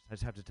 I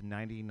just have to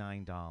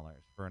 $99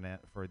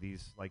 for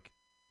these like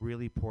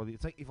really poorly.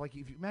 It's like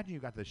if you imagine you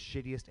got the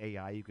shittiest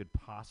AI you could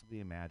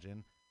possibly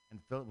imagine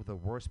and fill it with the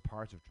worst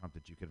parts of Trump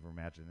that you could ever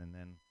imagine, and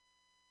then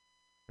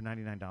for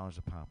 $99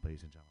 a pop,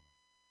 ladies and gentlemen.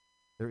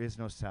 There is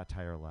no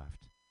satire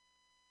left.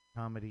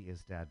 Comedy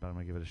is dead, but I'm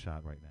gonna give it a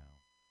shot right now.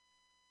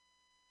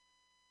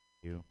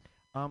 Thank you.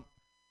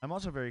 I'm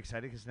also very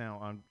excited because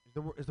now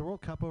is the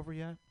World Cup over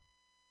yet?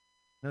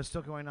 No, it's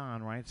still going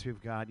on, right? So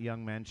we've got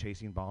young men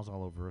chasing balls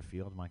all over a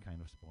field, my kind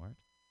of sport.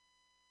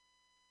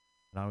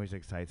 It always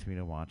excites me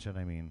to watch it.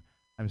 I mean,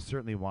 I'm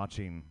certainly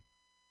watching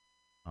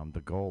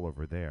the goal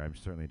over there. I'm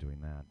certainly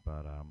doing that,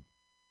 but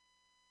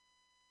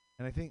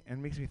and I think, and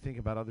it makes me think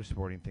about other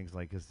sporting things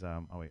like this.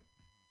 Oh wait,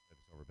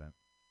 it's overbent.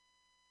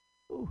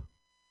 Ooh.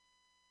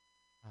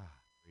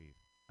 Breathe.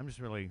 I'm just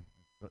really.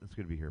 It's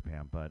good to be here,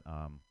 Pam. But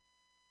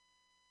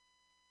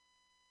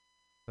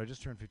so I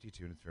just turned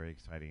 52, and it's very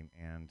exciting.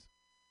 And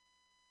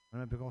I'm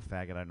a big old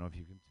faggot. I don't know if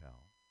you can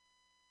tell.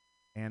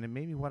 And it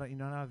made me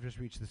now I've just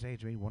reached this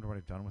age. It made me wonder what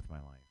I've done with my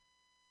life.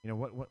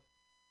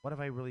 What have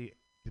I really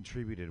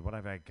contributed? What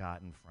have I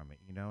gotten from it?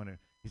 And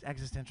these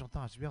existential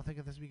thoughts. We all think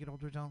of this as we get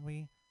older, don't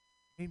we?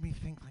 It made me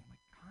think, like, my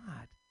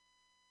God,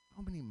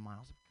 how many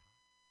miles of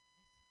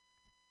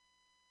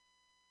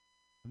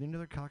Are there any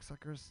other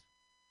cocksuckers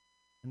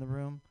in the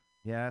room?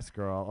 Yes,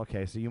 girl.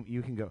 Okay, so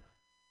you can go.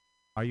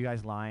 Are you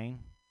guys lying?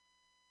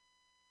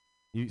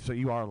 So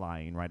you are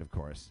lying, right? Of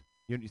course.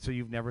 So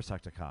you've never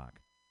sucked a cock.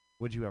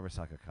 Would you ever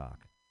suck a cock?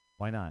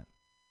 Why not?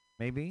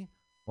 Maybe?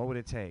 What would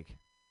it take?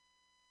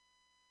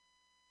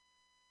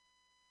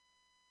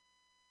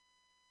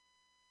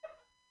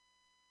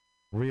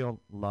 Real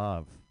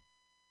love.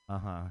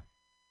 Uh-huh.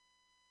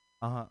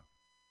 Uh-huh.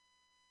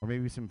 Or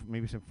maybe some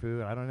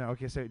food. I don't know.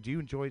 Okay, so do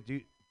you do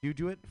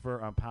it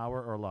for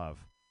power or love?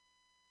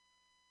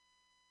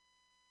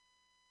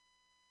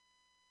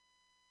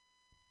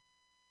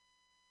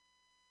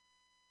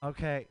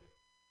 Okay.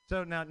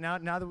 So now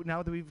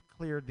that we've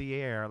cleared the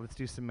air, let's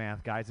do some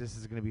math, guys. This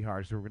is going to be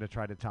hard, so we're going to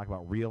try to talk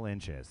about real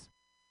inches.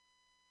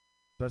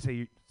 So let's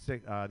say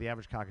the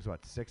average cock is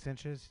what, 6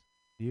 inches?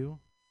 You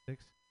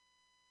 6?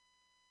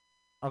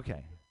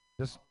 Okay.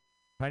 Just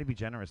try to be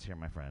generous here,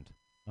 my friend.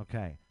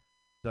 Okay.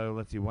 So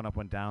let's see. 1 up,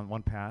 1 down.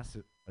 One pass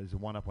is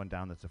 1 up, 1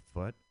 down. That's a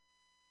foot.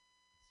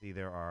 See,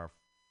 there are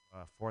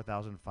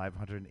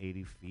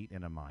 4,580 feet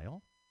in a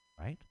mile,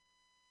 right?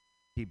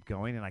 Keep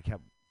going, and I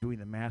kept doing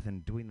the math,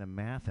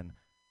 and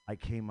I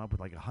came up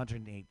with like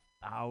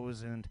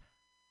 108,000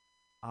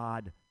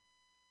 odd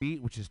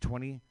feet, which is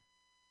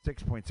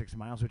 26.6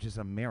 miles, which is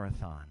a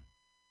marathon,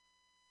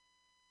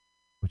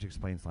 which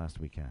explains last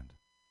weekend.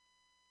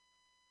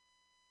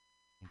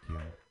 Thank you.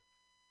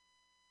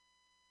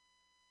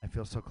 I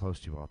feel so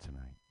close to you all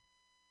tonight.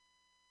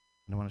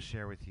 And I want to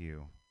share with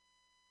you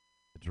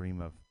the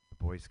dream of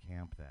the boys'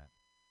 camp that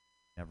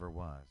never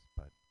was,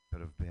 but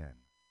could have been.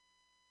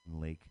 In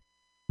Lake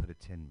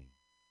Putatinmi.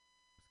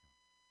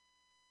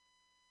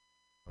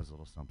 It was a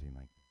little something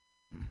like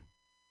this.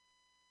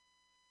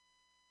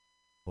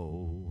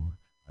 Oh,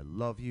 I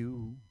love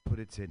you, put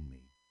it in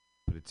me.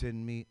 Put it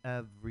in me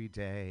every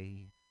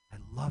day. I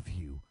love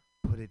you,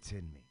 put it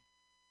in me.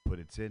 Put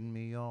it in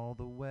me all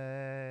the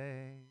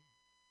way.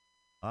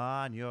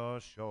 On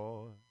your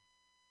shore,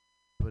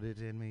 put it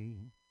in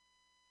me.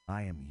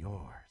 I am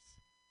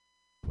yours.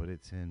 Put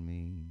it in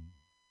me.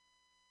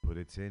 Put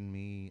it in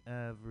me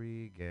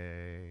every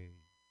day.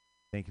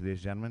 Thank you, ladies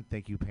and gentlemen.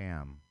 Thank you,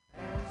 Pam.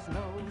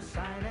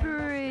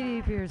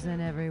 Brady Pearson,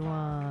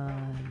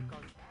 everyone.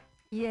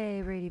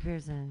 Yay, Brady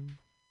Pearson.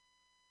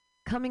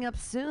 Coming up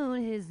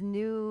soon, his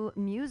new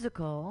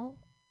musical,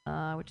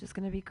 which is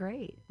going to be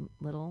great.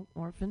 Little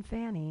Orphan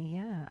Fanny,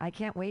 yeah. I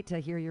can't wait to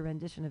hear your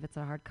rendition of It's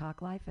a Hard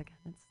Cock Life again.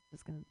 It's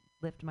just going to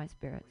lift my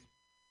spirits.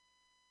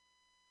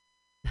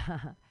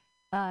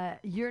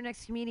 Your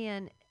next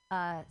comedian,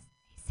 hey,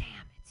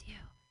 Sam, it's you.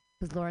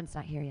 Because Lauren's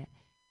not here yet.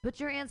 Put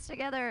your hands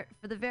together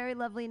for the very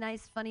lovely,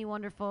 nice, funny,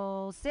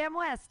 wonderful Sam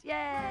West.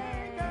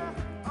 Yay!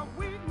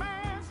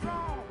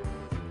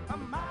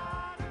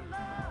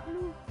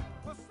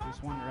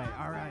 Just one, right.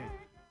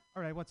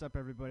 All right, what's up,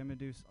 everybody? I'm going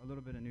to do a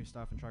little bit of new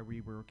stuff and try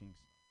reworking.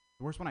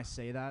 The worst when I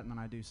say that and then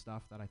I do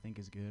stuff that I think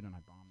is good and I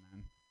bomb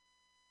then.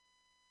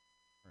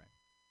 All right.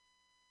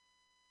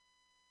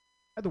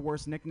 I had the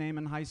worst nickname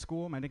in high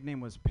school. My nickname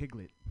was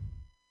Piglet.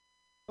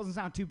 Doesn't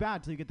sound too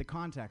bad till you get the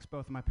context.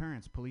 Both of my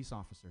parents, police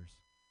officers.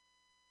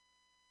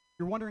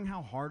 You're wondering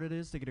how hard it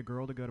is to get a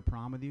girl to go to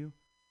prom with you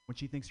when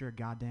she thinks you're a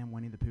goddamn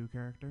Winnie the Pooh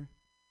character?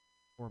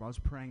 Or I was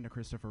praying to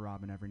Christopher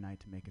Robin every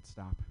night to make it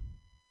stop.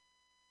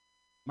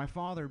 My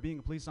father, being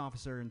a police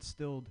officer,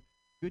 instilled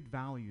good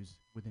values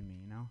within me,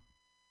 you know?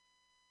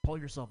 Pull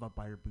yourself up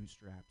by your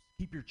bootstraps.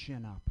 Keep your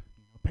chin up.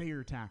 You know, pay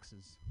your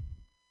taxes.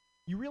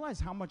 You realize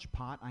how much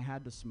pot I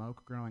had to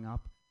smoke growing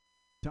up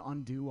to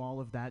undo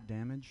all of that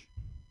damage?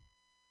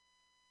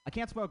 I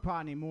can't smoke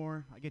pot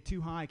anymore. I get too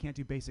high, I can't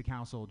do basic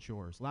household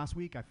chores. Last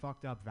week, I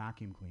fucked up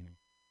vacuum cleaning.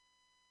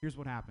 Here's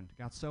what happened.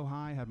 Got so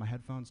high, had my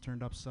headphones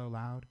turned up so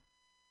loud.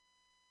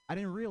 I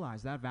didn't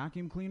realize that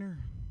vacuum cleaner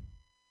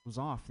was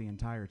off the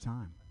entire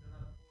time.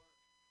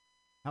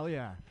 Hell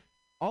yeah.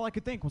 All I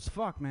could think was,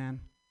 fuck, man.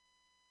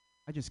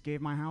 I just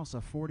gave my house a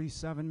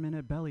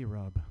 47-minute belly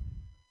rub.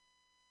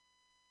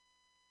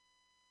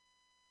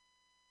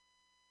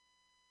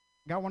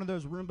 Got one of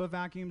those Roomba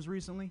vacuums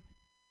recently.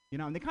 You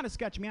know, and they kind of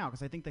sketch me out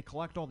because I think they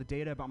collect all the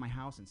data about my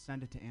house and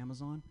send it to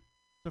Amazon.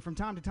 So from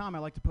time to time, I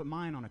like to put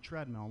mine on a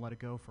treadmill and let it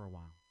go for a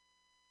while.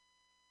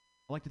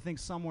 I like to think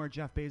somewhere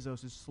Jeff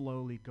Bezos is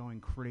slowly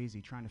going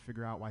crazy trying to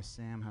figure out why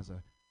Sam has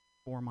a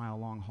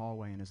 4-mile-long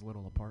hallway in his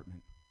little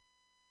apartment.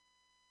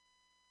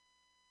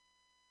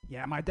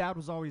 Yeah, my dad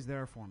was always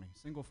there for me.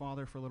 Single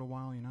father for a little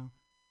while, you know.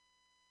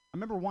 I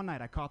remember one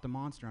night I caught the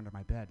monster under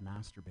my bed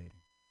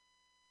masturbating.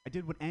 I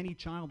did what any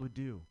child would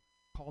do,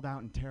 called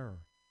out in terror.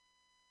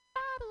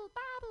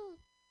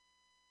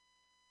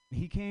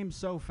 He came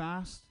so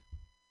fast.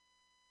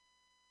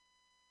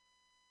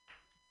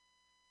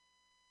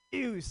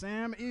 Ew,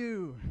 Sam,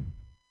 ew.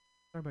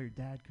 Sorry about your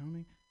dad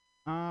coming.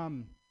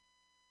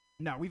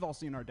 No, we've all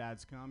seen our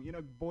dads come. You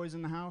know, boys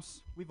in the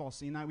house, we've all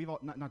seen that. We've all,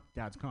 not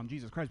dads come,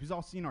 Jesus Christ. We've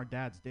all seen our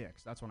dad's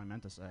dicks. That's what I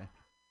meant to say.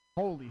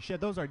 Holy shit,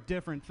 those are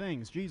different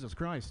things, Jesus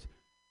Christ.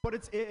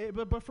 But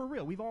but for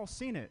real, we've all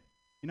seen it.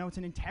 You know, it's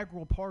an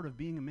integral part of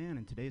being a man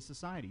in today's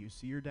society. You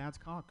see your dad's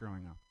cock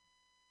growing up.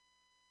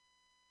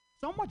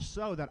 So much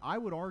so that I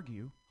would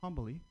argue,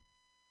 humbly,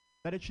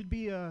 that it should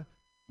be a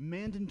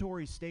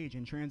mandatory stage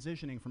in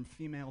transitioning from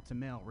female to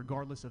male,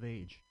 regardless of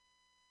age.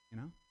 You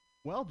know?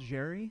 Well,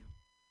 Jerry,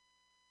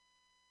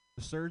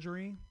 the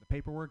surgery, the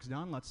paperwork's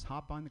done. Let's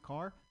hop on the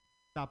car,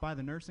 stop by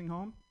the nursing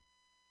home,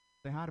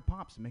 say hi to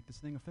Pops, and make this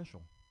thing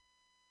official.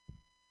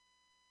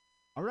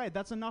 All right,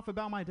 that's enough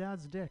about my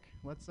dad's dick.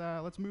 Let's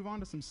move on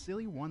to some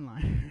silly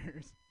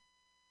one-liners.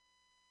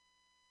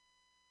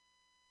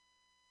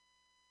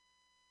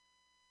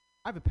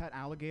 I have a pet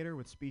alligator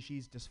with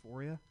species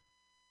dysphoria.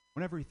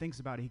 Whenever he thinks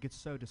about it, he gets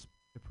so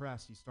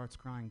depressed he starts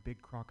crying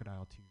big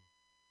crocodile tears.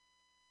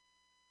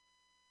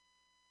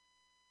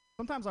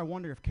 Sometimes I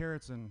wonder if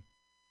carrots and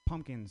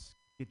pumpkins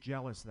get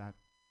jealous that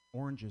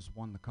oranges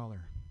won the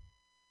color.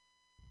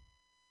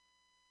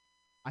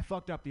 I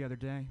fucked up the other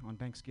day on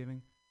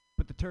Thanksgiving.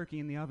 Put the turkey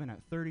in the oven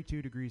at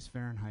 32 degrees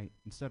Fahrenheit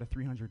instead of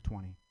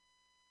 320.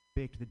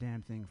 Baked the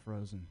damn thing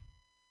frozen.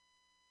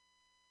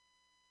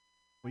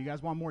 Well, you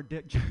guys want more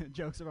dick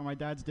jokes about my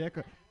dad's dick?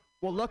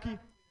 Well,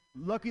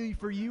 luckily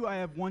for you, I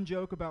have one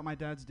joke about my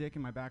dad's dick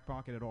in my back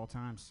pocket at all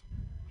times.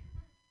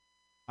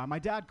 My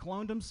dad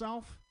cloned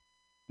himself.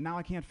 Now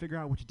I can't figure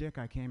out which dick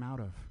I came out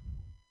of.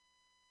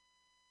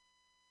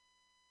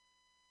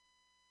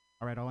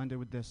 All right, I'll end it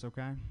with this,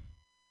 okay?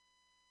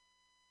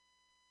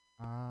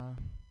 Yeah,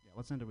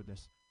 let's end it with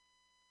this.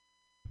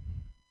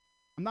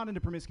 I'm not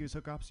into promiscuous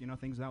hookups, you know,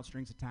 things without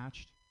strings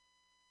attached.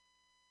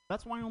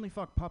 That's why I only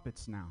fuck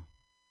puppets now.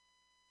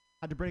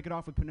 Had to break it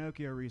off with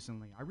Pinocchio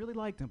recently. I really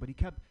liked him, but he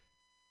kept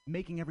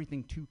making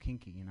everything too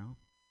kinky, you know?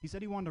 He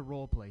said he wanted to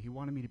role play. He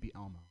wanted me to be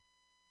Elmo.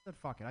 I said,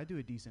 fuck it, I do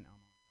a decent Elmo.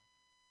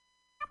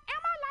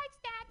 Elmo likes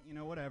that. You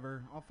know,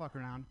 whatever, I'll fuck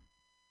around.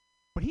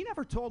 But he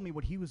never told me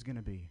what he was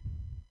gonna be.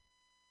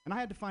 And I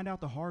had to find out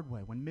the hard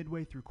way when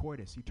midway through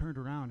coitus, he turned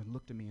around and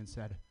looked at me and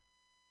said,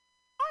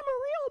 I'm a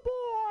real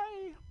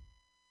boy.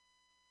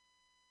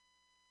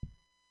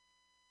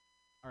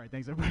 All right,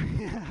 thanks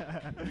everybody.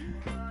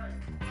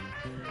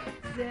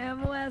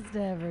 Sam West,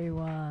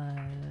 everyone.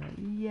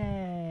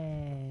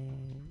 Yay.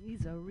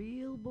 He's a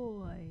real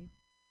boy.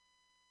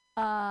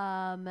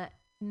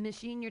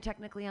 Machine, you're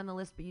technically on the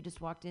list, but you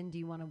just walked in. Do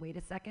you want to wait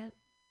a second?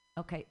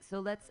 Okay, so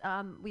let's,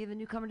 we have a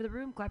newcomer to the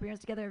room. Clap your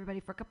hands together,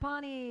 everybody, for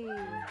Kapani.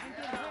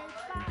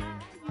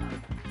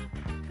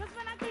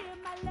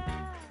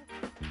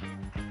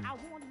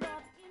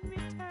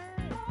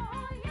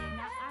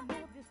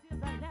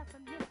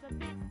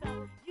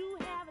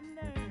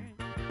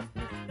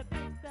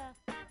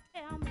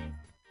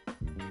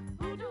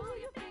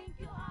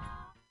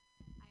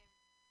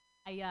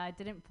 I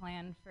didn't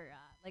plan for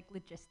like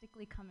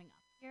logistically coming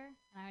up here,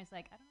 and I was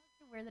like, I don't know if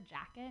to wear the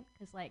jacket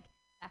because like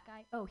that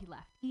guy. Oh, he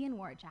left. Ian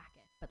wore a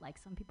jacket, but like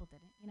some people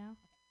didn't, you know.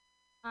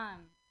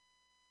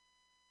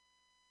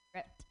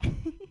 Ripped.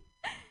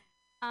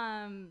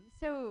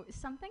 So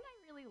something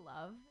I really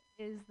love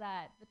is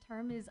that the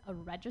term is a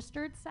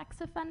registered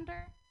sex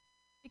offender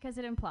because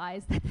it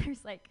implies that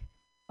there's like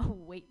a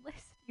wait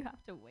list you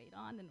have to wait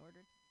on in order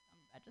to become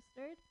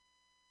registered.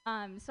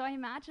 So I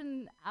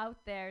imagine out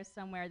there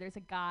somewhere there's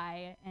a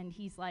guy and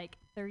he's like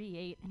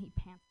 38 and he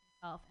pants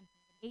himself and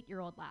he's an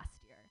 8-year-old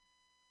last year.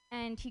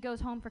 And he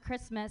goes home for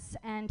Christmas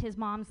and his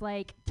mom's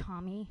like,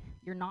 Tommy,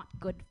 you're not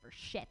good for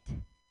shit.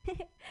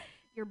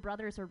 Your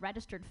brother's a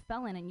registered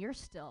felon and you're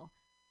still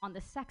on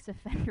the sex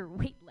offender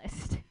wait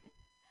list.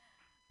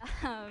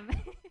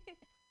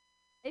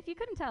 If you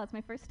couldn't tell, it's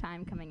my first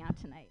time coming out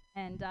tonight,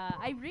 and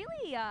I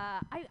really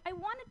I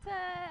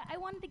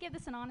wanted to give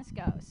this an honest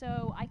go.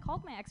 So I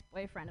called my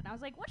ex-boyfriend and I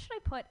was like, "What should I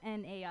put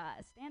in a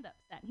stand-up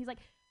set?" And he's like,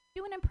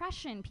 "Do an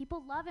impression.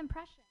 People love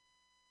impressions."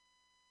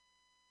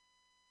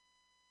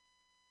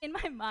 In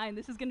my mind,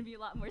 this is going to be a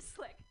lot more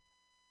slick.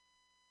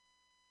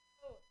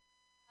 So,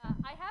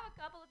 I have a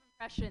couple of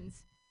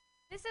impressions.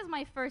 This is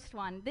my first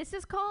one. This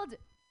is called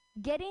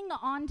 "Getting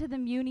Onto the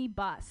Muni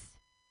Bus."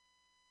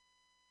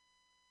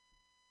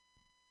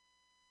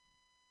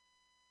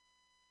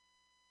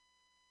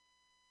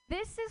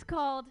 This is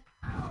called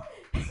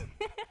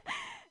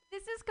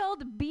this is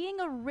called being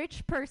a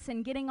rich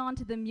person getting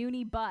onto the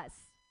Muni bus.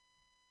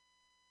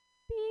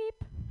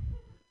 Beep.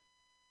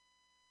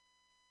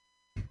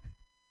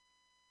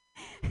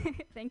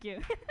 Thank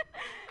you.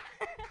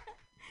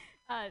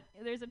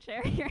 There's a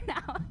chair here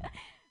now.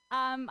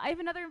 I have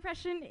another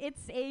impression.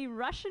 It's a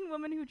Russian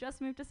woman who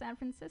just moved to San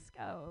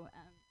Francisco.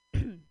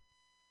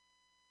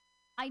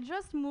 I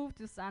just moved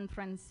to San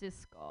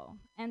Francisco,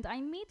 and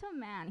I meet a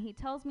man. He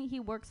tells me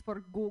he works for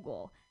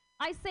Google.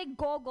 I say,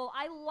 Google,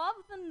 I love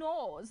the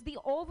nose, the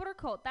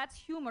overcoat, that's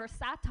humor,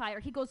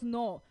 satire. He goes,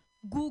 no,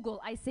 Google.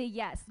 I say,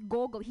 yes,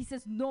 Google. He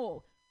says,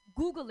 no,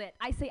 Google it.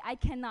 I say, I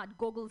cannot.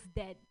 Google's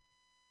dead.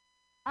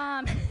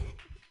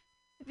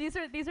 These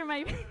are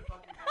my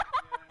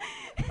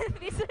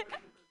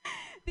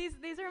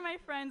these are my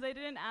friends. I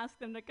didn't ask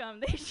them to come.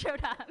 They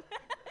showed up,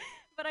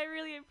 but I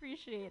really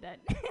appreciate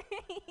it.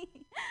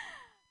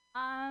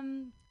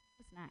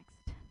 What's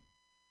next?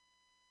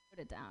 Put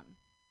it down.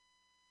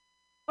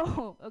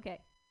 Oh,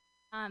 okay.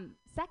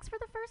 Sex for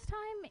the first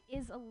time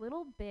is a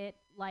little bit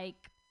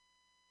like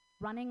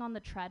running on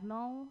the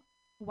treadmill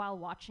while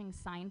watching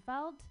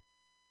Seinfeld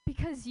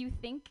because you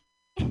think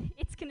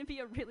it's going to be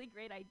a really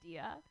great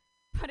idea,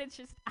 but it's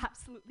just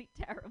absolutely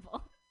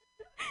terrible.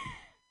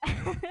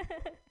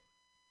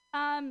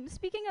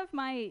 Speaking of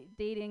my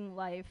dating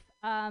life,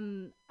 I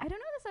don't know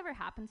if this ever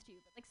happens to you,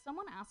 but like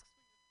someone asks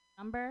for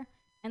your number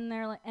and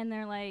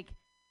they're like,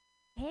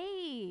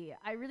 "Hey,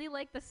 I really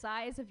like the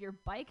size of your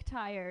bike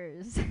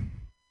tires.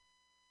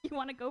 You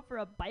want to go for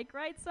a bike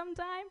ride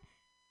sometime?"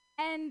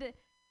 And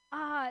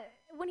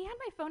when he had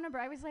my phone number,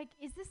 I was like,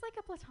 "Is this like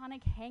a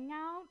platonic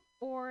hangout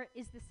or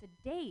is this a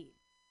date?"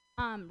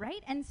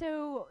 Right? And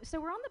so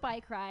we're on the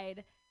bike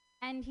ride,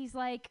 and he's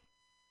like,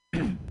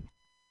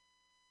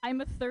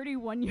 "I'm a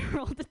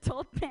 31-year-old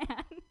adult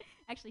man."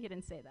 Actually, he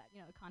didn't say that.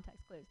 You know, the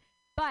context clues.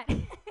 But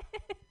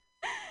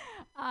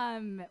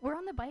we're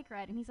on the bike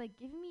ride, and he's like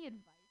giving me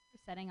advice for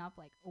setting up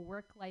like a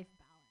work-life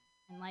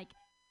balance, and like,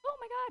 oh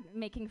my God,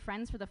 making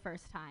friends for the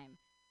first time.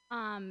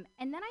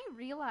 And then I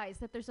realized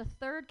that there's a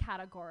third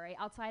category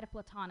outside of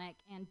platonic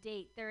and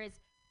date. There is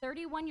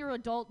 31-year-old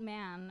adult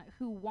man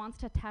who wants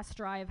to test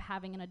drive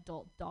having an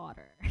adult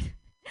daughter.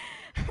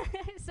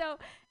 So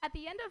at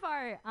the end of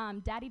our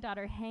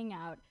daddy-daughter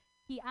hangout,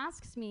 he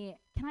asks me,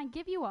 "Can I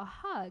give you a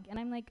hug?" And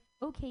I'm like,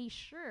 "Okay,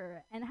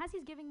 sure." And as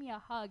he's giving me a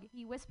hug,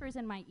 he whispers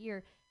in my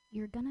ear,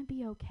 "You're gonna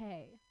be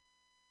okay."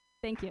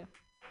 Thank you.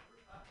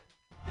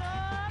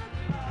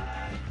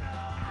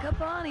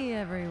 Kabani,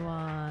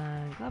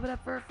 everyone. Clap it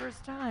up for her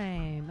first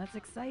time. That's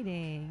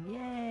exciting.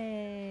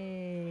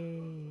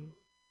 Yay.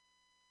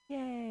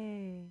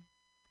 Yay.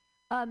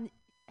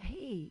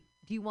 Hey,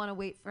 do you want to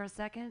wait for a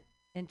second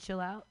and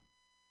chill out?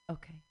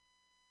 Okay.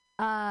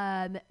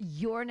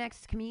 Your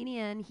next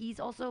comedian, he's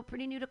also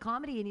pretty new to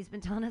comedy, and he's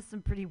been telling us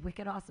some pretty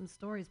wicked awesome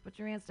stories. Put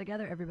your hands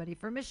together, everybody,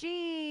 for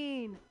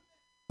Machine.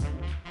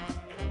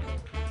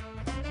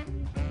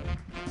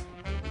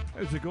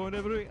 How's it going,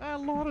 everybody?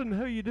 Lauren,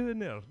 how you doing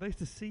there? Nice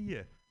to see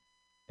you.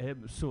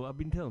 So I've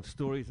been telling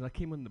stories, and I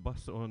came on the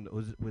bus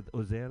with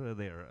Ozera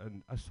there,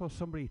 and I saw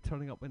somebody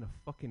turning up in a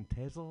fucking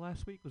Tesla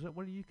last week. Was that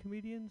one of you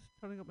comedians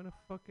turning up in a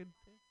fucking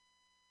Tesla?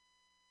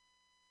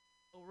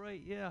 Oh,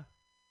 right, yeah.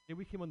 Yeah,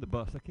 we came on the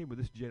bus. I came with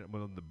this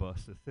gentleman on the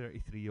bus, a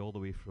 33 all the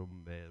way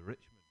from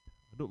Richmond.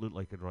 I don't look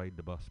like I'd ride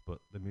the bus, but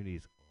the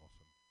Muni's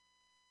awesome.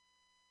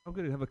 I'm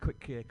going to have a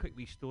quick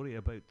wee story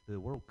about the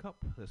World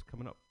Cup that's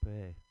coming up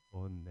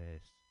on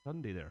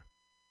Sunday there.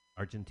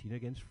 Argentina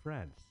against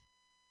France.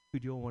 Who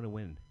do you all want to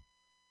win?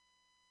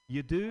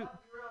 You do?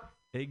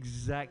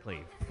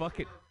 Exactly. Fuck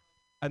it.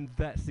 And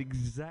that's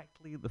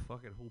exactly the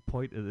fucking whole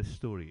point of this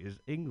story, is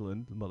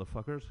England,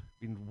 motherfuckers,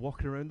 been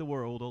walking around the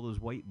world, all those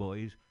white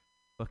boys,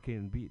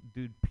 fucking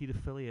dude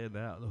pedophilia and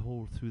that,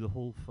 through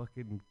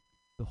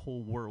the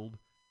whole world,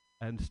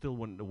 and still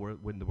wanting to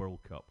win the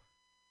World Cup.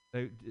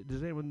 Now,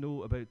 does anyone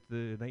know about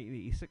the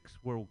 1986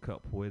 World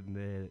Cup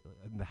when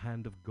In the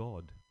Hand of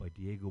God by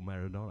Diego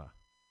Maradona?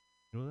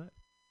 You know that?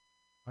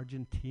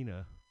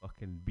 Argentina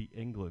fucking beat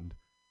England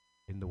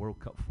in the World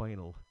Cup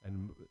final,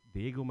 and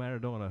Diego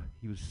Maradona,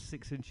 he was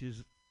 6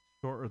 inches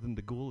shorter than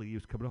the goalie he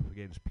was coming up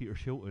against, Peter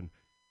Shilton,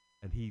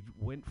 and he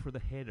went for the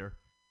header,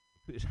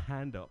 put his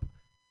hand up,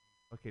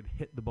 fucking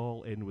hit the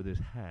ball in with his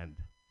hand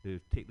to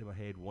take them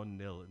ahead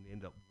 1-0, and they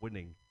ended up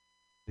winning.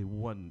 They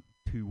won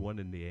 2-1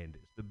 in the end.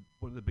 It's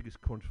one of the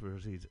biggest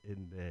controversies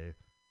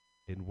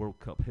in World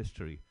Cup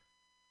history.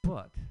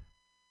 But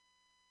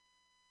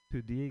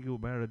to Diego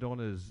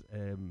Maradona's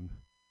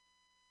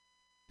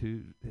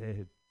he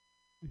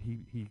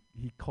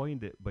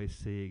coined it by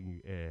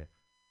saying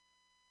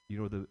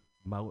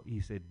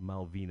he said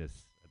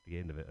Malvinas at the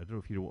end of it. I don't know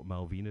if you know what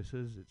Malvinas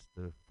is. It's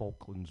the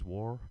Falklands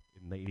War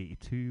in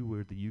 1982,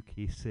 where the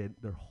UK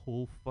sent their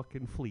whole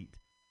fucking fleet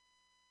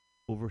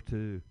over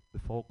to the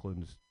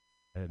Falklands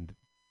and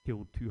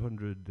killed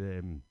 200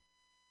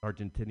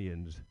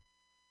 Argentinians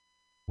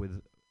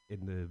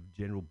in the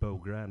General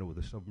Belgrano with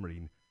a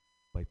submarine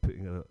by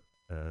putting a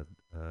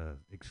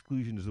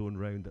exclusion zone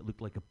round that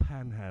looked like a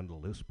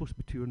panhandle. It was supposed to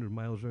be 200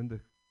 miles around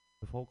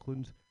the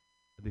Falklands,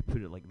 and they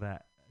put it like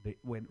that. They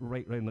went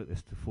right round like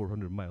this to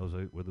 400 miles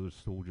out where those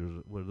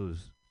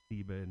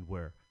seamen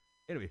were.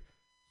 Anyway,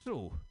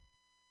 so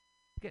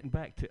getting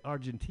back to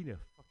Argentina,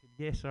 fucking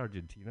yes,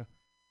 Argentina,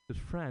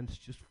 because France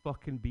just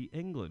fucking beat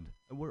England,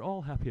 and we're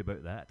all happy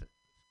about that.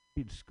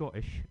 Being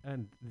Scottish,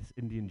 and this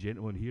Indian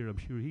gentleman here, I'm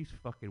sure he's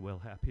fucking well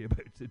happy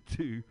about it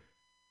too.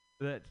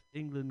 That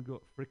England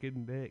got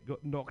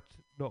got knocked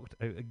out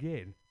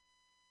again.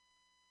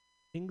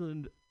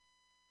 England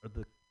are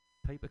the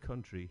type of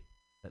country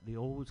that they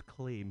always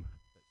claim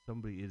that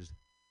somebody is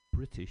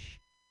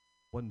British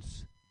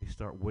once they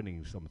start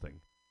winning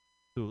something.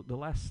 So the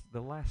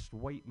last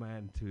white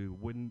man to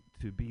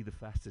be the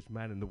fastest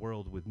man in the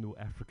world with no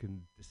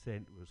African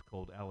descent was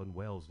called Alan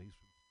Wells, and he's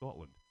from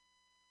Scotland.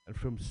 And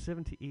from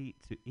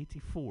 78 to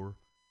 84,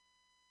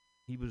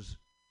 he was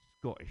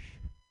Scottish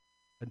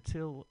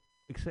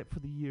except for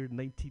the year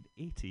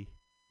 1980,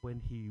 when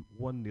he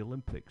won the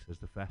Olympics as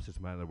the fastest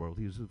man in the world.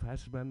 He was the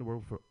fastest man in the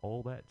world for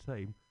all that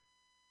time,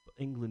 but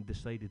England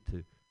decided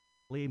to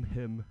claim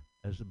him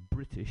as a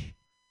British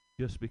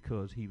just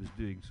because he was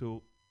doing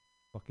so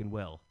fucking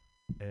well.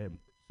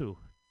 So,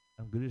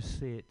 I'm going to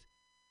say it.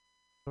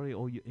 Sorry,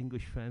 all you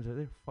English fans out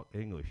there. Fuck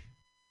the English.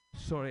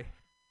 Sorry.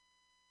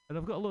 And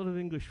I've got a lot of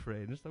English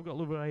friends. I've got a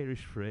lot of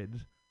Irish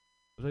friends.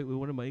 I was out with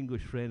one of my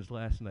English friends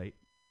last night.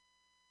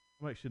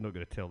 I'm actually not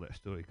going to tell that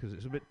story because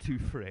it's a bit too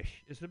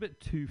fresh. It's a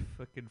bit too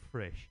fucking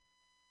fresh.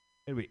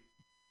 Anyway,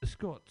 the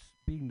Scots,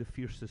 being the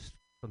fiercest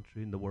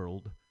country in the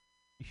world,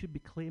 you should be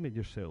claiming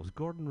yourselves.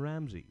 Gordon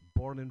Ramsay,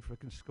 born in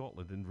frickin'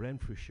 Scotland in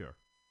Renfrewshire,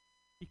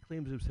 he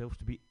claims himself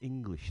to be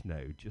English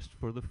now, just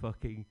for the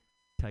fucking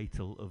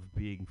title of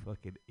being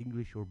fucking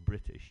English or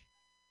British.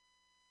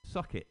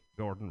 Suck it,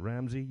 Gordon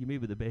Ramsay. You may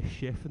be the best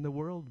chef in the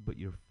world, but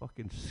you're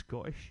fucking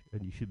Scottish,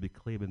 and you should be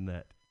claiming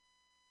that.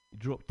 You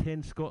drop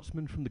 10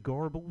 Scotsmen from the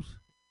Gorbals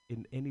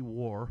in any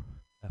war,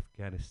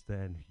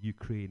 Afghanistan,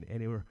 Ukraine,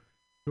 anywhere.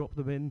 Drop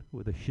them in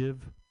with a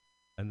shiv,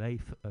 a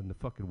knife, and the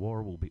fucking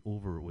war will be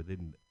over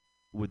within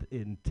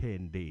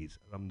 10 days.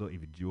 And I'm not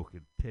even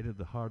joking. 10 of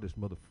the hardest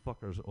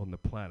motherfuckers on the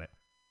planet.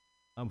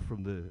 I'm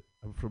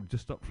from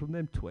just up from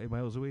them, 20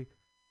 miles away.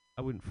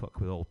 I wouldn't fuck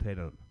with all 10 of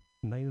them.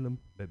 9 of them,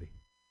 maybe.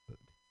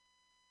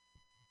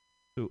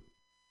 So,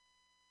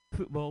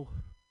 football,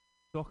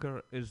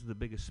 soccer is the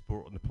biggest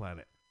sport on the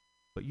planet.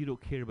 But you don't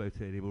care about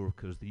it anymore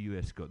because the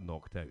US got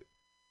knocked out.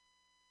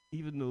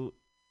 Even though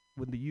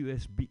when the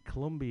US beat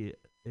Colombia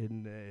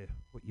in,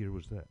 what year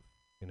was that?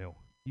 You know,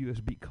 US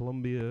beat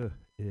Colombia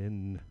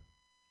in,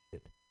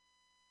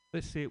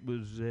 let's say it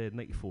was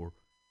 94.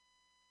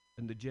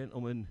 And the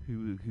gentleman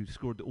who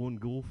scored the own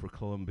goal for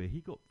Colombia, he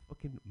got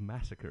fucking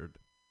massacred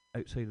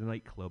outside a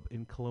nightclub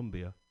in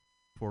Colombia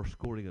for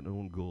scoring an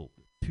own goal.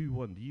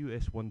 2-1. The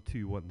US won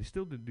 2-1. They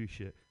still didn't do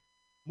shit.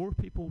 More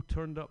people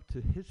turned up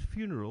to his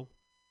funeral.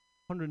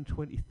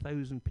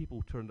 120,000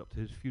 people turned up to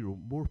his funeral.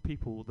 More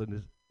people than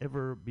has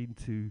ever been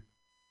to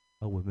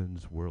a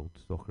women's World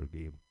Soccer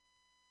game.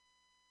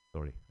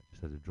 Sorry, I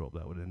just had to drop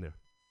that one in there.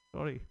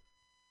 Sorry.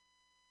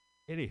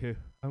 Anywho,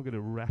 I'm going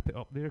to wrap it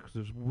up there because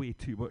there's way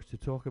too much to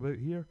talk about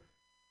here.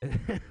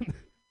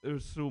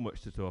 There's so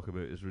much to talk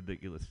about, it's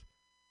ridiculous.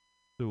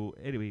 So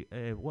anyway,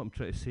 what I'm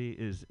trying to say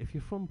is, if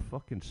you're from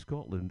fucking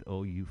Scotland,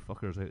 all you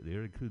fuckers out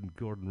there, including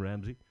Gordon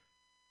Ramsay,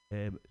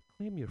 claim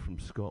you're from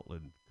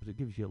Scotland because it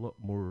gives you a lot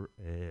more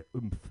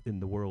oomph in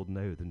the world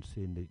now than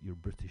saying that you're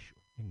British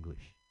or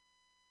English.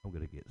 I'm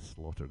going to get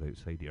slaughtered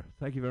outside here.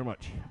 Thank you very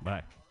much.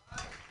 Bye.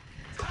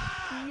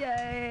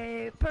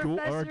 Yay! Go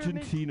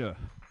Argentina.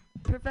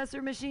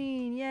 Professor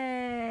Machine,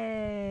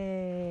 yay!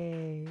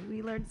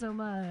 We learned so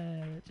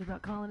much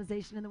about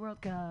colonization in the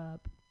World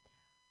Cup.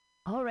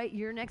 All right,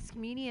 your next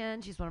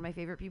comedian. She's one of my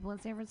favorite people in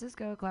San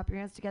Francisco. Clap your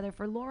hands together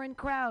for Lauren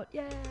Kraut.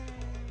 Yay!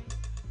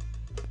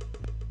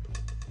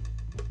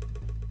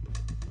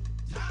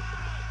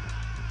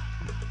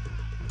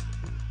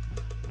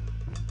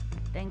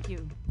 Thank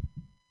you.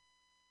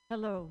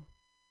 Hello.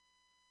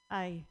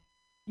 Hi.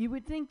 You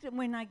would think that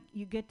when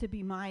you get to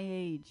be my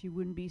age, you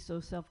wouldn't be so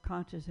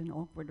self-conscious and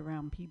awkward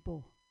around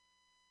people.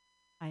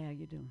 Hi, how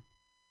you doing?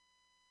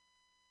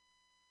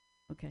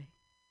 Okay.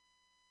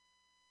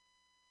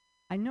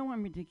 I know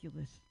I'm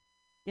ridiculous.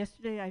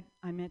 Yesterday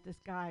I met this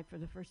guy for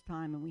the first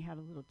time and we had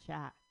a little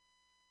chat.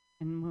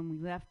 And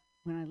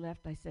when I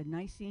left, I said,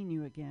 "Nice seeing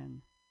you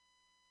again."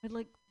 But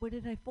what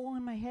did I fall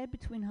on my head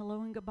between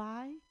hello and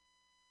goodbye?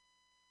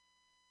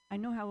 I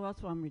know how else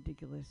I'm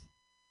ridiculous.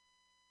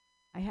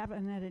 I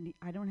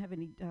don't have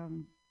any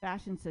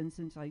fashion sense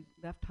since I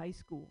left high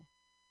school.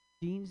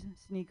 Jeans,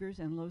 sneakers,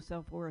 and low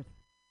self-worth.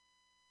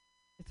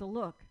 It's a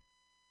look.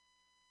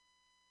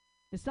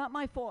 It's not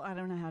my fault I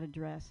don't know how to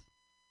dress.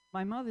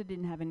 My mother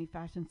didn't have any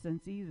fashion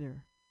sense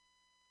either.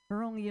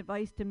 Her only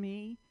advice to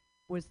me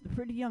was the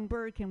pretty young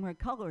bird can wear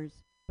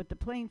colors, but the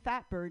plain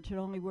fat bird should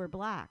only wear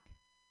black.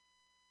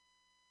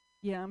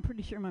 Yeah, I'm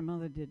pretty sure my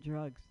mother did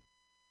drugs.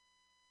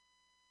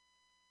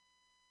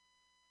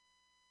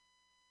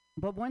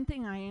 But one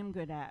thing I am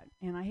good at,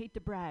 and I hate to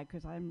brag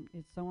because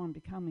it's so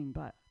unbecoming,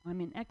 but I'm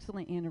an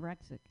excellent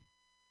anorexic.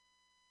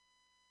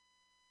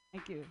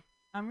 Thank you.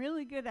 I'm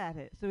really good at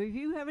it. So if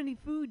you have any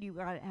food you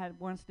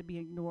wants to be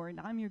ignored,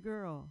 I'm your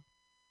girl.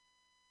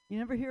 You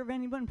never hear of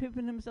anyone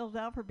pimping themselves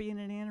out for being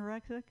an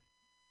anorexic?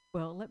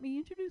 Well, let me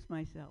introduce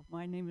myself.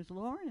 My name is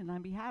Lauren, and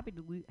I'd be happy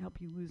to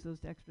help you lose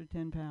those extra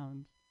 10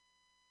 pounds.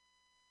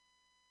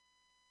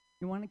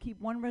 You want to keep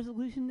one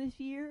resolution this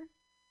year?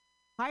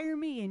 Hire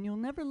me and you'll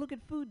never look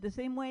at food the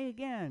same way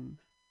again.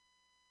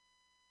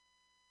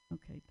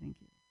 Okay, thank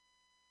you.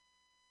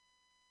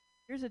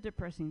 Here's a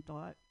depressing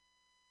thought.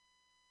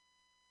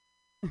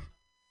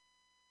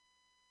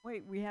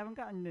 Wait, we haven't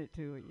gotten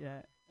to it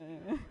yet.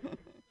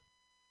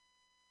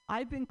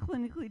 I've been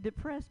clinically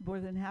depressed more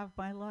than half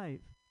my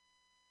life.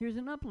 Here's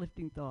an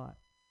uplifting thought.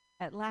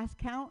 At last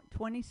count,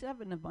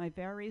 27 of my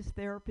various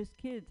therapist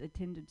kids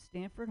attended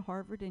Stanford,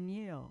 Harvard, and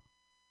Yale.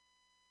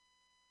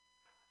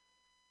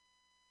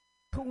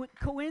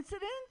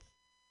 Coincidence?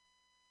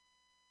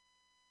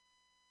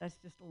 That's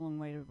just a long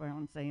way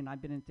around saying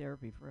I've been in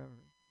therapy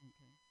forever.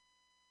 Okay.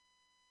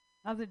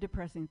 Another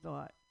depressing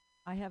thought.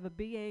 I have a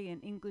BA in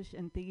English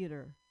and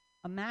theater,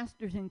 a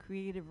master's in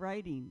creative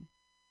writing,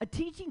 a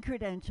teaching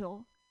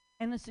credential,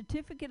 and a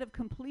certificate of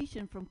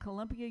completion from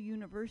Columbia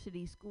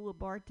University School of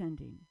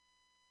Bartending.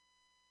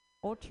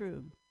 All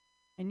true.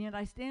 and yet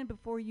I stand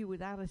before you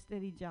without a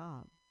steady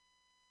job.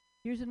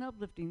 Here's an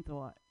uplifting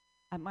thought.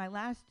 At my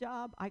last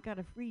job, I got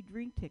a free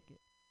drink ticket.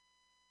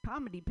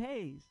 Comedy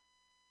pays.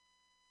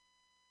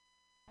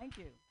 Thank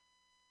you.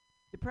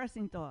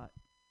 Depressing thought.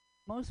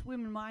 Most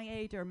women my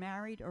age are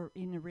married or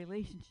in a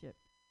relationship,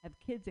 have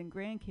kids and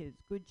grandkids,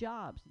 good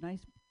jobs,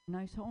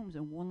 nice homes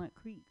in Walnut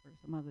Creek or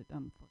some other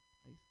dumb fuck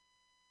place.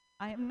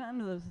 I have none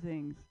of those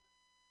things.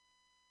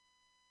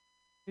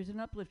 Here's an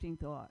uplifting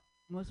thought.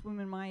 Most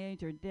women my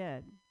age are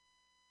dead.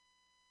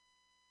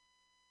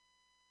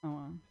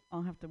 Oh,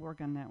 I'll have to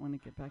work on that when I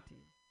get back to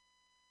you.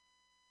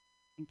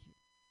 Thank you.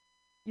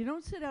 You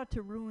don't set out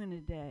to ruin a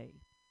day.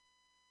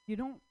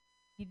 You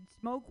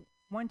smoke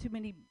one too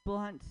many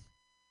blunts,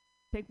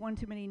 take one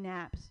too many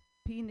naps,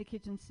 pee in the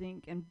kitchen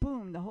sink, and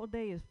boom, the whole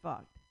day is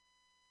fucked.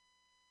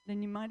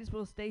 Then you might as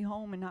well stay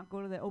home and not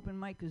go to the open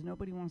mic because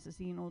nobody wants to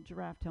see an old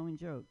giraffe telling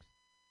jokes.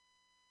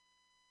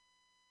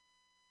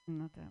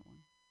 Not that one.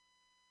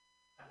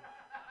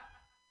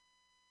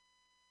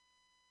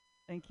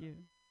 Thank you.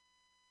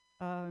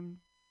 All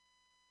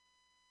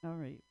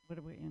right, what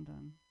do we end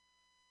on?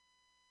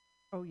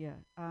 Oh, yeah.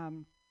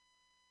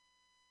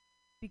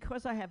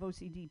 Because I have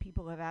OCD,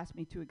 people have asked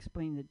me to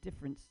explain the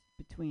difference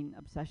between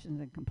obsessions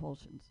and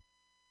compulsions.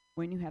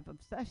 When you have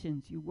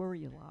obsessions, you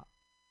worry a lot.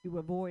 You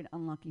avoid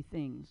unlucky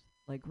things,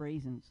 like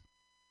raisins.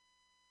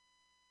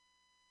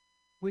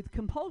 With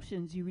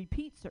compulsions, you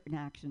repeat certain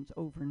actions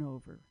over and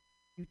over.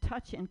 You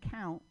touch and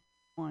count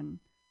on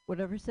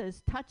whatever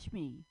says, touch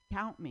me,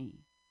 count me.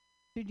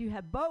 Should you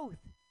have both,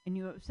 and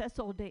you obsess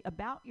all day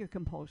about your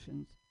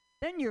compulsions,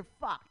 then you're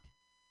fucked.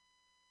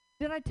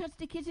 Did I touch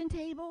the kitchen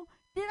table?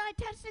 Did I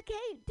touch the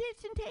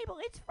kitchen table?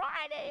 It's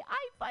Friday.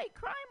 I fight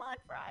crime on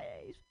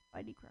Fridays.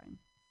 Fighty crime.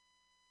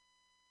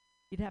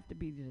 You'd have to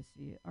be there to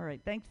see it. All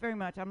right. Thanks very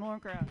much. I'm Lauren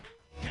Crowd.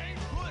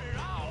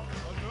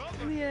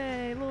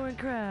 Yay, Lauren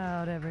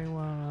Crowd,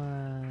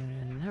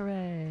 everyone.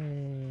 Hooray.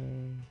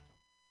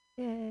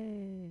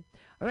 Yay.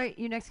 All right,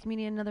 your next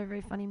comedian, another very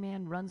funny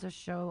man, runs a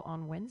show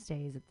on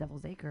Wednesdays at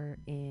Devil's Acre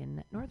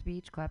in North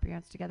Beach. Clap your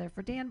hands together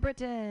for Dan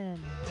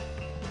Britton.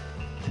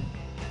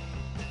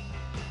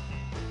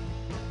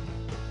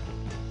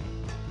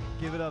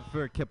 Give it up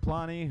for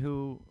Kapani,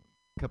 who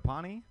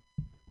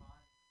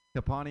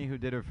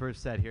did her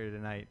first set here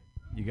tonight.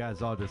 You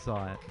guys all just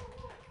saw it.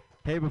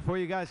 Hey, before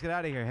you guys get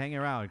out of here, hang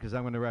around because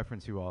I'm going to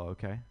reference you all,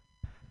 okay?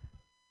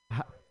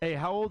 Hey,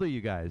 how old are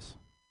you guys?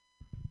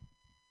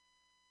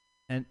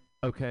 And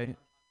okay.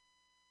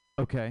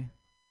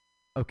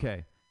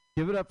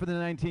 Give it up for the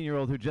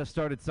 19-year-old who just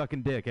started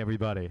sucking dick,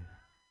 everybody.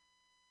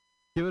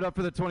 Give it up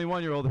for the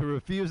 21-year-old who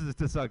refuses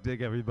to suck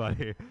dick,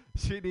 everybody.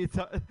 She needs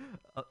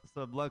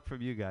some luck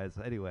from you guys.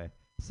 Anyway,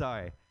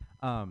 sorry.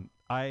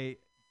 I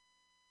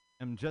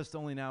am just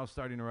only now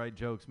starting to write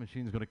jokes.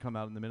 Machine's going to come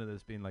out in the minute of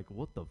this being like,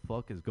 what the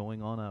fuck is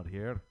going on out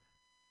here?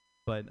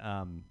 But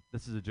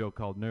this is a joke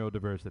called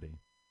neurodiversity.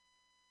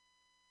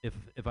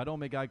 If I don't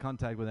make eye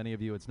contact with any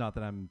of you, it's not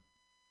that I'm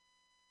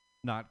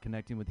not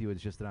connecting with you.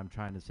 It's just that I'm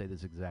trying to say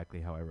this exactly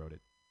how I wrote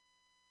it.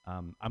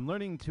 I'm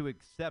learning to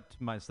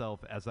accept myself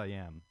as I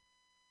am.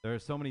 There are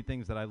so many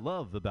things that I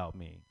love about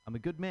me. I'm a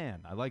good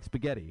man. I like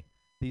spaghetti.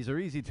 These are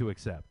easy to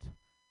accept.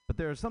 But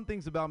there are some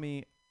things about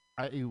me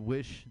I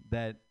wish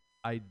that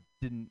I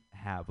didn't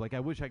have. Like, I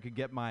wish I could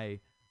get an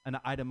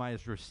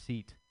itemized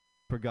receipt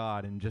for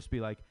God and just be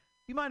like, do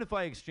you mind if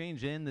I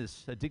exchange in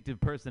this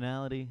addictive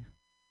personality?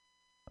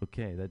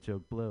 Okay, that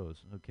joke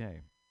blows.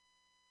 Okay.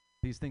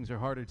 These things are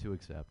harder to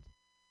accept.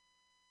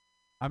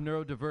 I'm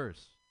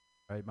neurodiverse,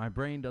 right? My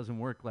brain doesn't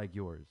work like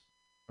yours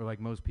or like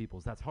most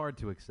people's. That's hard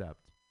to accept.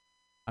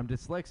 I'm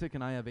dyslexic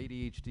and I have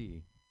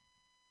ADHD.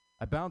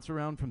 I bounce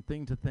around from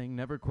thing to thing,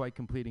 never quite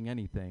completing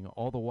anything,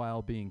 all the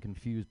while being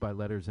confused by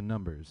letters and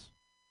numbers.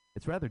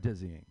 It's rather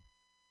dizzying.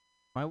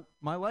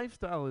 My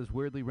lifestyle is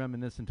weirdly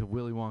reminiscent of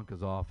Willy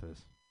Wonka's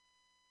office.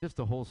 Just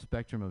a whole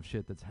spectrum of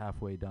shit that's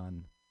halfway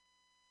done.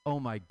 Oh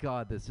my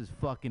God, this is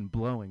fucking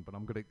blowing, but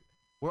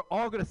we're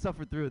all gonna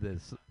suffer through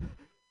this.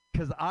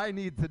 Cause I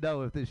need to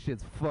know if this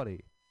shit's funny.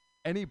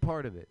 Any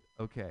part of it,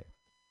 okay.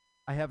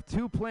 I have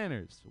 2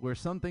 planners where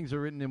some things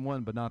are written in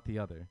one but not the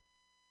other.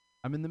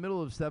 I'm in the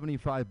middle of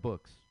 75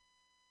 books.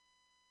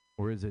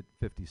 Or is it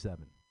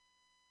 57?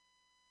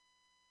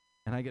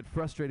 And I get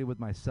frustrated with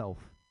myself.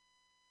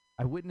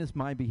 I witness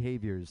my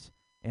behaviors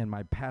and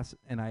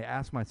I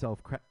ask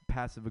myself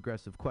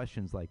passive-aggressive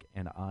questions like,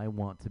 and I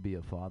want to be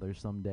a father someday.